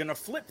gonna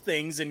flip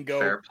things and go.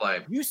 Fair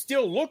play. You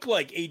still look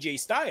like AJ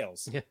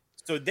Styles. Yeah.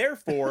 So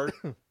therefore,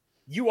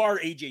 you are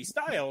AJ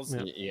Styles,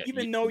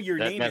 even though your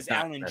name is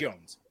Alan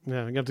Jones.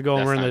 Yeah, you have to go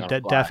over in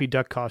the Daffy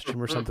Duck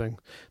costume or something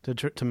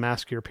to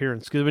mask your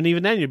appearance. Because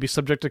even then, you'd be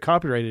subject to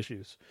copyright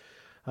issues.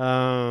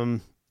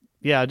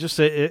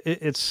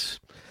 It's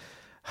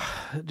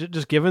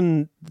just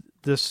given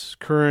this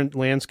current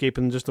landscape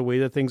and just the way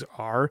that things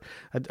are.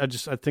 I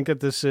think that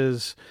this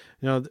is,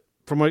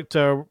 from what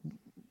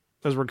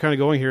as we're kind of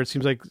going here, it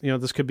seems like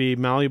this could be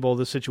malleable,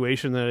 this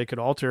situation that it could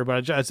alter.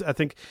 But I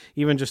think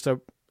even just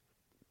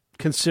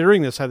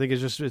considering this, I think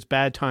it's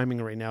bad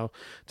timing right now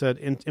to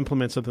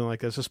implement something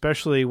like this,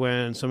 especially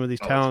when some of these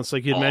talents,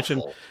 like you had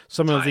mentioned,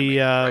 some of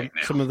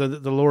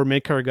the lower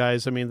mid card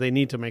guys. I mean, they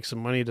need to make some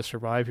money to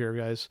survive here,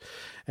 guys.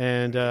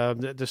 And I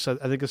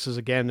think this is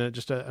again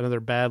just another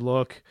bad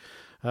look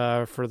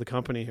for the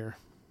company here.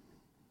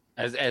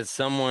 As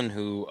someone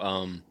who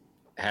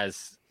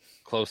has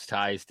close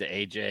ties to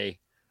AJ,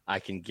 I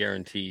can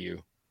guarantee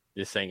you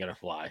this ain't gonna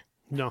fly.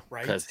 No,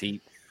 right? Because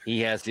he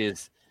has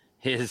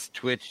his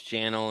Twitch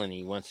channel and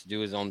he wants to do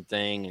his own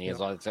thing and he has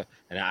all that stuff.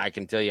 And I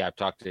can tell you, I've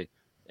talked to,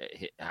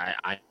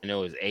 I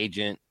know his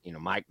agent.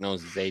 Mike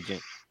knows his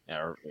agent,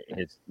 or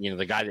his,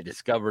 the guy that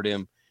discovered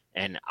him.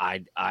 And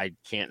I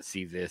can't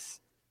see this.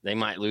 They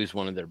might lose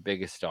one of their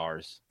biggest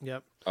stars.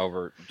 Yep.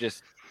 Over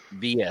just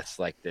BS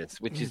like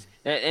this, which is,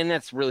 and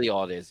that's really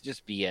all it is,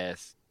 just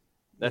BS.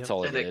 That's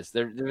all it is.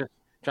 They're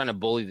trying to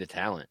bully the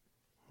talent.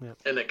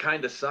 And it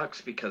kind of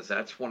sucks because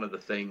that's one of the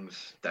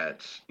things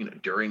that's,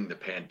 during the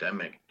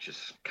pandemic,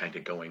 just kind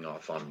of going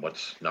off on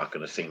what's not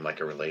going to seem like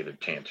a related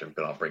tangent,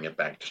 but I'll bring it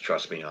back. Just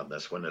trust me on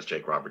this one, as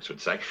Jake Roberts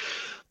would say.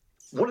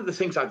 One of the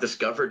things I've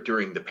discovered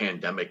during the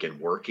pandemic and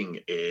working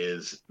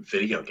is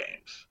video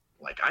games.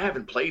 Like, I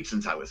haven't played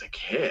since I was a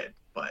kid,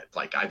 but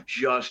like I've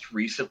just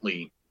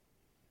recently,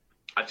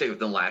 I'd say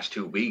within the last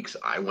 2 weeks,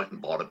 I went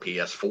and bought a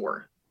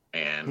PS4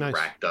 and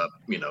racked up,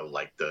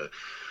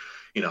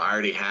 I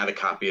already had a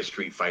copy of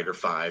Street Fighter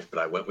V, but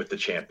I went with the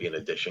Champion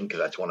Edition because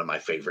that's one of my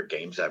favorite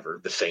games ever.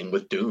 The same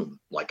with Doom.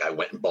 Like, I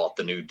went and bought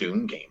the new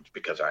Doom games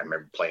because I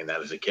remember playing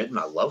that as a kid, and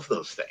I love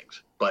those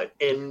things. But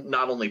in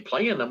not only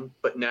playing them,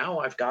 but now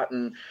I've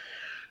gotten,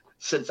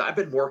 since I've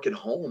been working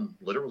home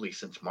literally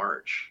since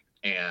March,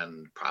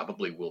 and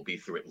probably will be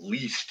through at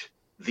least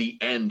the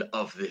end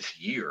of this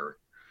year,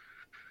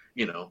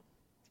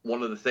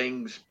 one of the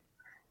things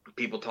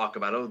people talk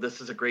about, oh,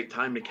 this is a great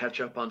time to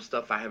catch up on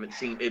stuff I haven't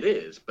seen. It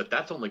is, but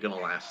that's only going to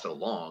last so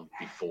long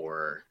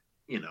before,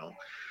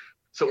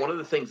 So one of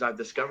the things I've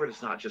discovered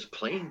is not just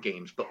playing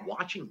games, but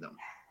watching them.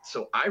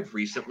 So I've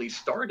recently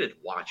started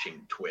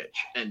watching Twitch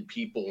and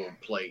people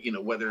play,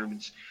 whether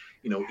it's,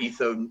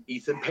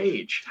 Ethan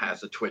Page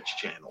has a Twitch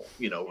channel,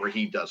 where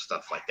he does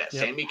stuff like that.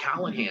 Yep. Sammy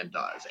Callahan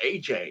does.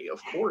 AJ,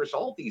 of course,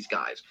 all these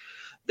guys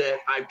that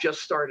I've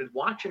just started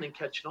watching and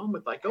catching on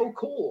with, like, oh,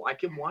 cool, I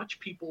can watch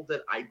people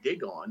that I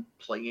dig on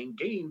playing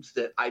games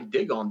that I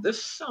dig on.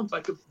 This sounds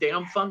like a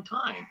damn fun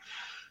time.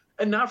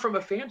 And now from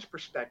a fan's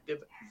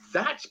perspective,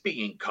 that's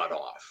being cut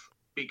off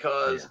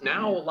because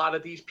now a lot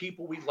of these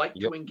people we like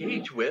to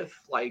engage with,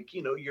 like,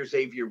 your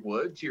Xavier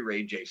Woods, your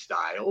AJ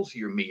Styles,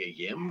 your Mia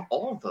Yim,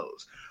 all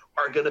those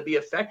are going to be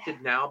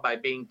affected now by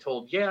being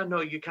told, yeah,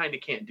 no, you kind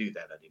of can't do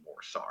that anymore.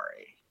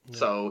 Sorry. Yeah.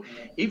 So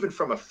even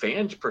from a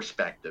fan's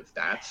perspective,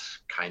 that's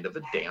kind of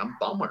a damn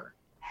bummer.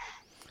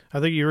 I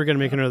think you were going to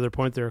make another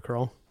point there,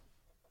 Carl.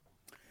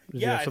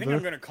 I think I'm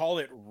going to call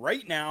it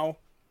right now.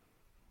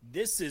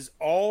 This is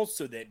all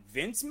so that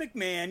Vince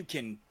McMahon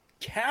can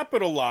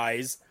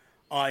capitalize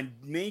on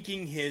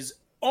making his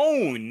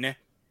own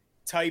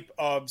type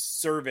of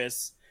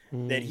service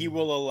that he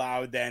will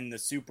allow then the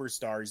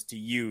superstars to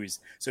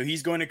use. So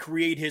he's going to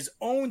create his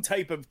own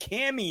type of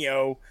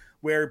Cameo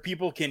where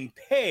people can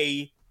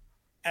pay,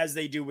 as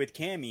they do with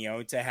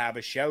Cameo, to have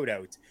a shout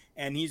out.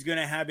 And he's going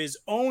to have his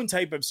own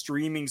type of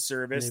streaming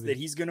service that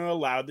he's going to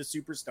allow the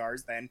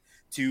superstars then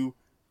to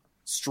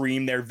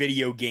stream their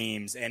video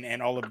games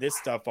and all of this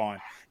stuff on.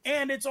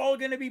 And it's all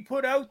going to be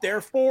put out there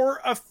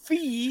for a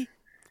fee,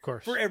 of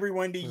course, for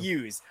everyone to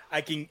use. I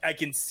can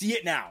see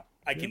it now.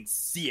 I can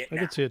see it now. I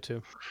can see it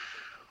too.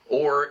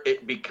 Or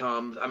it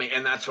becomes,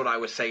 and that's what I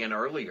was saying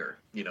earlier.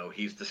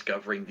 He's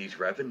discovering these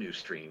revenue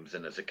streams,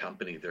 and as a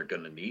company, they're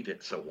going to need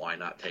it. So why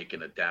not take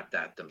and adapt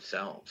that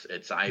themselves?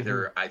 It's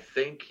either, I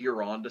think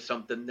you're on to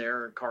something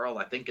there, Carl.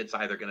 I think it's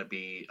either going to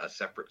be a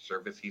separate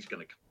service he's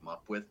going to come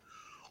up with,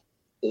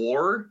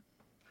 or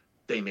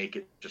they make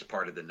it just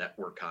part of the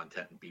network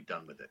content and be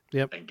done with it,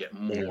 and get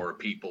more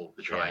people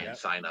to try and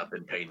sign up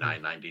and pay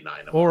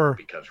 $9.99 a month,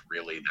 because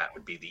really that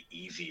would be the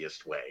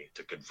easiest way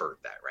to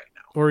convert that right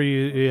now. Or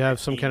you have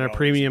some kind of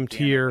premium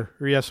tier,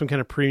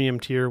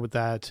 with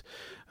that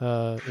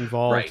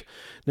involved. Right.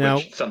 Now,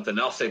 which, something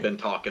else they've been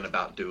talking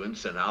about doing,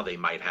 so now they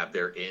might have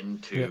their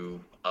to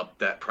up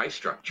that price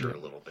structure a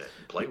little bit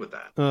and play with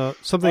that.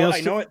 Something else. I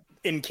know it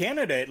in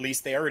Canada, at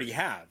least they already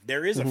have.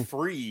 There is a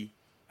free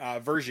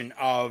version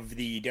of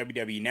the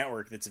WWE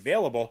Network that's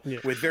available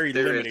with very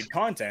limited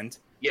content.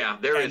 Yeah,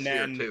 there is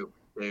here too.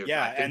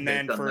 And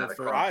then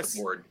for us,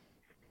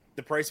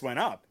 the price went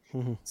up.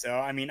 So,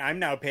 I'm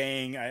now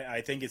paying,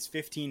 I think it's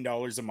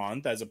 $15 a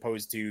month as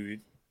opposed to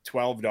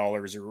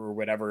 $12 or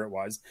whatever it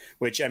was,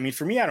 which,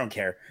 for me, I don't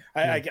care.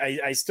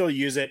 I still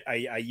use it.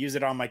 I use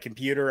it on my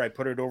computer. I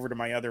put it over to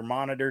my other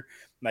monitor,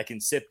 and I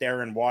can sit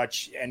there and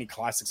watch any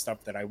classic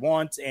stuff that I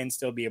want and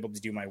still be able to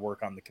do my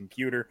work on the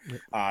computer.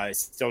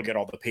 Still get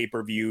all the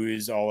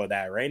pay-per-views, all of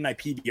that, right? And I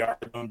PVR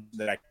them so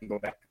that I can go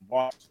back and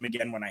watch them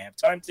again when I have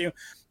time to.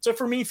 So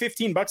for me,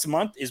 $15 a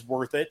month is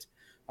worth it.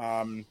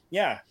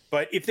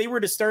 But if they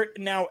were to start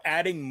now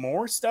adding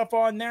more stuff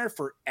on there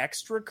for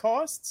extra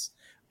costs,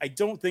 I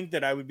don't think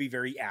that I would be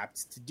very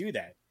apt to do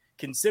that,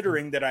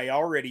 considering that I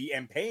already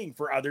am paying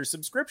for other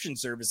subscription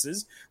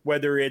services,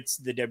 whether it's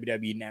the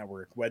WWE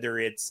Network, whether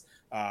it's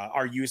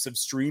our use of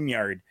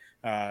StreamYard.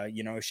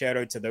 Shout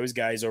out to those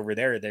guys over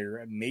there. They're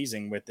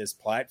amazing with this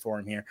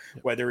platform here,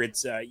 whether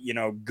it's,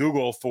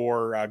 Google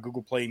for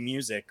Google Play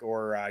Music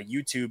or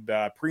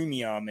YouTube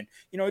Premium and,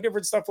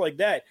 different stuff like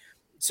that.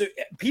 So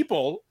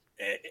people,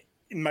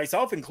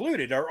 myself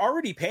included, are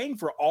already paying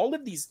for all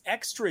of these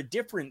extra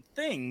different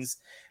things.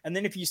 And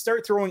then if you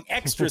start throwing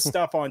extra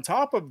stuff on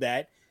top of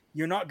that,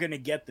 you're not going to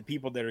get the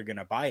people that are going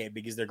to buy it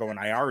because they're going,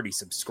 I already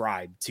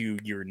subscribed to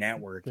your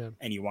network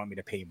and you want me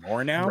to pay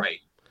more now? Right.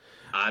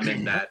 I'm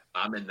in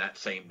that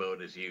same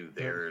boat as you.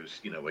 There's,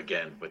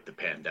 again, with the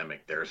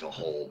pandemic, there's a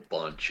whole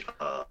bunch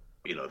of,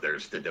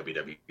 there's the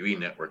WWE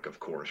Network, of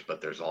course, but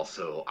there's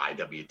also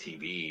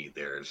IWTV.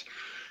 There's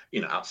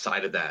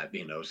outside of that,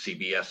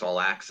 CBS All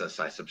Access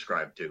I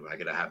subscribe to. I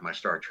got to have my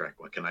Star Trek.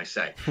 What can I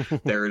say?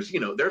 There's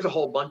a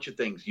whole bunch of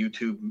things.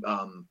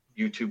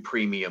 YouTube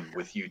Premium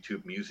with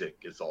YouTube Music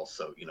is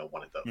also,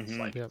 one of those.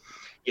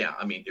 Yeah,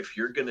 I mean, if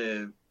you're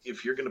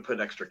gonna put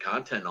extra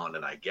content on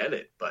it, I get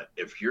it. But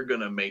if you're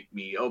gonna make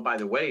me, oh, by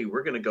the way,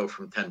 we're gonna go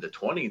from 10 to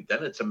 20,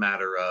 then it's a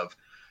matter of,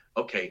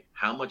 okay,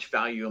 how much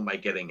value am I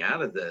getting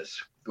out of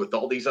this? With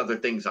all these other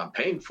things I'm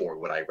paying for,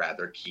 would I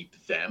rather keep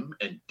them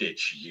and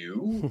ditch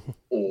you?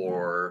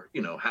 Or,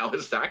 how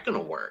is that going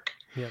to work?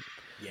 Yep.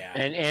 Yeah.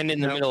 And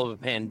in the middle of a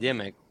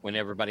pandemic, when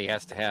everybody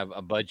has to have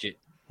a budget,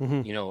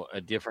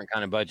 a different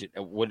kind of budget,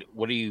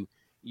 what do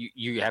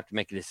you have to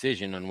make a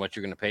decision on what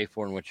you're going to pay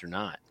for and what you're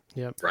not.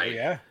 Yep. Right.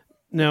 Yeah.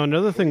 Now,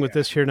 another thing with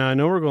this here, now I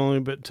know we're going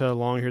a bit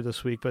long here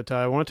this week, but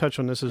I want to touch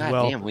on this as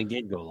well. Damn, we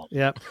did go long.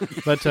 Yeah,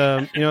 but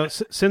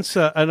since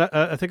and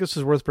I think this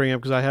is worth bringing up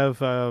because I have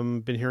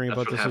been hearing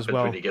about this as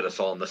well. When you get us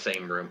all in the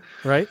same room,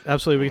 right?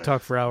 Absolutely, we can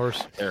talk for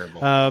hours.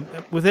 Terrible.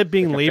 With it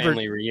being like Labor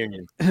family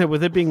reunion,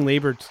 with it being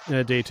Labor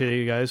Day today,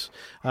 you guys,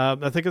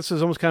 I think this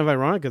is almost kind of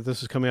ironic that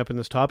this is coming up in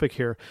this topic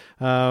here.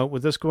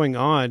 With this going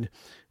on,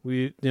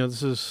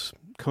 this is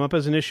come up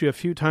as an issue a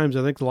few times.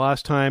 I think the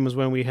last time was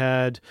when we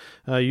had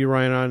you,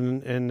 Ryan,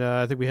 on, and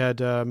I think we had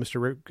Mr.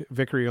 Rick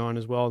Vickery on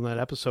as well in that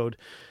episode.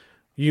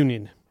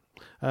 Union.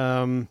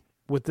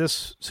 With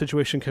this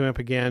situation coming up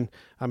again,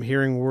 I'm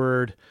hearing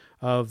word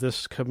of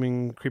this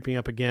creeping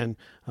up again,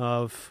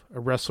 of a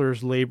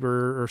wrestler's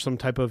labor or some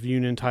type of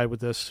union tied with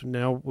this.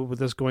 Now, with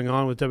this going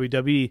on with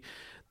WWE,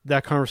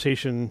 that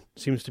conversation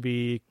seems to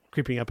be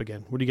creeping up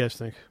again. What do you guys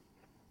think?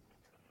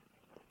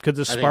 Could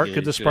this spark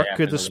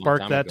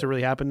that to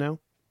really happen now?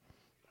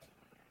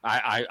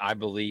 I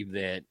believe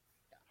that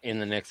in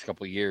the next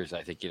couple of years,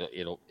 I think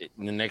it'll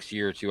in the next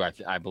year or two,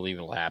 I believe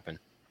it'll happen.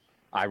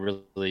 I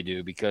really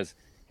do, because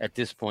at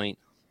this point,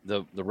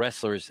 the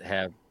wrestlers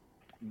have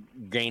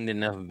gained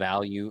enough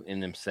value in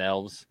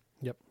themselves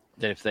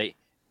that if they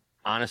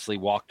honestly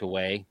walked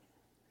away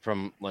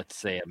from, let's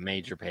say, a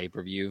major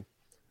pay-per-view,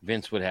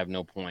 Vince would have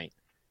no point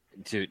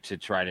to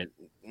try to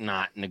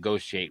not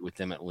negotiate with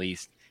them at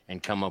least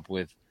and come up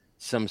with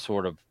some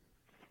sort of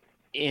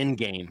end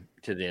game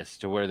to this,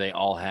 to where they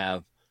all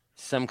have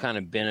some kind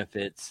of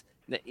benefits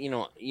that, you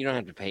don't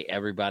have to pay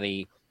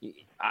everybody.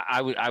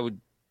 I would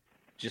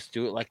just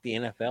do it like the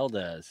NFL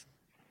does.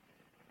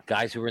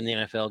 Guys who are in the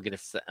NFL get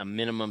a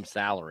minimum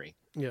salary.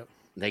 Yeah.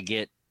 They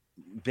get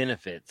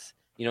benefits.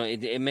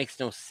 It makes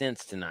no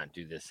sense to not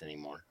do this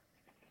anymore.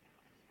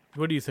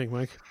 What do you think,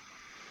 Mike?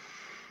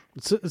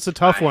 It's a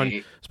tough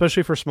one,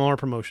 especially for smaller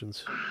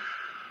promotions.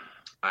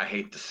 I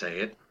hate to say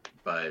it,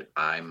 but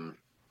I'm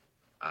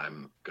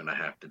gonna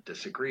have to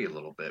disagree a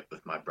little bit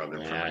with my brother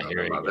from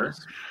another mother.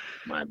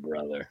 My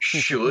brother.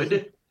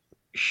 Should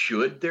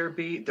there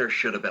be? There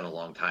should have been a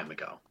long time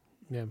ago.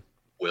 Yeah.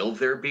 Will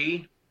there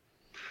be?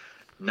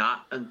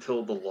 Not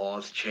until the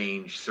laws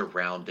change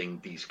surrounding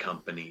these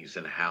companies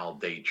and how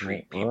they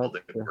treat people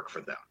that work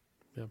for them.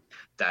 Yeah.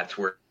 That's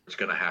where it's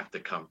going to have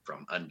to come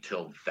from.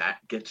 Until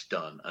that gets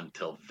done,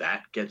 until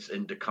that gets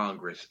into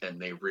Congress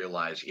and they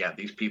realize,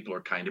 these people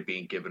are kind of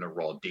being given a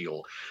raw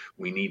deal.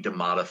 We need to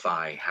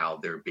modify how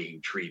they're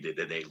being treated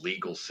in a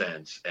legal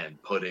sense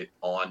and put it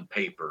on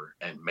paper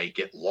and make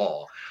it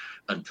law.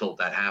 Until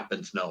that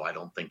happens, no, I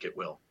don't think it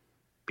will.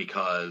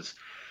 Because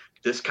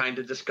this kind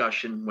of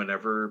discussion,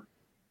 whenever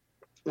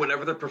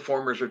the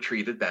performers are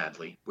treated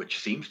badly, which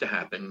seems to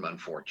happen,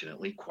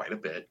 unfortunately, quite a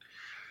bit,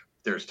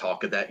 there's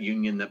talk of that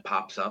union that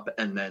pops up,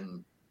 and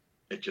then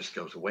it just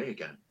goes away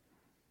again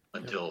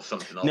until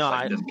something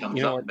else this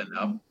comes up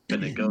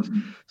and it goes.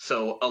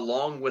 So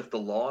along with the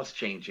laws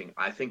changing,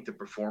 I think the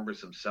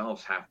performers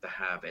themselves have to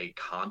have a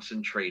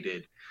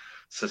concentrated,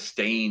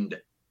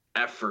 sustained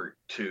effort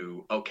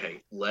to,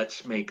 okay,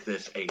 let's make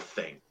this a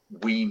thing.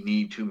 We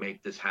need to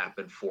make this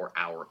happen for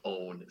our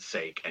own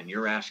sake. And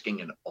you're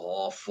asking an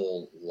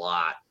awful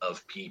lot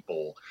of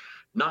people,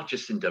 not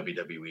just in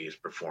WWE as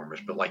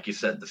performers, but like you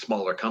said, the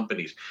smaller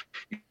companies.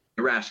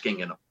 You're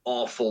asking an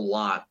awful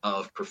lot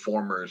of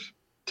performers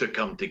to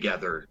come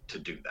together to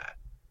do that.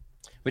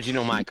 But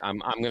Mike, I'm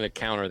going to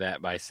counter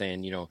that by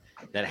saying,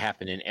 that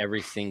happened in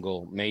every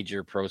single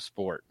major pro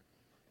sport.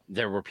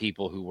 There were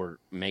people who were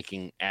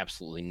making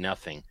absolutely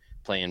nothing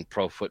playing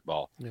pro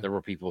football. Yeah. There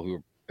were people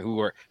who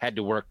had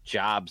to work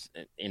jobs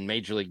in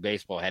Major League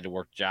Baseball, had to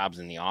work jobs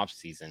in the off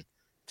season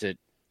to,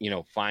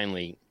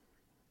 finally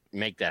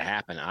make that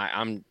happen.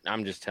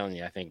 I'm just telling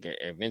you, I think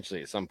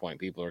eventually at some point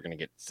people are going to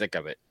get sick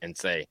of it and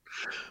say,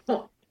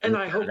 well, and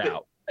I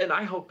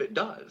hope it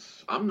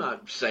does. I'm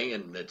not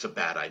saying it's a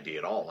bad idea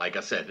at all. Like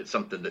I said, it's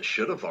something that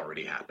should have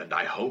already happened.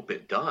 I hope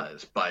it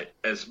does. But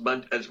as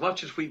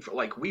much as we've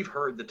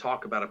heard the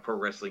talk about a pro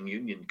wrestling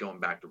union going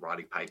back to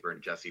Roddy Piper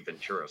and Jesse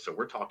Ventura. So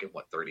we're talking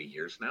 30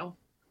 years now.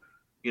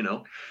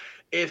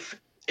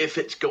 If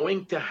it's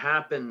going to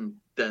happen,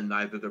 then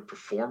either the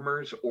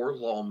performers or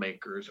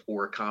lawmakers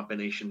or a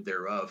combination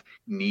thereof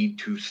need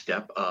to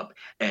step up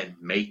and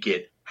make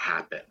it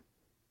happen.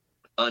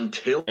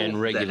 Until and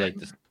regulate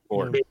the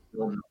sport.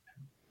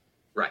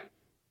 Right.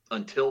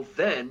 Until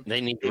then,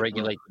 they need to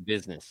regulate the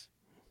business.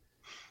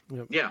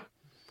 Yep. Yeah.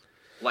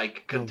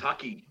 Like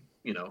Kentucky,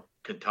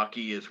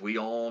 Kentucky, as we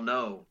all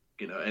know,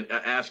 and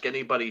ask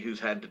anybody who's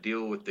had to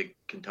deal with the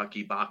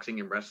Kentucky Boxing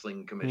and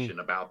Wrestling Commission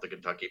about the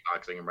Kentucky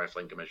Boxing and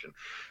Wrestling Commission.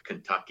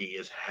 Kentucky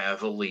is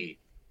heavily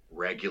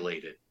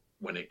regulated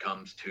when it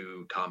comes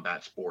to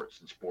combat sports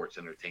and sports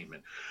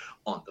entertainment.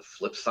 On the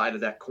flip side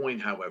of that coin,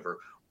 however,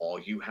 all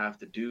you have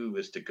to do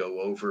is to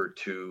go over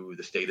to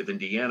the state of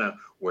Indiana,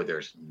 where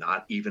there's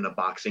not even a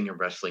boxing and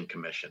wrestling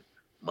commission,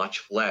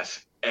 much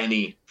less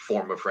any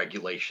form of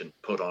regulation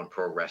put on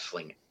pro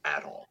wrestling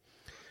at all.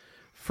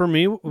 For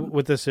me,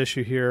 with this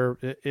issue here,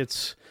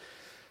 it's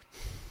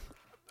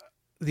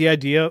the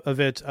idea of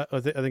it. I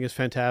think is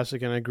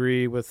fantastic, and I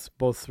agree with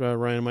both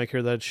Ryan and Mike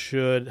here that it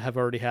should have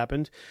already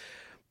happened.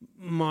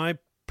 My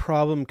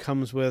problem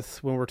comes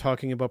with when we're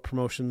talking about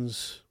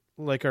promotions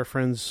like our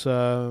friends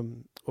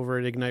over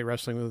at Ignite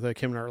Wrestling with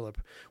Kim Nartlip.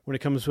 When it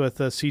comes with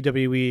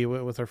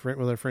CWE with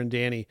our friend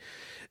Danny,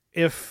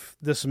 if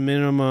this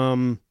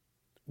minimum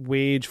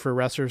wage for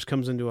wrestlers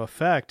comes into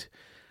effect,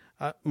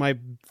 my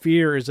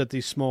fear is that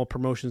these small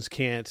promotions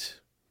can't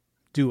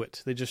do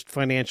it. They just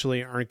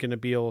financially aren't going to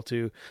be able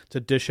to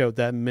dish out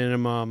that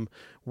minimum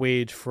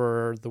wage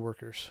for the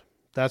workers.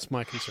 That's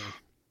my concern.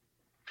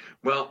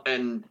 Well,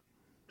 and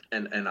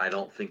I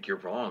don't think you're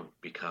wrong,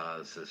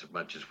 because as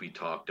much as we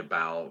talked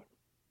about,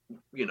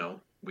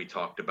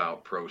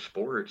 pro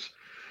sports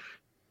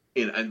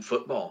in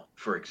football,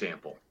 for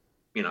example,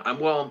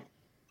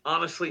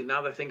 honestly,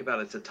 now that I think about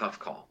it, it's a tough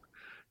call.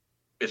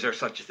 Is there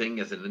such a thing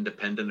as an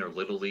independent or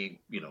little league,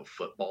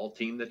 football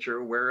team that you're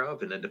aware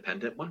of, an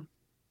independent one?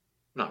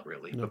 Not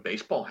really, No. But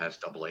baseball has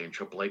AA and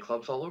AAA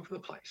clubs all over the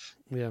place.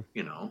 Yeah.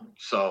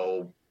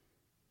 So,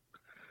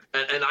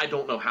 and I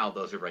don't know how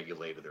those are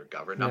regulated or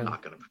governed. Yeah. I'm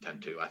not going to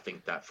pretend to. I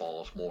think that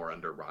falls more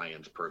under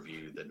Ryan's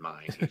purview than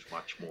mine. He's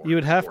much more You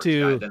would have sports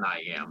to guy than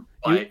I am.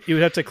 But you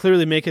would have to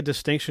clearly make a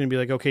distinction and be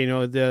like, okay,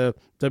 the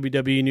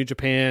WWE, New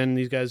Japan,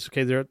 these guys,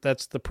 okay,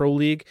 that's the pro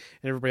league,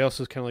 and everybody else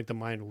is kind of like the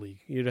minor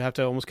league. You'd have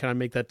to almost kind of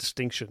make that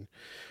distinction,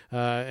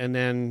 and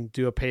then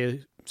do a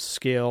pay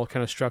scale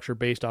kind of structure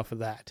based off of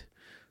that.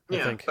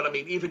 yeah, but I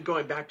mean, even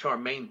going back to our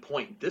main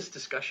point, this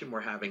discussion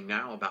we're having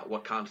now about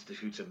what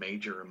constitutes a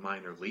major or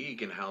minor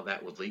league and how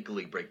that would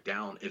legally break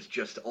down is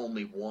just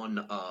only one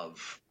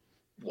of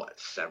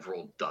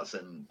several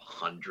dozen,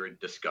 100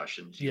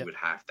 discussions you would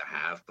have to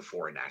have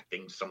before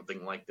enacting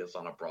something like this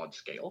on a broad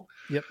scale.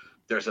 Yep.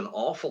 There's an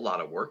awful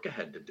lot of work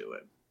ahead to do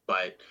it.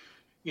 But,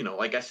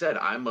 like I said,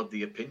 I'm of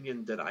the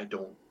opinion that I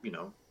don't,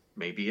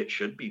 maybe it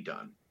should be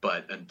done.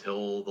 But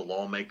until the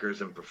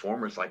lawmakers and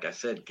performers, like I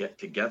said, get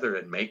together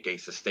and make a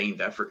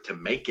sustained effort to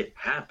make it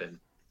happen,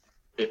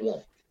 it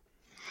won't.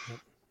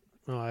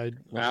 I'm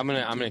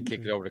gonna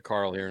kick it over to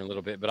Carl here in a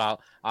little bit, but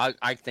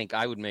I think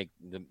I would make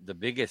the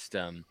biggest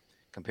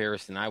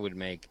comparison I would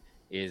make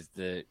is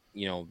the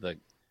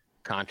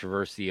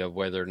controversy of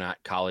whether or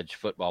not college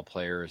football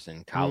players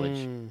and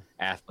college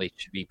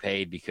athletes should be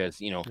paid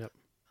because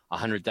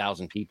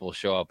 100,000 people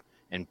show up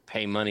and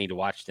pay money to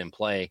watch them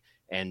play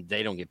and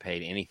they don't get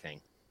paid anything,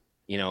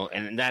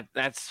 and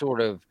that's sort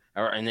of,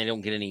 and they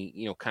don't get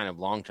any kind of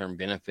long-term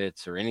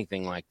benefits or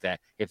anything like that.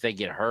 If they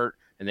get hurt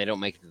and they don't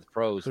make it to the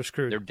pros, they're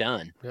screwed. They're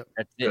done. Yep.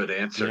 That's Good it.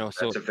 answer.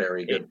 That's a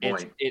very good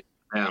point.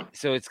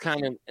 So it's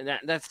kind of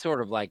that's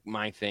sort of like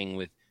my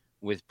thing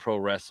with pro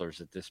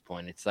wrestlers at this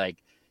point. It's like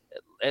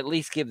at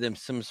least give them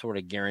some sort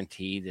of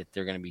guarantee that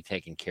they're going to be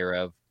taken care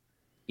of.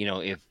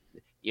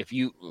 If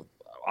you,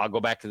 I'll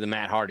go back to the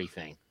Matt Hardy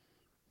thing.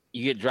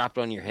 You get dropped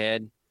on your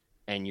head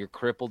and you're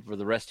crippled for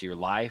the rest of your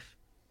life.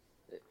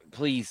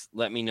 Please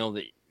let me know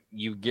that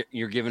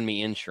you're giving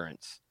me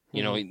insurance.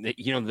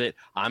 That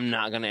I'm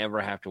not going to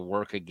ever have to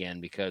work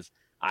again because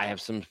I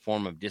have some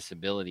form of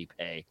disability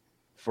pay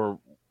for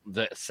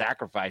the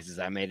sacrifices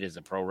I made as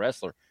a pro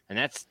wrestler. And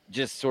that's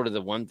just sort of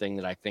the one thing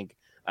that I think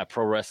a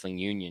pro wrestling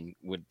union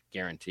would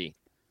guarantee.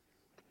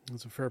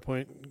 That's a fair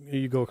point.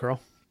 You go, Carl.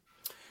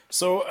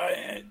 So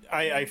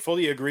I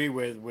fully agree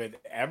with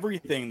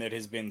everything that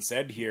has been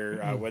said here,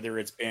 whether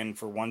it's been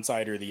for one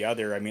side or the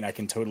other. I mean, I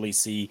can totally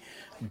see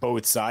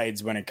both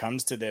sides when it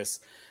comes to this.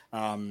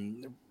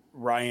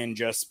 Ryan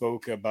just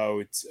spoke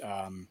about,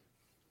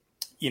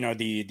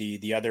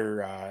 the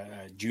other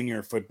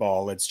junior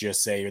football, let's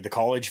just say, or the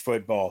college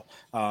football.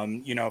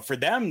 For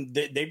them,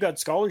 they've got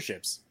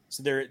scholarships.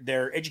 So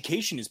their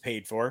education is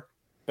paid for,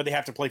 but they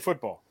have to play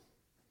football.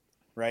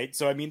 Right.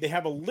 So, I mean, they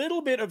have a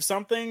little bit of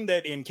something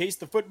that in case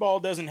the football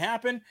doesn't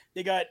happen,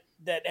 they got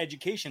that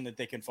education that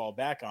they can fall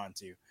back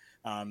onto.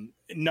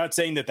 Not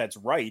saying that that's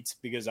right,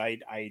 because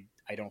I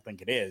don't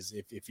think it is.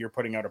 If you're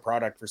putting out a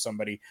product for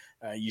somebody,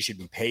 you should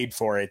be paid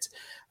for it.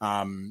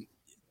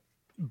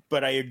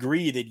 But I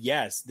agree that,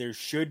 yes, there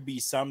should be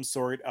some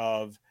sort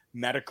of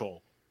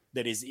medical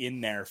that is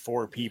in there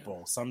for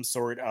people, some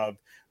sort of,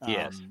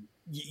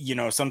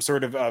 some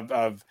sort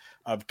of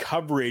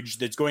coverage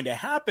that's going to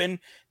happen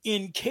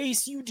in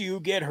case you do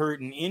get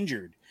hurt and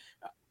injured.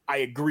 I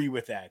agree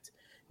with that.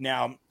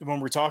 Now,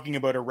 when we're talking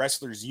about a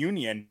wrestlers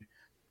union,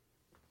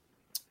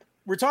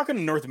 we're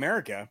talking North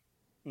America.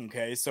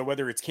 Okay, so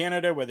whether it's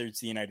Canada, whether it's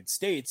the United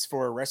States,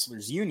 for a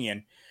wrestlers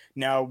union,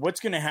 now what's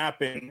going to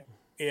happen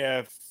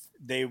if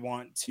they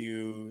want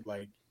to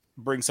like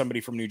bring somebody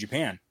from New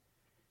Japan?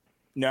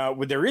 Now,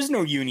 there is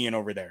no union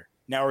over there.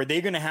 Now, are they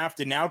going to have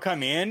to now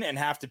come in and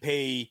have to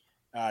pay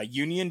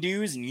union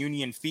dues and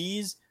union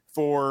fees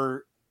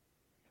for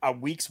a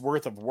week's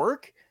worth of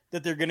work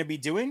that they're going to be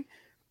doing?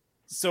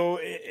 So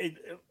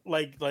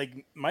like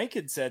Mike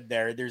had said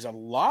there's a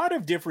lot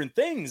of different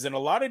things and a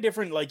lot of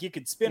different, like you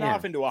could spin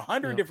off into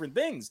 100 different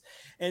things.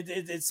 And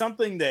it's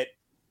something that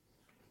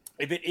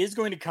if it is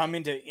going to come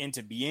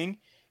into being,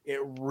 it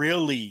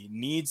really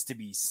needs to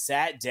be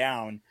sat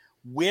down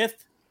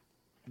with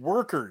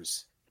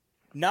workers,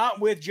 not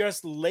with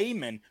just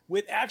laymen,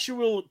 with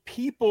actual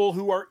people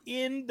who are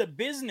in the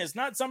business,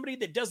 not somebody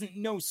that doesn't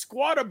know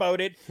squat about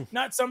it,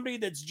 not somebody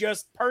that's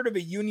just part of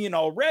a union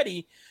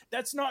already.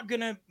 That's not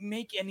going to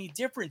make any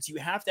difference. You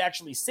have to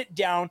actually sit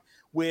down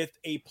with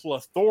a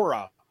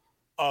plethora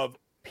of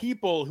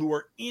people who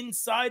are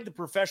inside the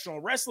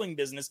professional wrestling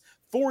business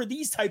for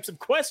these types of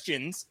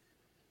questions.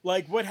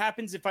 Like, what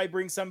happens if I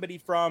bring somebody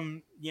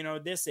from,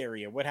 this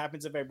area? What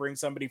happens if I bring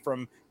somebody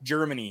from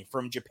Germany,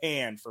 from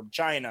Japan, from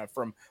China,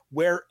 from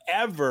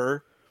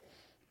wherever?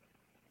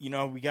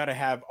 We got to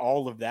have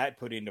all of that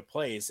put into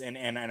place. And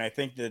I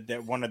think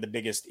that one of the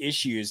biggest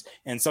issues,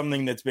 and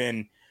something that's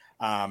been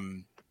a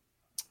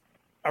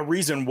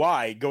reason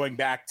why, going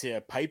back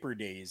to Piper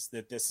days,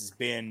 that this has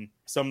been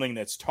something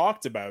that's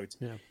talked about.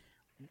 Yeah.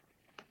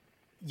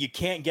 You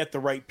can't get the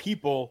right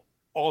people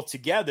all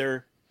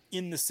together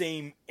in the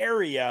same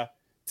area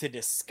to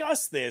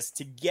discuss this,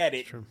 to get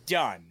it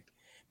done,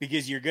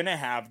 because you're going to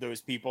have those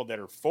people that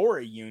are for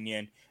a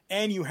union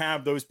and you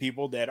have those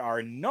people that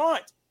are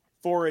not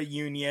for a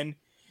union.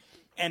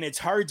 And it's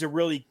hard to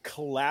really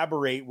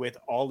collaborate with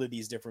all of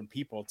these different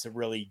people to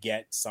really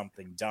get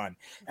something done.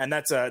 And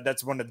that's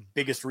one of the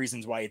biggest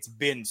reasons why it's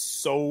been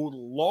so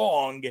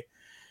long.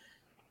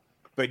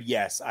 But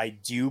yes, I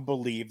do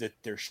believe that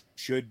there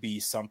should be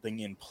something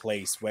in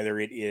place, whether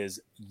it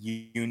is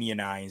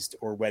unionized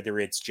or whether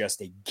it's just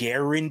a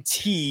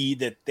guarantee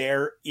that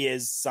there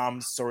is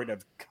some sort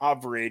of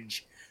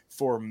coverage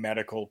for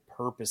medical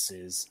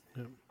purposes.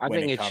 I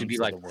think it should be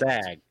like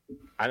SAG.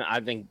 I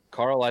think,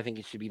 Carl, I think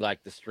it should be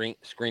like the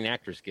Screen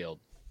Actors Guild,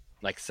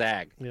 like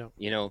SAG. Yeah.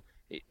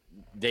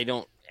 They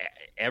don't,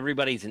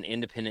 everybody's an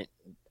independent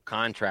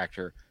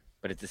contractor,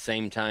 but at the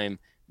same time,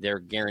 they're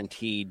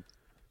guaranteed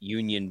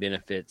union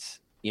benefits,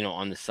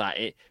 on the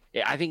side.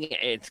 I think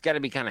it's got to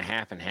be kind of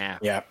half and half.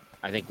 Yeah.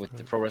 I think with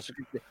the pro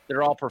wrestlers,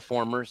 they're all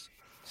performers.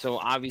 So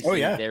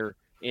obviously they're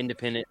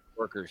independent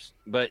workers,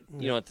 but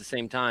at the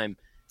same time,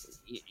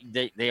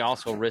 they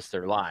also risk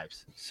their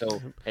lives.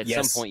 So at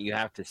some point you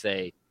have to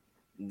say,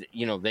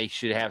 they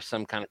should have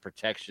some kind of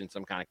protection,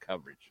 some kind of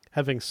coverage.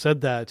 Having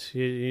said that,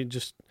 you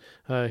just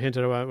hinted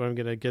at what I'm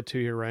going to get to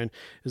here, Ryan,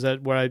 is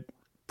that what I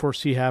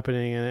foresee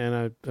happening,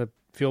 and I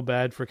feel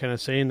bad for kind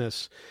of saying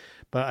this,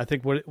 but I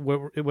think what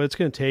it's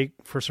going to take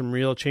for some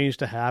real change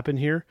to happen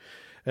here,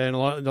 and a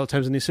lot of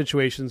times in these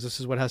situations,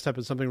 this is what has to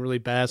happen. Something really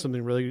bad,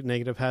 something really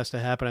negative has to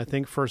happen. I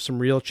think for some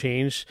real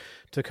change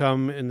to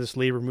come in this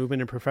labor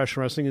movement in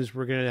professional wrestling, is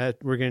we're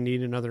gonna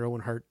need another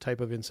Owen Hart type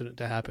of incident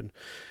to happen.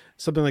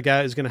 Something like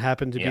that is going to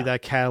happen to be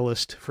that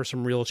catalyst for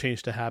some real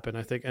change to happen,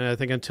 I think. And I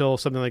think until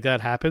something like that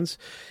happens,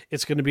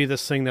 it's going to be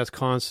this thing that's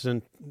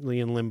constantly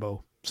in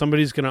limbo.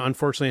 Somebody's going to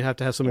unfortunately have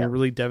to have something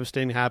really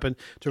devastating happen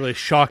to really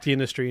shock the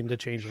industry into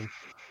changing.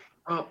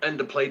 Oh, and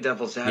to play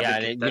devil's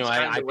advocate, that's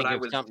I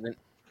think it's something.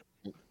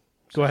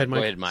 Go ahead, Mike.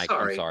 Go ahead, Mike.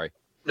 Sorry. I'm sorry.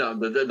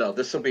 No,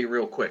 this will be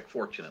real quick,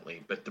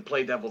 fortunately. But to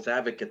play devil's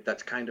advocate,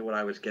 that's kind of what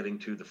I was getting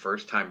to the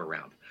first time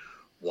around.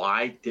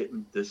 Why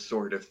didn't this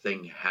sort of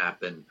thing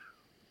happen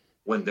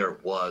when there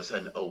was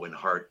an Owen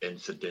Hart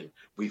incident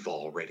we've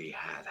already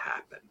had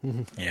happen?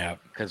 Mm-hmm. Yeah,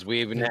 because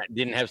we even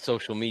didn't have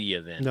social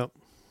media then. Nope.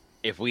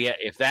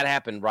 If that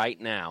happened right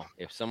now,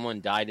 if someone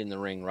died in the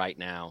ring right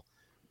now,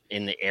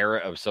 in the era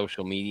of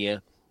social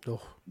media,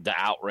 the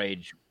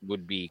outrage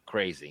would be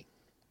crazy.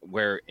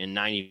 Where in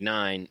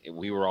 '99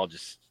 we were all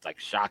just like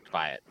shocked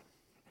by it,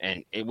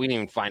 and we didn't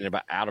even find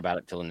out about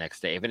it till the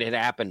next day. If it had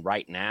happened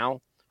right now,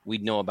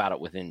 we'd know about it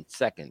within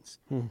seconds.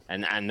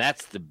 And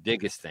that's the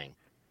biggest thing,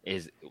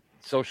 is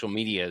social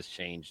media has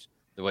changed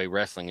the way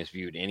wrestling is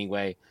viewed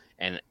anyway.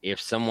 And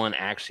if someone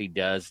actually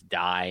does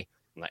die,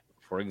 like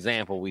for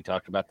example, we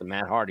talked about the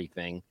Matt Hardy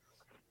thing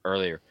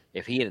earlier.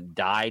 If he had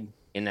died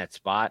in that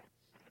spot,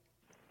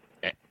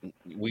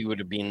 we would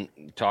have been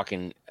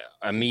talking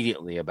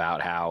immediately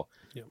about how,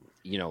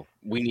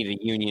 we need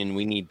a union,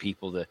 we need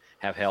people to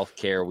have health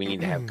care, we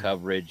need to have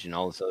coverage and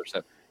all this other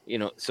stuff.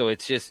 So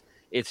it's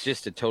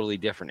just a totally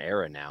different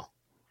era now.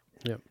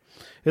 Yeah.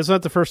 It's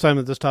not the first time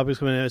that this topic's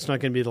coming in. It's not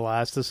going to be the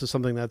last. This is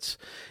something that's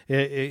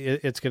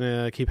it's going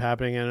to keep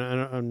happening,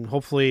 and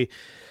hopefully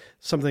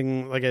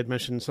something, like I had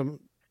mentioned,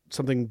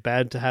 something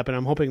bad to happen.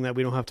 I'm hoping that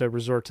we don't have to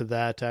resort to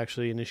that to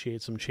actually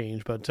initiate some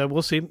change, but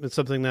we'll see. It's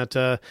something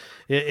that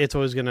it's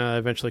always going to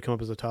eventually come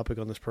up as a topic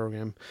on this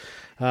program.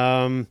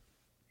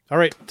 All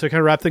right, to kind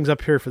of wrap things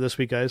up here for this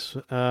week, guys.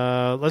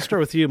 Let's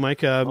start with you,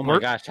 Mike. Oh my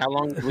gosh, how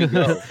long did we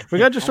go? We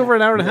got just over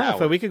an hour and a half.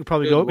 Hours. We could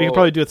probably Good go. We could Lord.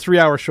 probably do a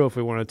 3-hour show if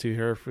we wanted to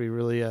here, if we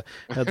really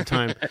had the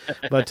time.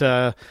 But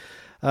Mr.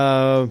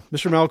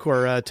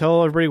 Melkor,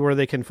 tell everybody where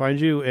they can find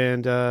you,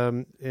 and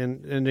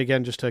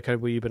again, just kind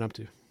of what you've been up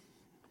to.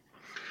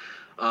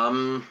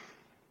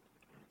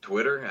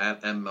 Twitter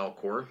at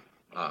mmelkor,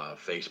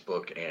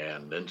 Facebook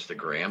and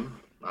Instagram.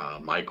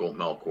 Michael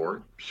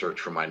Melkor. Search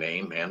for my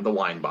name and the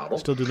wine bottle.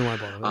 Still do the wine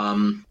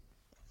bottle.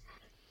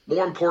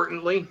 More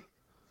importantly,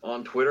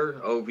 on Twitter,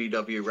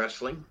 OVW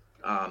Wrestling.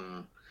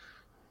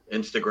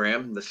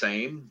 Instagram, the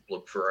same.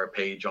 Look for our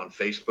page on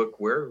Facebook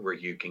where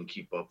you can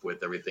keep up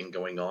with everything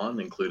going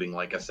on, including,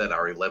 like I said,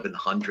 our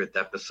 1100th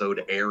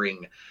episode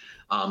airing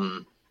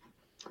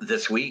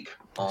this week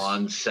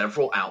on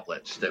several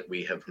outlets that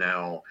we have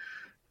now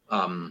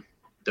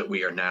that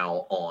we are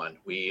now on.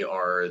 We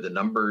are the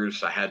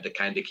numbers. I had to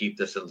kind of keep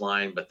this in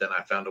line, but then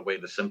I found a way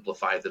to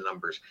simplify the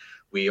numbers.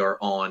 We are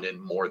on in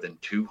more than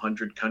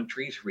 200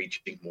 countries,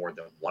 reaching more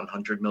than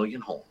 100 million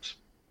homes.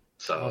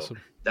 So Awesome.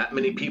 That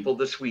many people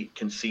this week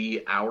can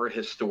see our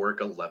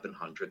historic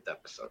 1100th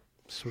episode.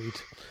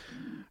 Sweet.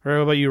 All right,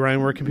 what about you,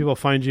 Ryan? Where can people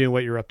find you and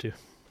what you're up to?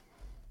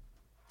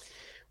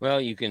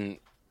 Well, you can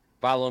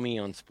follow me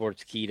on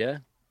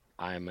Sportskeeda.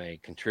 I'm a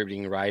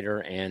contributing writer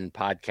and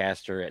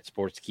podcaster at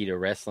Sportskeeda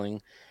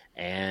Wrestling.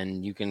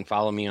 And you can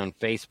follow me on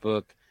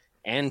Facebook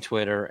and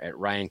Twitter at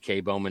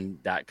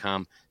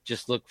ryankbowman.com.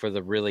 Just look for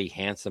the really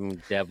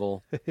handsome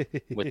devil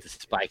with the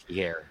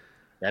spiky hair.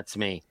 That's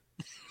me.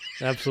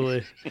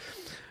 Absolutely.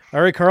 All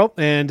right, Carl,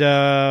 and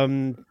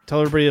tell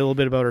everybody a little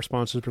bit about our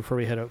sponsors before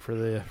we head out for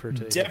today.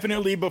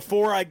 Definitely.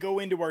 Before I go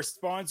into our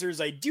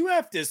sponsors, I do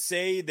have to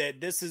say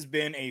that this has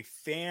been a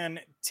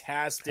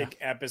fantastic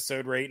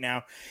episode right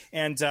now,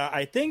 and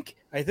I think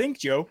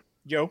Joe,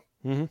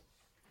 Mm-hmm.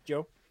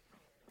 Joe,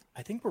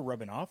 I think we're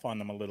rubbing off on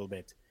them a little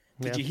bit.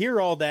 Did Yeah. you hear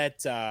all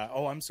that?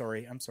 Oh, I'm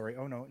sorry.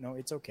 Oh, no,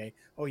 it's okay.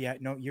 Oh, yeah,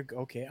 no, you're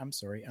okay. I'm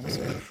sorry.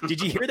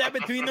 Did you hear that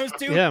between those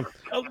two? Yeah.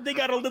 Oh, they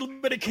got a little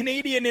bit of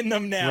Canadian in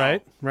them now.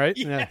 Right.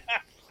 Yeah.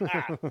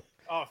 Yeah.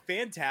 Oh,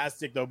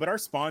 fantastic, though. But our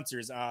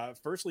sponsors,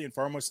 firstly and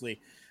foremostly,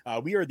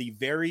 we are the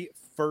very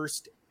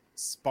first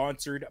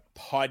sponsored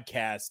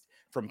podcast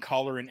from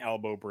Collar and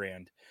Elbow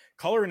Brand.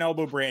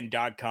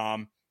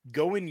 CollarandElbowBrand.com.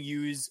 Go and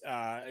use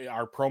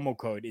our promo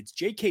code. It's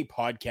JK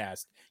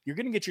Podcast. You're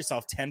going to get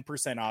yourself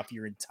 10% off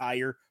your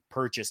entire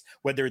purchase,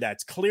 whether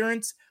that's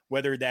clearance,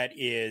 whether that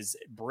is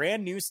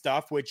brand new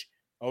stuff, which,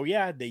 oh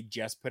yeah, they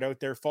just put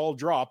out their fall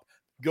drop.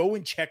 Go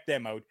and check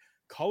them out.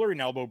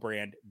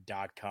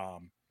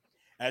 CollarandElbowBrand.com.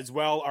 As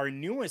well, our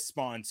newest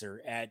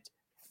sponsor at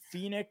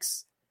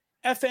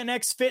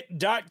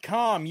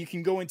FNXFit.com. You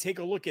can go and take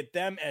a look at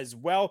them as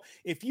well.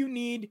 If you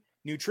need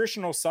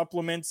nutritional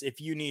supplements,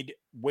 if you need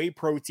whey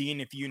protein,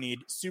 if you need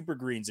super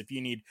greens, if you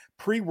need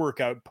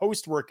pre-workout,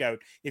 post-workout,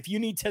 if you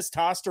need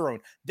testosterone,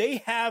 they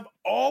have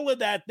all of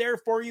that there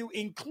for you,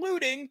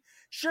 including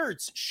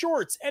shirts,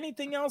 shorts,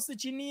 anything else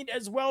that you need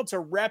as well to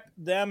rep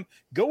them.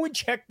 Go and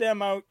check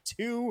them out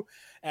too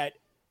at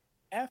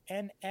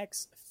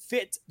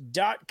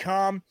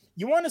FNXFit.com.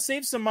 You want to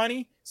save some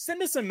money?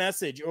 Send us a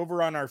message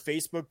over on our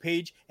Facebook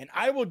page, and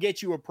I will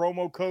get you a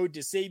promo code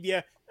to save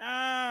you,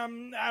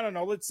 I don't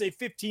know, let's say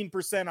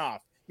 15%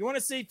 off. You want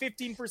to save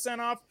 15%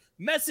 off?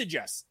 Message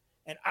us,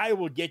 and I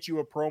will get you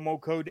a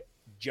promo code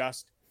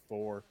just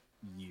for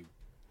you.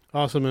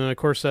 Awesome. And, of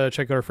course, check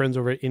out our friends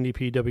over at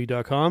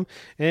IndiePW.com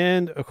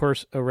and, of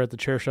course, over at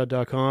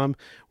thechairshot.com,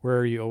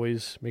 where you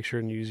always make sure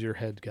and use your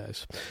head,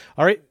 guys.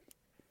 All right.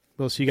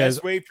 We'll see you guys.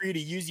 Best way for you to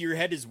use your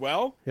head as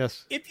well.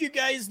 Yes. If you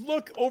guys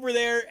look over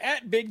there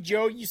at Big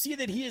Joe, you see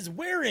that he is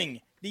wearing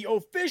the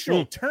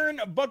official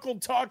Turnbuckle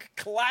Talk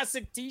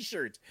Classic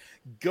t-shirt.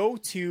 Go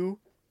to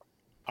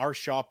our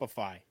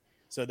Shopify.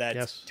 So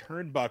that's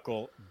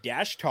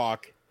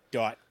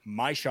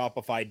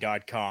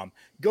turnbuckle-talk.myshopify.com.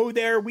 Go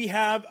there. We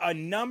have a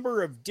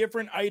number of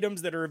different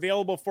items that are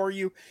available for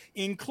you,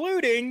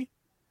 including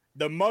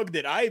the mug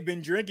that I've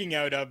been drinking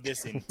out of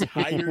this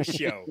entire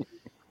show.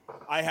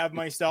 I have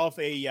myself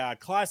a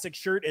classic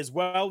shirt as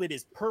well. It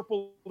is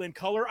purple in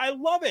color. I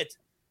love it.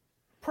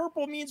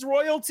 Purple means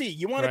royalty.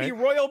 You want to be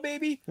royal,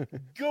 baby?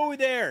 Go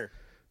there.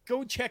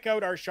 Go check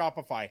out our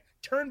Shopify.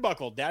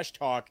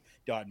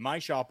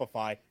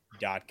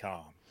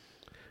 Turnbuckle-talk.myshopify.com.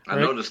 I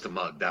noticed the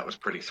mug. That was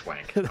pretty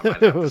swank. I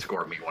might have to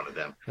score me one of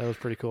them. That was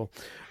pretty cool.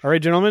 All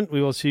right, gentlemen,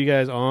 we will see you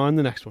guys on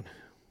the next one.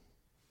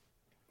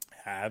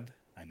 Have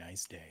a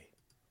nice day.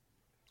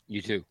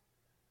 You too.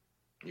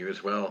 You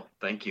as well.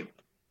 Thank you.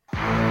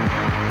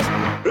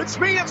 It's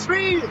me, it's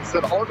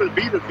an Armin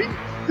B to B.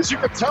 As you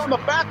can tell in the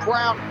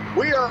background,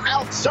 we are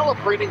out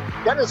celebrating.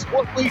 That is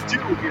what we do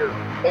here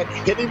at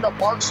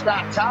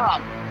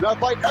HittingTheMarks.com. And I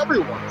invite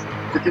everyone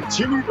to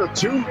continue to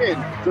tune in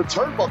to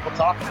Turnbuckle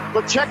Talk,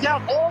 but check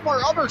out all of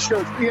our other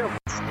shows we have.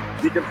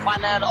 You can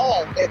find that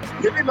all at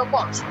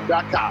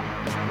HittingTheMarks.com.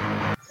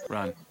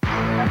 Run.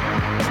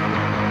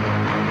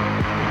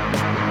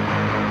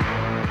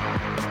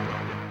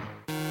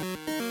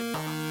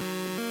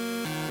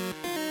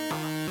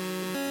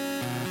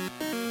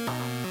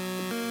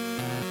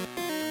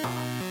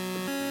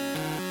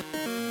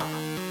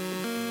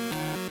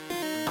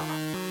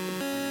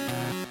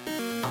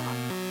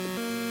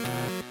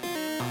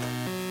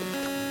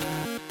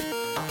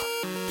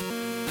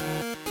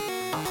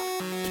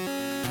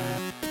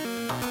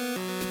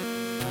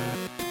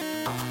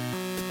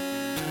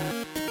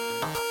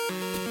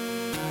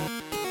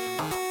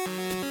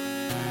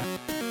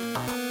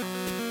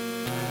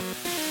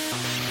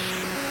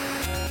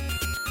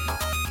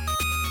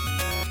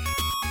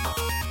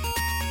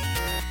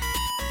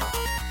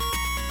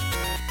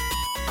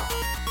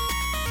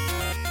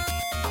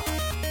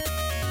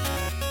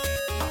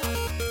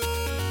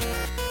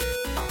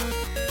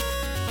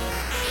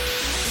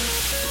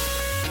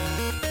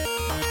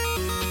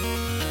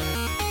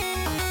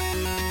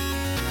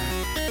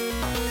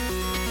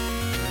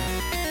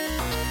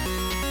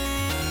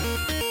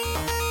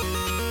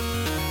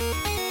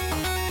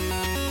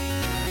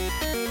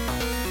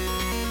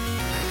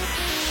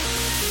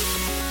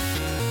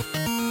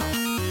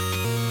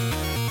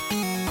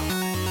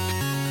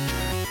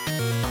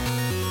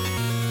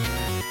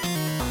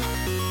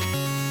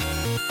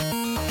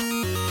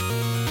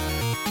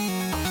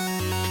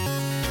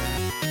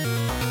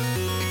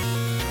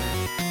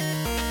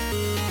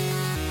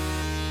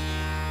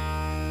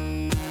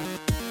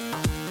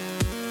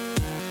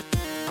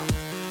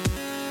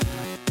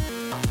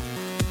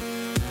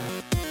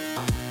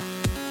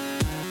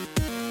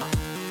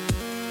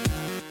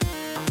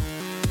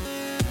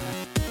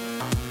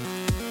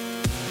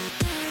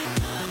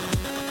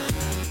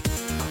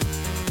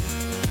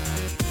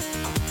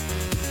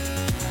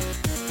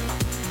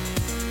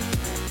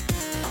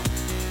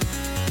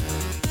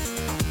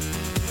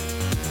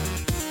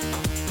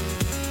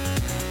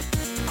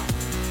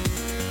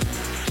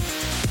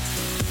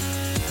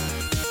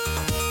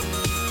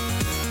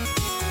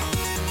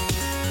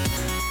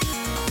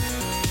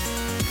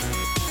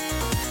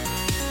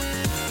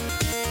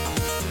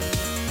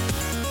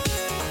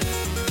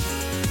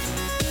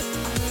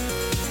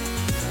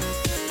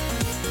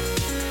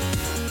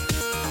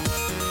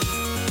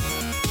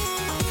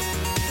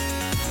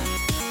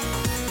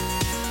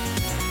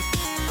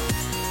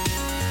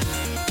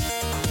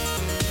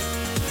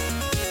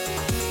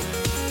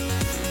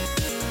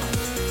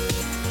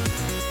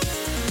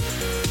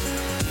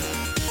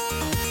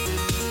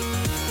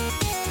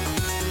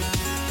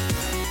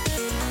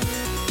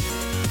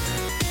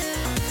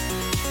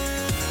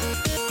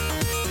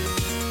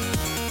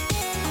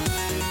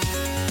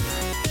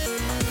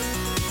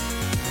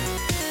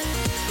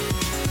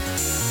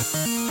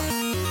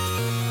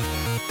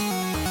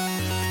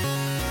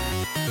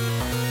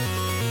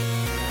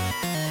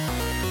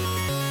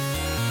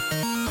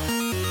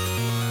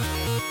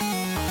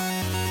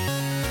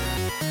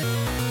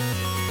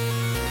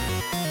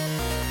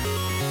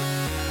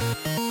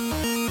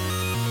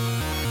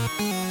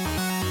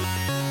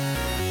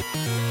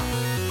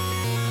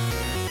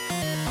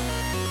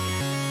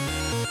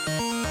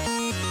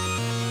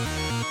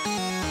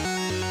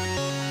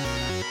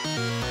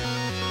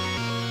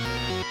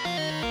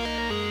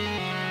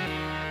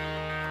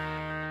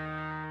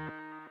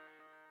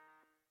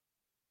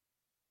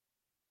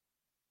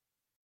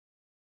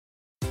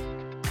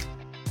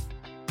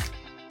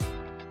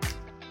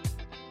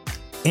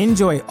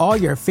 Enjoy all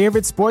your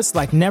favorite sports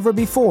like never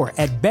before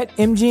at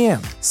BetMGM.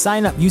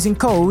 Sign up using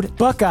code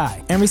Buckeye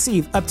and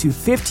receive up to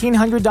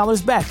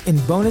 $1,500 back in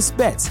bonus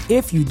bets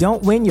if you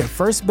don't win your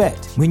first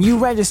bet. When you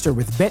register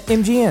with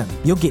BetMGM,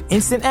 you'll get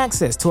instant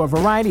access to a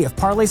variety of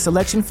parlay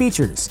selection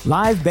features,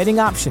 live betting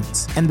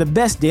options, and the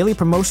best daily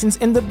promotions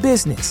in the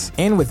business.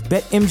 And with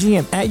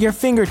BetMGM at your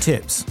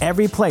fingertips,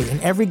 every play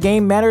and every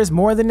game matters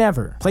more than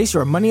ever. Place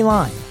your money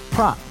line,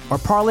 prop, or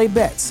parlay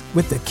bets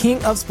with the king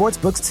of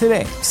sportsbooks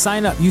today.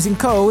 Sign up using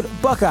code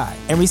Buckeye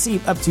and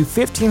receive up to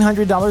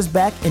 $1,500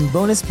 back in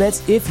bonus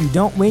bets if you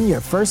don't win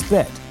your first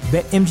bet.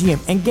 BetMGM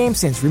and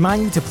GameSense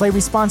remind you to play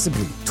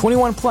responsibly.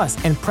 21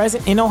 plus and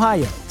present in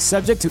Ohio,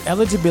 subject to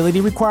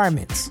eligibility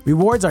requirements.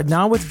 Rewards are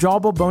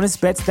non-withdrawable bonus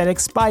bets that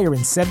expire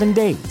in 7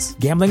 days.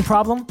 Gambling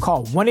problem?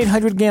 Call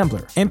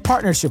 1-800-GAMBLER. In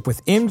partnership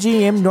with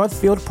MGM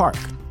Northfield Park.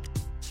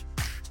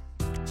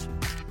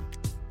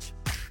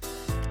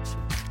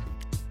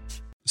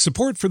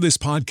 Support for this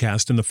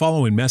podcast and the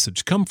following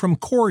message come from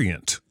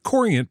Corient.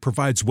 Corient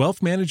provides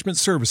wealth management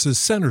services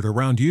centered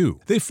around you.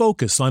 They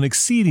focus on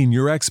exceeding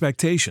your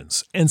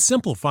expectations and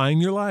simplifying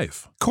your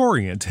life.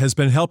 Corient has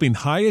been helping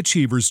high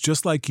achievers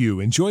just like you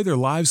enjoy their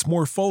lives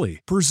more fully,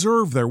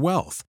 preserve their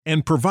wealth,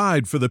 and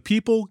provide for the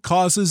people,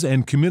 causes,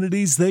 and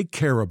communities they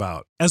care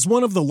about. As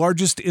one of the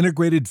largest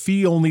integrated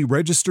fee-only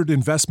registered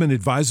investment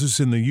advisors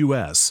in the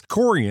U.S.,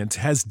 Corient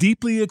has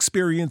deeply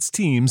experienced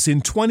teams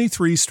in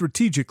 23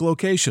 strategic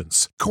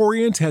locations.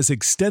 Corient has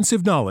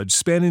extensive knowledge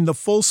spanning the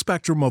full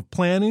spectrum of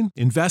planning,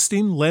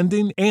 investing,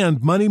 lending,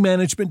 and money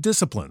management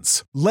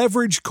disciplines.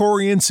 Leverage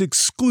Corient's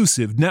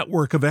exclusive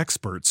network of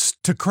experts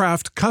to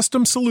craft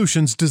custom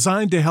solutions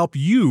designed to help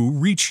you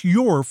reach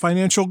your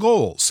financial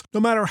goals, no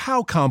matter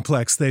how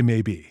complex they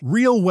may be.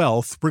 Real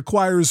wealth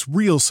requires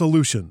real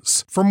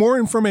solutions. For more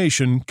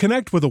information,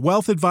 connect with a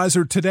wealth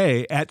advisor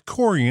today at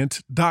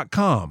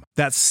Corient.com.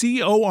 That's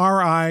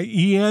Corient.com.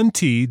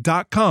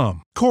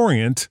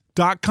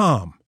 Corient.com.